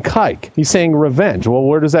fucking kike. He's saying revenge. Well,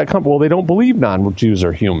 where does that come from? Well, they don't believe non-Jews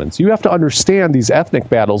are humans. You have to understand these ethnic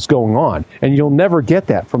battles going on, and you'll never get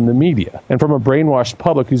that from the media and from a brainwashed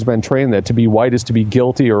public who's been trained that to be white is to be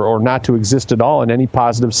guilty or not to exist at all in any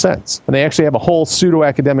positive sense. And they actually have a whole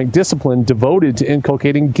pseudo-academic discipline devoted to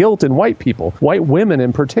inculcating guilt in white people, white women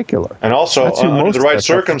in particular. And also, under the right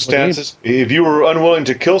circumstances, if you were unwilling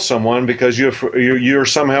to kill someone because you're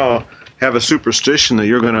somehow have a superstition that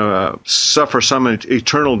you're going to suffer some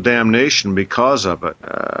eternal damnation because of it.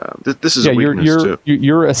 This is a weakness too.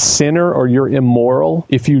 You're a sinner or you're immoral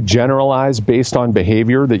if you generalize based on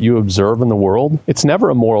behavior that you observe in the world. It's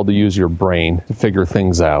never immoral to use your brain to figure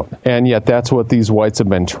things out, and yet that's what these whites have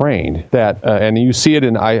been trained. And you see it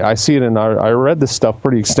I see it in I read this stuff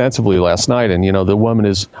pretty extensively last night, and the woman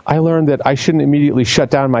is. I learned that I shouldn't immediately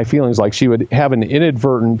shut down my feelings, like she would have an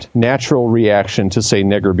inadvertent natural reaction to say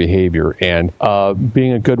nigger behavior. And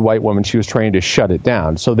being a good white woman, she was trained to shut it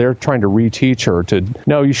down. So they're trying to reteach her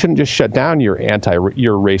no, you shouldn't just shut down your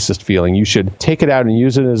racist feeling. You should take it out and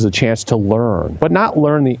use it as a chance to learn, but not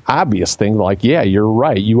learn the obvious thing like, yeah, you're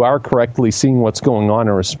right. You are correctly seeing what's going on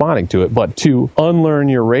and responding to it, but to unlearn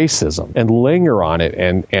your racism and linger on it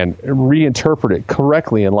and reinterpret it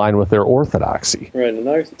correctly in line with their orthodoxy. Right.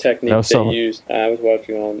 Another technique they used, I was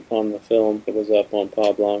watching on the film that was up on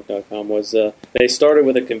PodBlanc.com, was they started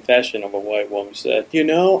with a confession of a white woman. Said,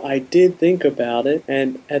 I did think about it,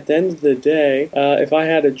 and at the end of the day, if I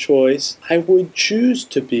had a choice, I would choose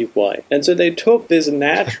to be white. And so they took this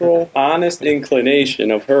natural, honest inclination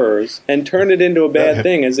of hers and turned it into a bad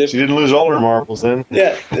thing, as if she didn't lose all her marbles then.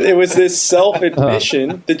 Yeah, it was this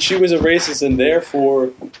self-admission that she was a racist, and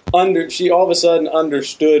therefore she all of a sudden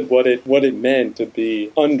understood what it meant to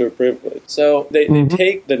be underprivileged. So they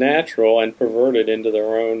take the natural and pervert it into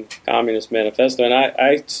their own communist manifesto. And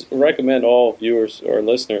I recommend all viewers or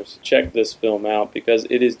listeners check this film out because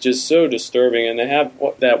it is just so disturbing. And they have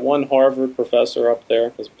that one Harvard professor up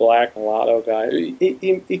there, this black mulatto guy.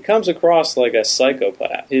 He comes across like a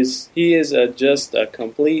psychopath. He is just a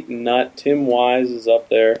complete nut. Tim Wise is up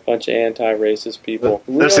there, a bunch of anti-racist people.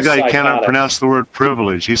 That's the guy who cannot pronounce the word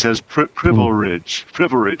privilege. He says privilege.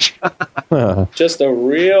 Just a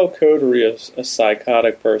real coterie of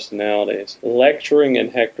psychotic personalities lecturing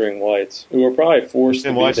and hectoring whites who were probably forced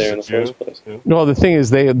to be there in the first place. No, the thing is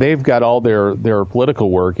they've got all their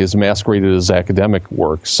political work is masqueraded as academic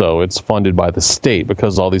work, so it's funded by the state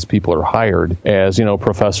because all these people are hired as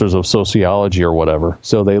professors of sociology or whatever.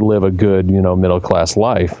 So they live a good middle class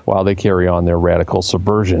life while they carry on their radical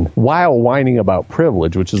subversion while whining about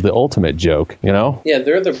privilege, which is the ultimate joke. Yeah,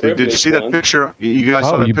 they're the privileged. Did you see that picture? You guys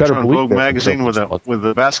saw that picture on Vogue magazine with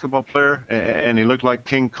the basketball player, and he looked like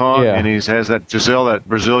King Kong, and he has that Giselle, that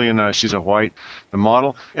Brazilian. She's a white, the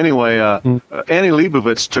model. Anyway, Annie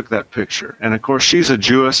Leibovitz took that picture, and of course she's a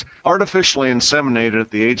Jewess, artificially inseminated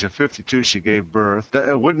at the age of 52. She gave birth.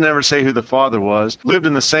 Would never say who the father was. Lived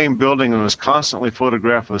in the same building and was constantly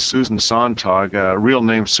photographed with Susan Sontag, real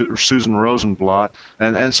name Susan Rosenblatt,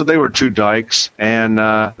 and so they were two dykes, and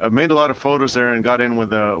made a lot of photos there and got in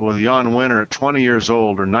with Jan Winter at 20 years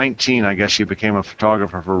old, or 19, I guess she became a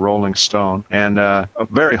photographer for Rolling Stone, and a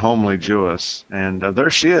very homely Jewess, and there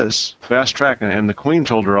she is, fast track, and the Queen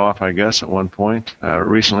told her her off, I guess, at one point,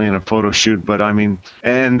 recently in a photo shoot. But I mean,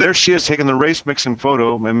 and there she is taking the race mixing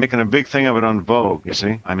photo and making a big thing of it on Vogue, you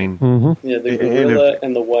see? I mean... Yeah, the gorilla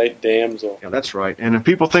and the white damsel. Yeah, that's right. And if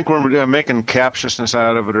people think we're making captiousness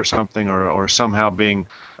out of it or something, or somehow being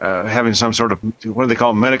having some sort of, what do they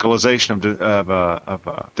call it, medicalization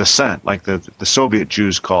of dissent, like the Soviet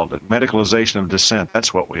Jews called it, medicalization of dissent.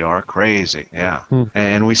 That's what we are. Crazy. Yeah.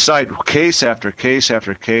 And we cite case after case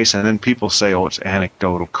after case, and then people say, oh, it's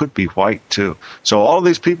anecdotal. Could be white, too. So all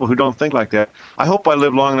these people who don't think like that, I hope I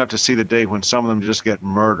live long enough to see the day when some of them just get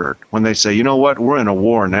murdered. When they say, you know what, we're in a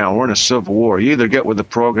war now. We're in a civil war. You either get with the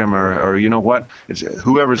program or you know what,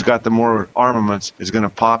 whoever's got the more armaments is going to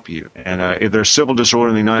pop you. And if there's civil disorder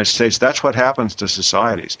in the United States, that's what happens to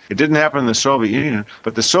societies. It didn't happen in the Soviet Union,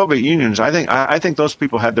 but the Soviet Unions, I think those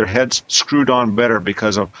people had their heads screwed on better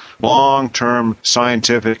because of long-term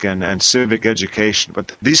scientific and civic education.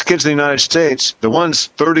 But these kids in the United States, the ones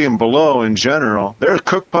 30 and below in general, they're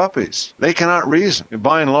cooked puppies. They cannot reason,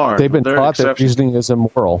 by and large. They've been taught that reasoning is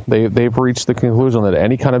immoral. They've reached the conclusion that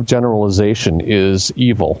any kind of generalization is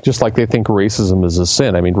evil, just like they think racism is a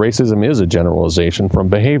sin. I mean, racism is a generalization from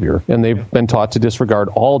behavior, and they've been taught to disregard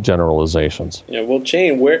all generalizations. Yeah, well,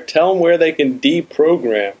 Shane, tell them where they can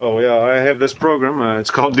deprogram. Oh, yeah, I have this program.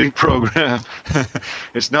 It's called Deprogram.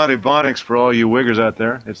 It's not Ebonics for all you wiggers out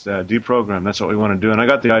there. It's Deprogram. That's what we want to do. And I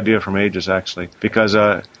got the idea from Aegis, actually, because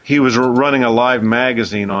he was running a live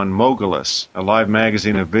magazine on Mogulus, a live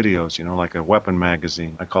magazine of videos, you know, like a weapon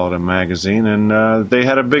magazine. I call it a magazine, and they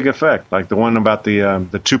had a big effect, like the one about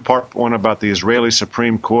the two-part one about the Israeli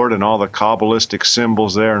Supreme Court and all the Kabbalistic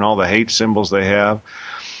symbols there and all the hate symbols they have.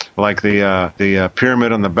 Like the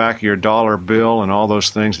pyramid on the back of your dollar bill and all those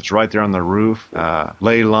things. It's right there on the roof.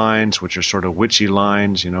 Ley lines, which are sort of witchy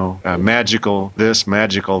lines, you know, magical this,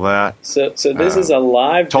 magical that. So this is a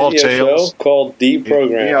live video show called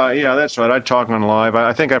Deprogram. Yeah, that's right. I talk on live.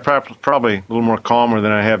 I think I'm probably a little more calmer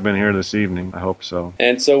than I have been here this evening. I hope so.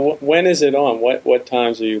 And so when is it on? What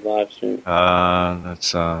times are you live streaming?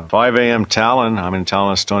 That's 5 a.m. Tallinn. I'm in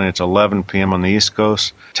Tallinn, Estonia. It's 11 p.m. on the East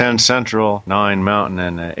Coast, 10 Central, 9 Mountain,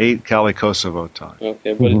 and 8 Cali Kosovo time.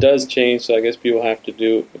 Okay, but it does change, so I guess people have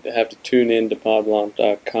to tune in to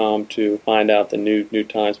podblomp.com to find out the new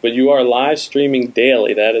times. But you are live streaming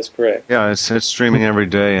daily. That is correct. Yeah, it's streaming every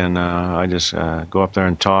day, and I just go up there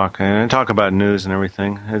and talk about news and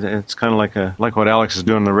everything. It's kind of like what Alex is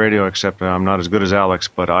doing on the radio, except I'm not as good as Alex,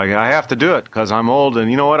 but I have to do it because I'm old, and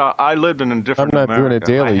you know what? I lived in a different I'm not America. doing it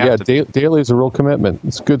daily. Yeah, daily is a real commitment.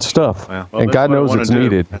 It's good stuff, and God knows it's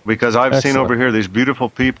needed. Because I've seen over here these beautiful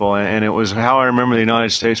people, and it was how I remember the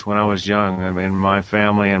United States when I was young. I mean, my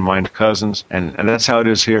family and my cousins, and that's how it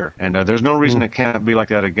is here. And there's no reason it can't be like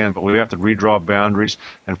that again, but we have to redraw boundaries,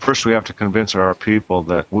 and first we have to convince our people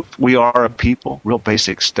that we are a people, real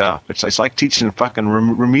basic stuff. It's like teaching fucking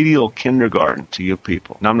remedial kindergarten to you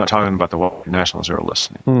people. Now, I'm not talking about the white nationals who are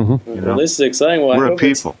listening. You know? Well, this is exciting. Well, we're a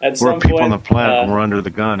people. We're a people on the planet, and we're under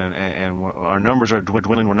the gun, and our numbers are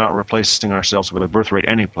dwindling. We're not replacing ourselves with a birth rate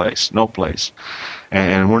any place, no place.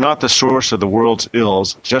 And we're not the source of the world's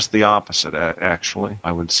ills, just the opposite, actually,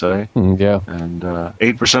 I would say. Yeah. And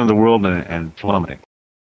 8% of the world and plummeting.